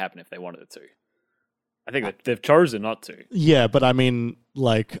could make it happen if they wanted it to. I think that they've chosen not to. Yeah, but I mean,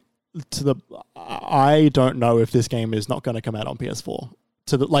 like I don't know if this game is not going to come out on PS4.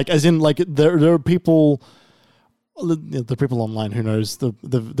 As in there are people. The people online who knows the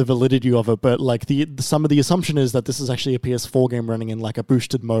validity of it, but like some of the assumption is that this is actually a PS4 game running in like a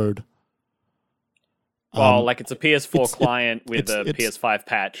boosted mode. Well, like it's a PS4 client with a PS5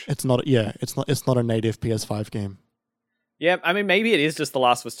 patch. It's not a native PS5 game. Yeah, I mean maybe it is just the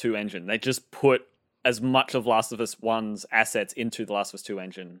Last of Us 2 engine. They just put as much of Last of Us 1's assets into the Last of Us 2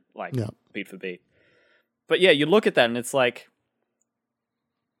 engine, beat for beat. But yeah, you look at that and it's like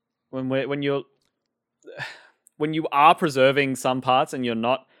when you are preserving some parts and you're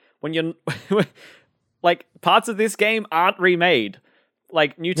not, when you're like parts of this game aren't remade,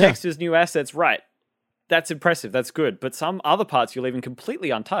 like new textures, new assets, right? That's impressive. That's good. But some other parts you're leaving completely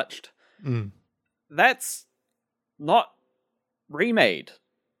untouched. That's not remade.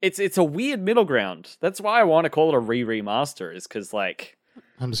 It's a weird middle ground. That's why I want to call it a remaster, is because like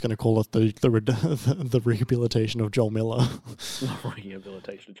I'm just going to call it the rehabilitation of Joel Miller.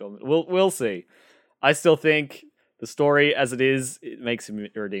 Rehabilitation of Joel Miller. We'll see. I still think the story as it is, it makes him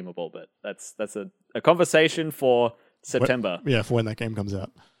irredeemable, but that's a conversation for September. For when that game comes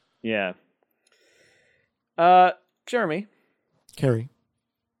out. Yeah. Jeremy. Kerry.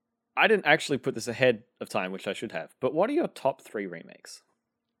 I didn't actually put this ahead of time, which I should have, but what are your top 3 remakes?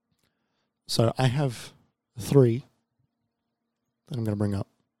 So I have 3 that I'm going to bring up.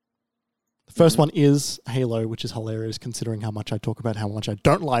 The first one is Halo, which is hilarious considering how much I talk about how much I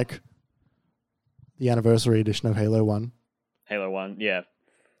don't like the anniversary edition of Halo 1. Halo 1, yeah.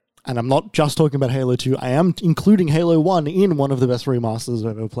 And I'm not just talking about Halo 2. I am including Halo 1 in one of the best remasters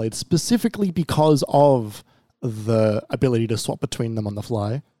I've ever played, specifically because of the ability to swap between them on the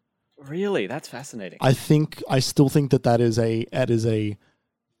fly. Really? That's fascinating. I still think that is a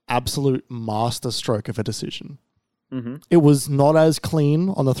absolute master stroke of a decision. Mm-hmm. It was not as clean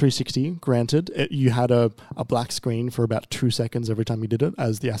on the 360, granted. You had a black screen for about 2 seconds every time you did it,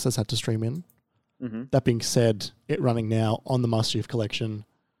 as the assets had to stream in. Mm-hmm. That being said, it running now on the Master Chief Collection,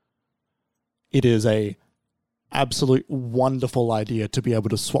 it is a absolute wonderful idea to be able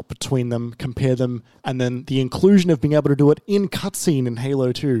to swap between them, compare them, and then the inclusion of being able to do it in cutscene in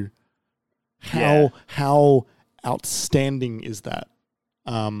Halo 2. How outstanding is that?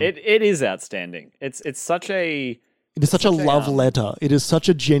 It is outstanding. It's such a love letter. It is such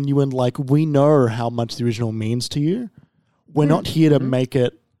a genuine, like, we know how much the original means to you. We're not here to make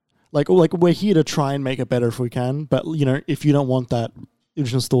it like we're here to try and make it better if we can, but if you don't want that, the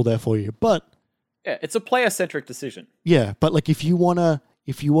original's still there for you. But yeah, it's a player-centric decision. Yeah, but like if you wanna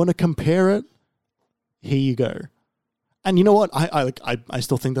compare it, here you go. And you know what? I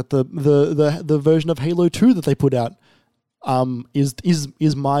still think that the version of Halo 2 that they put out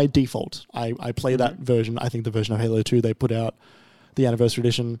is my default. I play that version. I think the version of Halo 2 they put out, the anniversary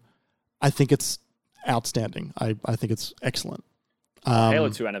edition, I think it's outstanding. I think it's excellent. Halo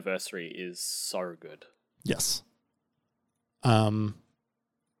 2 Anniversary is so good. Yes. Yeah,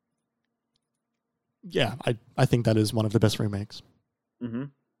 I think that is one of the best remakes. Mm-hmm.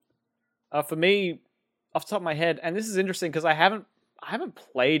 For me, off the top of my head, and this is interesting because I haven't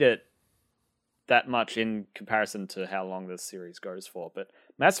played it that much in comparison to how long this series goes for, but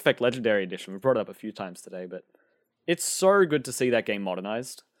Mass Effect Legendary Edition, we brought it up a few times today, but it's so good to see that game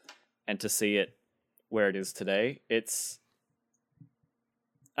modernized and to see it where it is today.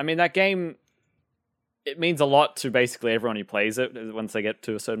 That game, it means a lot to basically everyone who plays it once they get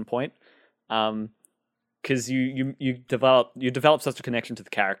to a certain point. Because you develop such a connection to the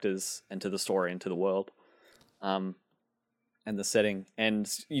characters and to the story and to the world, and the setting. And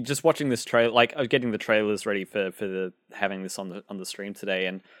you just watching this trailer, like getting the trailers ready for having this on the stream today,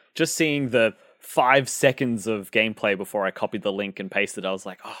 and just seeing the 5 seconds of gameplay before I copied the link and pasted, I was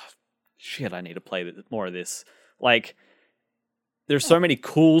like, oh shit, I need to play more of this. Like, there's so many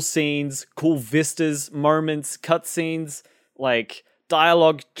cool scenes, cool vistas, moments, cutscenes, like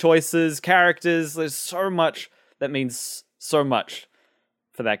dialogue choices, characters. There's so much that means so much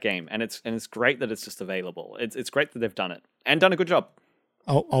for that game, and it's great that it's just available. It's great that they've done it and done a good job.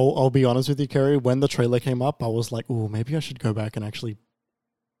 I'll be honest with you, Kerry. When the trailer came up, I was like, "Oh, maybe I should go back and actually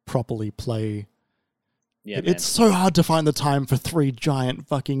properly play Yeah, It's so hard to find the time for 3 giant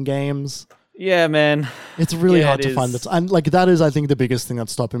fucking games. Yeah, man. It's really hard to find the time. And like that is, I think, the biggest thing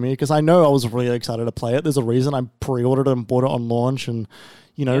that's stopping me, because I know I was really excited to play it. There's a reason I pre-ordered it and bought it on launch and,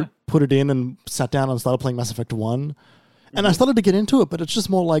 put it in and sat down and started playing Mass Effect 1. And I started to get into it, but it's just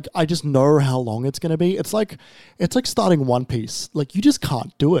more like I just know how long it's going to be. It's like starting One Piece. Like you just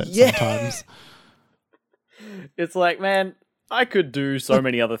can't do it sometimes. It's like, man, I could do so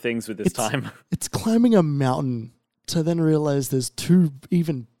many other things with this time. It's climbing a mountain to then realize there's 2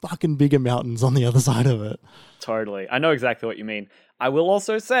 even fucking bigger mountains on the other side of it. Totally. I know exactly what you mean. I will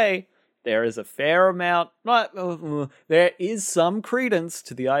also say there is a fair amount, there is some credence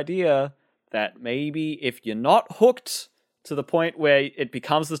to the idea that maybe if you're not hooked to the point where it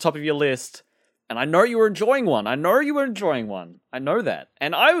becomes the top of your list, and I know you were enjoying one. I know that.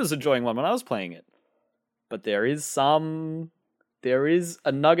 And I was enjoying one when I was playing it. But there is a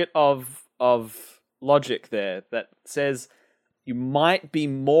nugget of logic there that says you might be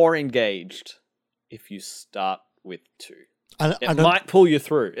more engaged if you start with 2. It might pull you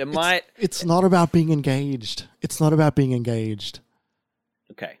through. It's not about being engaged.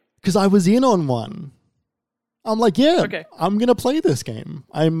 Okay. Because I was in on 1. I'm like, okay. I'm gonna play this game.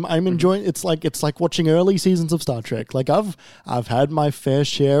 I'm enjoying. It's like watching early seasons of Star Trek. Like I've had my fair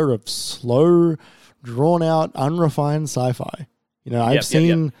share of slow, drawn out, unrefined sci-fi. I've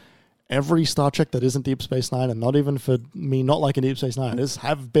seen every Star Trek that isn't Deep Space Nine, and not even for me not liking Deep Space Nine,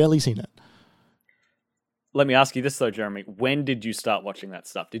 have barely seen it. Let me ask you this though, Jeremy. When did you start watching that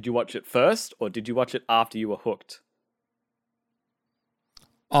stuff? Did you watch it first, or did you watch it after you were hooked?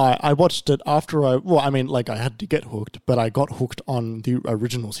 I watched it after I had to get hooked, but I got hooked on the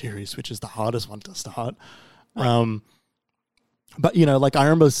original series, which is the hardest one to start. Right. But, I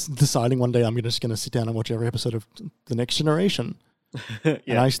remember deciding one day I'm just going to sit down and watch every episode of The Next Generation. Yeah.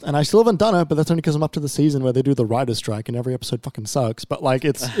 And I still haven't done it, but that's only because I'm up to the season where they do the writer's strike and every episode fucking sucks. But, what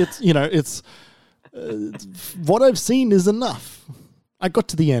I've seen is enough. I got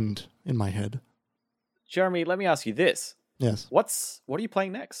to the end in my head. Jeremy, let me ask you this. Yes. What are you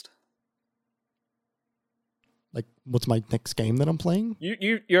playing next? Like, what's my next game that I'm playing?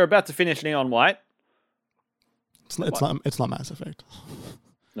 You're about to finish Neon White. It's not Mass Effect.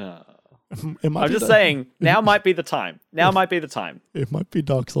 No. I'm just saying, now might be the time. It might be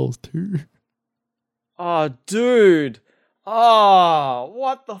Dark Souls 2. Oh, dude. Oh,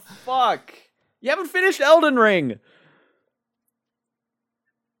 what the fuck? You haven't finished Elden Ring.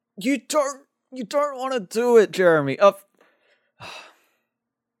 You don't want to do it, Jeremy.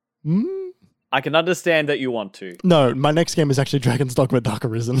 I can understand that you want to. No, my next game is actually Dragon's Dogma Dark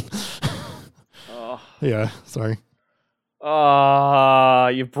Arisen. Oh. Yeah, sorry. Oh,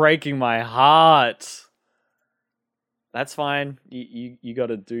 you're breaking my heart. That's fine. You got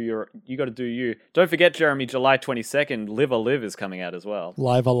to do you. Don't forget, Jeremy, July 22nd, Live Alive is coming out as well.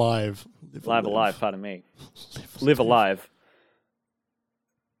 Live Alive. Live Alive, pardon me. Live Alive.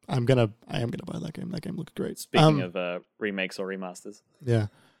 I am gonna buy that game. That game looks great. Speaking of remakes or remasters. Yeah.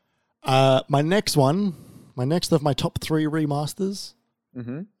 My next of my top 3 remasters.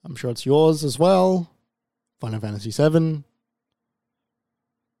 Mm-hmm. I'm sure it's yours as well. Final Fantasy VII.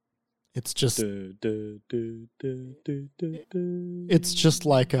 It's just it's just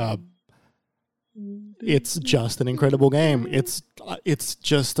like it's just an incredible game. It's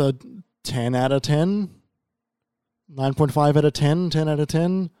just a 10 out of 10. 9.5 out of 10, 10 out of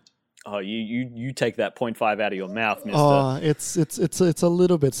 10. Oh, you take that 0.5 out of your mouth, mister. Oh, it's a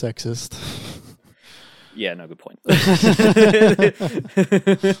little bit sexist. Yeah, no, good point.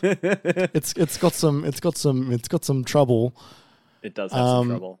 It's got some trouble. It does have some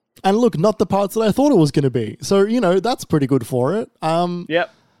trouble. And look, not the parts that I thought it was going to be. So, that's pretty good for it.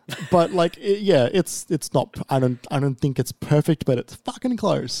 Yep. But it's not. I don't think it's perfect, but it's fucking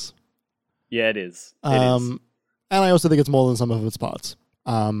close. Yeah, it is. And I also think it's more than some of its parts.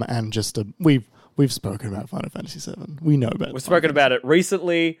 And just we've spoken about Final Fantasy VII. We know about it. We've spoken about it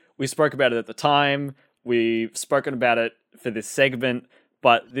recently. We spoke about it at the time. We've spoken about it for this segment.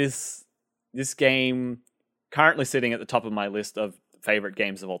 But this game currently sitting at the top of my list of favorite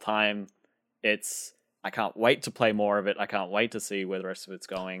games of all time. I can't wait to play more of it. I can't wait to see where the rest of it's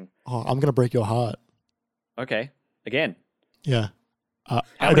going. Oh, I'm gonna break your heart. Okay, again. Yeah. How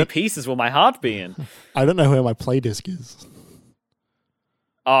many pieces will my heart be in? I don't know where my play disc is.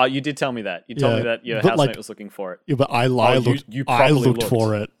 Oh, you did tell me that. You told me that your housemate was looking for it. Yeah, but I looked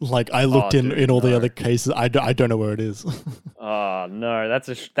for it. Like I looked in all the other cases. I don't know where it is. Oh no, that's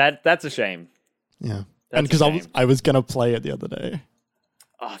a shame. Yeah, and because I was gonna play it the other day.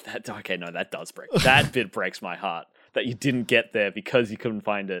 Oh, that does break. That bit breaks my heart that you didn't get there because you couldn't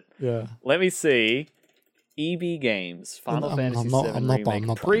find it. Yeah. Let me see EB Games, Final Fantasy I'm not VII buying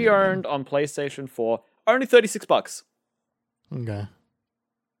Remake, pre-owned on PlayStation 4, only $36. Okay.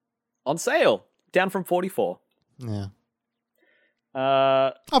 On sale, down from 44. Yeah.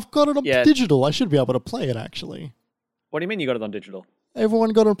 I've got it on digital. I should be able to play it, actually. What do you mean you got it on digital?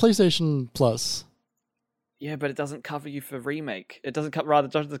 Everyone got it on PlayStation Plus. Yeah, but it doesn't cover you for Remake. It doesn't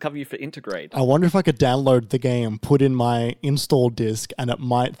cover you for Integrate. I wonder if I could download the game, put in my install disc, and it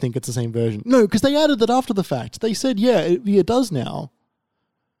might think it's the same version. No, because they added that after the fact. They said, yeah, it does now.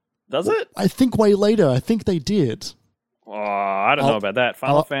 Does it? I think way later. I think they did. Oh, I don't know about that.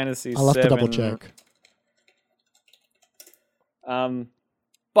 Final Fantasy VII. I'll have to double check.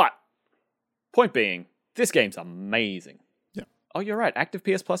 But point being, this game's amazing. Yeah. Oh, you're right. Active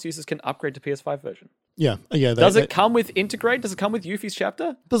PS Plus users can upgrade to PS5 version. Yeah. Does it come with Integrate? Does it come with Yuffie's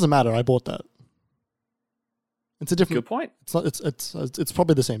chapter? Doesn't matter. I bought that. It's a different. Good point. It's not. It's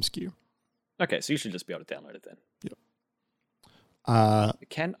probably the same SKU. Okay, so you should just be able to download it then. Yeah. It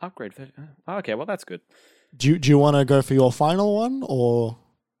can upgrade. Oh, okay, well that's good. Do you want to go for your final one, or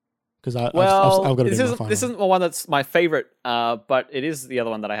because I've got to do my final. This isn't the one that's my favorite, but it is the other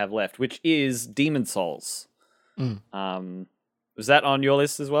one that I have left, which is Demon Souls. Was that on your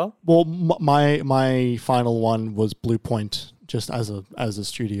list as well? Well, my final one was Blue Point, just as a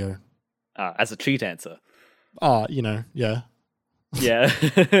studio. As a cheat answer. Yeah. Yeah.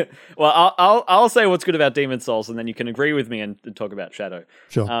 Well, I'll say what's good about Demon Souls, and then you can agree with me and talk about Shadow.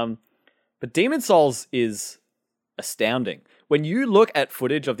 Sure. But Demon Souls is astounding. When you look at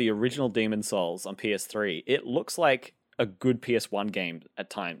footage of the original Demon Souls on PS3, it looks like a good PS1 game at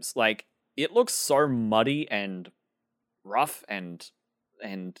times. Like, it looks so muddy and rough and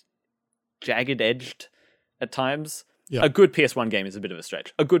jagged edged at times. Yeah. A good PS1 game is a bit of a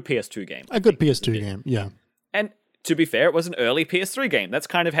stretch. A good PS2 game. A good PS2 game, yeah. And to be fair, it was an early PS3 game. That's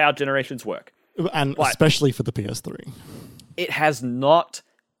kind of how generations work. And especially for the PS3. It has not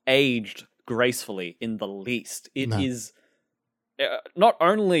aged gracefully in the least. It is not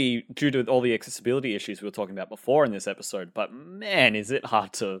only due to all the accessibility issues we were talking about before in this episode, but man, is it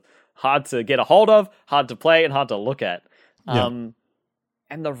hard to get a hold of, hard to play, and hard to look at. Yeah.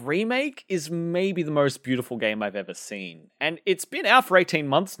 And the remake is maybe the most beautiful game I've ever seen. And it's been out for 18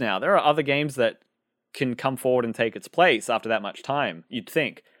 months now. There are other games that can come forward and take its place after that much time, you'd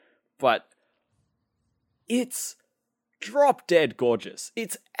think. But it's drop dead gorgeous.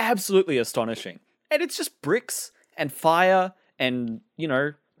 It's absolutely astonishing. And it's just bricks and fire and,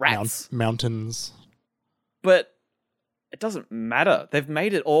 rats. Mountains. But it doesn't matter. They've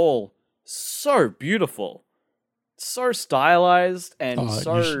made it all so beautiful. So stylized and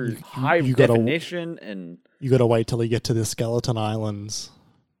high definition. And you gotta wait till you get to the Skeleton Islands.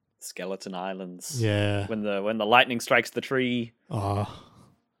 Skeleton Islands. Yeah. When the lightning strikes the tree.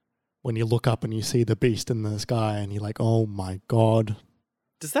 When you look up and you see the beast in the sky and you're like, oh my god.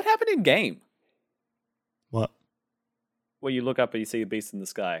 Does that happen in game? What? Where you look up and you see a beast in the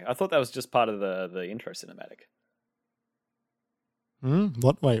sky. I thought that was just part of the intro cinematic.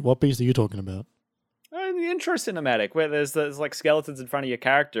 What? Wait, what beast are you talking about? The intro cinematic, where there's like skeletons in front of your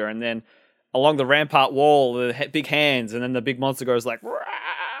character, and then along the rampart wall, the big hands, and then the big monster goes like... Rah!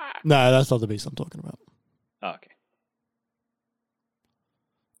 No, that's not the beast I'm talking about. Oh, okay.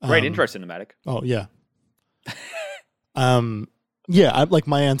 Great intro cinematic. Oh, yeah. Yeah,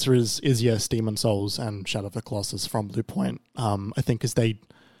 my answer is yes, Demon Souls and Shadow of the Colossus from Blue Point. I think because they...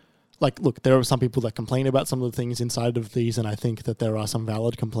 look, there are some people that complain about some of the things inside of these, and I think that there are some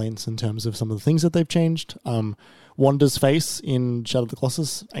valid complaints in terms of some of the things that they've changed. Wanda's face in Shadow of the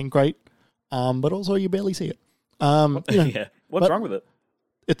Colossus ain't great, but also you barely see it. Yeah. What's wrong with it?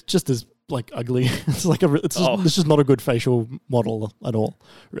 It's just as ugly. It's just not a good facial model at all,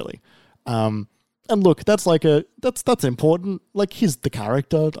 really. And look, that's important. He's the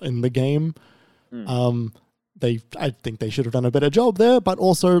character in the game. I think they should have done a better job there, but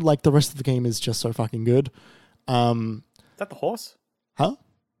also the rest of the game is just so fucking good. Is that the horse? Huh?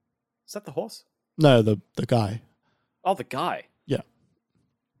 Is that the horse? No, the guy. Oh, the guy. Yeah.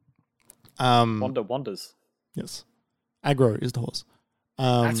 Wanda wanders. Yes. Aggro is the horse.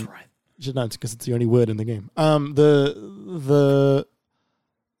 That's right. You should know it's because it's the only word in the game.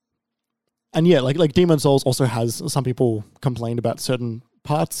 And yeah, Demon Souls also has, some people complained about certain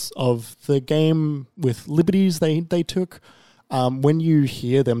parts of the game with liberties they took. When you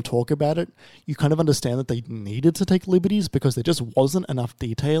hear them talk about it, you kind of understand that they needed to take liberties because there just wasn't enough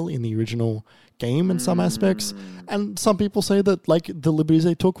detail in the original game in some aspects. And some people say that the liberties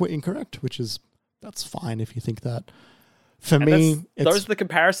they took were incorrect, that's fine if you think that. For me, those are the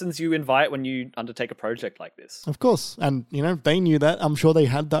comparisons you invite when you undertake a project like this. Of course. And, they knew that. I'm sure they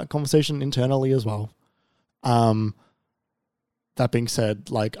had that conversation internally as well. That being said,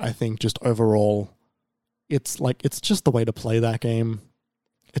 like, I think just overall, it's just the way to play that game.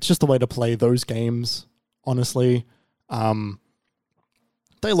 It's just the way to play those games, honestly.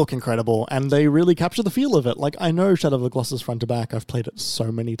 They look incredible, and they really capture the feel of it. Like, I know Shadow of the Colossus front to back. I've played it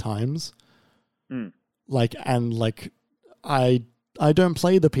so many times. Like, and like, I don't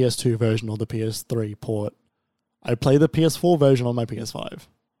play the PS2 version or the PS3 port. I play the PS4 version on my PS5.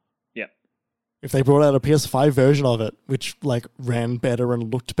 Yeah. If they brought out a PS5 version of it, which like ran better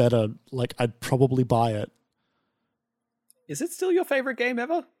and looked better, like, I'd probably buy it. Is it still your favorite game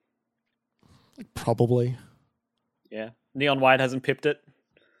ever? Like, probably. Yeah. Neon White hasn't pipped it?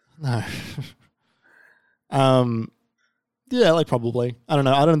 No. Yeah, like, probably. I don't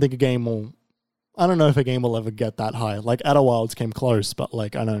know. I don't know if a game will ever get that high. Like, Outer Wilds came close, but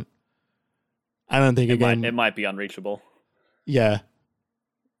like, I don't think it might be unreachable. Yeah.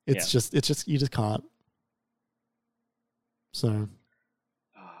 It's just you just can't. So,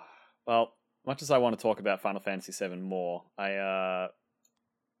 well, much as I want to talk about Final Fantasy VII more,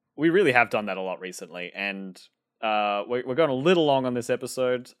 we really have done that a lot recently, and we're going a little long on this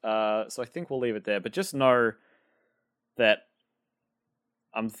episode, so I think we'll leave it there. But just know that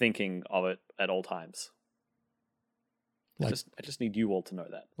I'm thinking of it at all times. I just need you all to know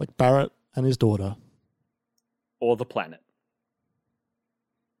that. Like Barrett and his daughter. Or the planet.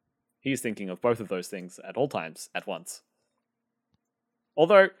 He's thinking of both of those things at all times at once.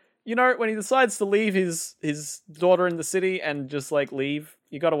 Although, you know, when he decides to leave his daughter in the city and just like leave,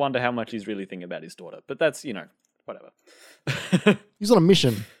 you got to wonder how much he's really thinking about his daughter. But that's, you know, whatever. He's on a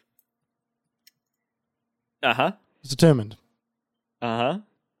mission. Uh-huh. He's determined. Uh-huh.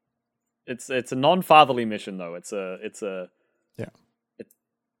 It's a non-fatherly mission though. It's a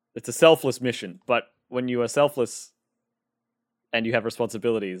selfless mission. But when you are selfless and you have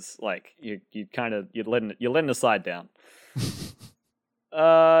responsibilities, like you're letting the side down.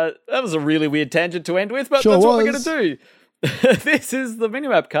 That was a really weird tangent to end with, but that's what we're gonna do. This is the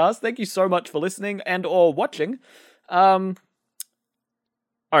Minimap Cast. Thank you so much for listening and or watching. I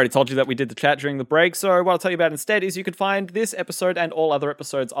already told you that we did the chat during the break, so what I'll tell you about instead is you can find this episode and all other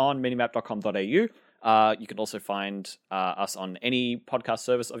episodes on minimap.com.au. You can also find us on any podcast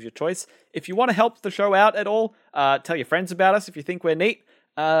service of your choice. If you want to help the show out at all, tell your friends about us if you think we're neat.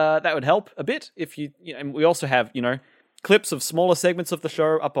 That would help a bit. And we also have, clips of smaller segments of the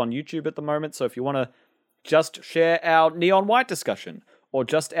show up on YouTube at the moment, so if you want to just share our Neon White discussion or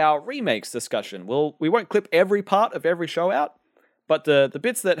just our remakes discussion, we won't clip every part of every show out, but the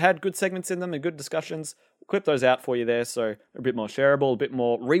bits that had good segments in them and good discussions, we'll clip those out for you there, so they're a bit more shareable, a bit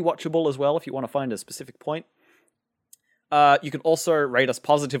more rewatchable as well if you want to find a specific point. You can also rate us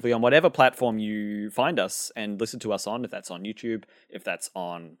positively on whatever platform you find us and listen to us on, if that's on YouTube, if that's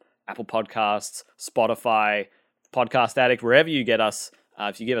on Apple Podcasts, Spotify, Podcast Addict, wherever you get us.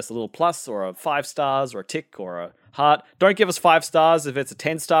 If you give us a little plus or a 5 stars or a tick or a heart, don't give us 5 stars if it's a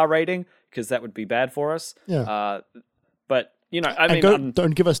 10-star rating, because that would be bad for us. Yeah. But,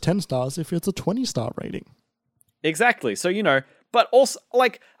 don't give us 10 stars if it's a 20-star rating. Exactly. So, but also,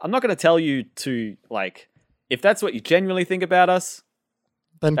 like, I'm not going to tell you to, like, if that's what you genuinely think about us,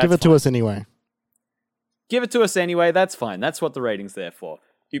 then give it to us anyway. Give it to us anyway. That's fine. That's what the rating's there for.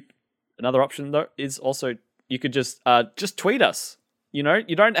 Another option, though, is also you could just tweet us. You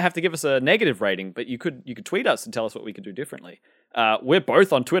don't have to give us a negative rating, but you could tweet us and tell us what we could do differently. We're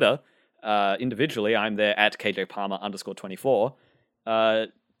both on Twitter. Individually, I'm there at KJPalmer_24.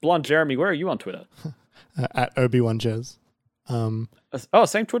 Blonde Jeremy, where are you on Twitter? At Obi-Wan Jez. Same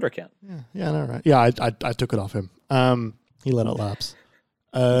Twitter account. Yeah, I know, right? Yeah, I took it off him. He let it lapse.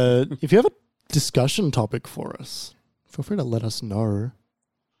 If you have a discussion topic for us, feel free to let us know.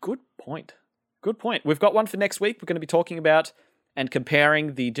 Good point. We've got one for next week. We're going to be talking about and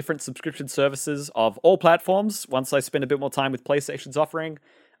comparing the different subscription services of all platforms once I spend a bit more time with PlayStation's offering.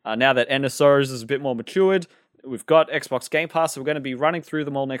 Now that NSOs is a bit more matured, we've got Xbox Game Pass, so we're going to be running through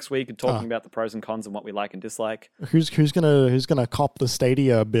them all next week and talking about the pros and cons and what we like and dislike. Who's gonna cop the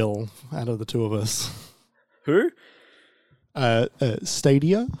Stadia bill out of the two of us? Who?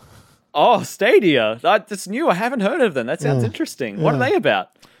 Stadia. Oh, Stadia. That's new. I haven't heard of them. That sounds interesting. What are they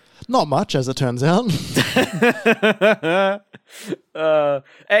about? Not much, as it turns out.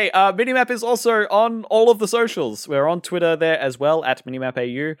 Minimap is also on all of the socials. We're on Twitter there as well, at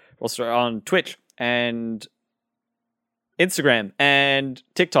MinimapAU. We're also on Twitch and Instagram and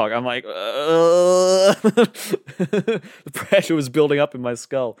TikTok. I'm like, the pressure was building up in my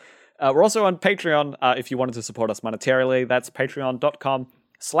skull. We're also on Patreon if you wanted to support us monetarily. That's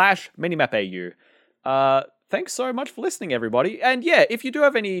patreon.com/MinimapAU. Thanks so much for listening, everybody. And yeah, if you do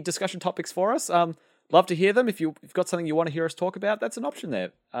have any discussion topics for us, love to hear them. If you've got something you want to hear us talk about, that's an option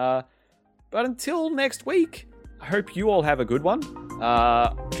there. But until next week, I hope you all have a good one.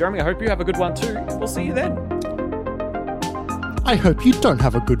 Jeremy, I hope you have a good one too. We'll see you then. I hope you don't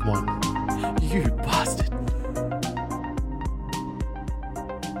have a good one. You bastard.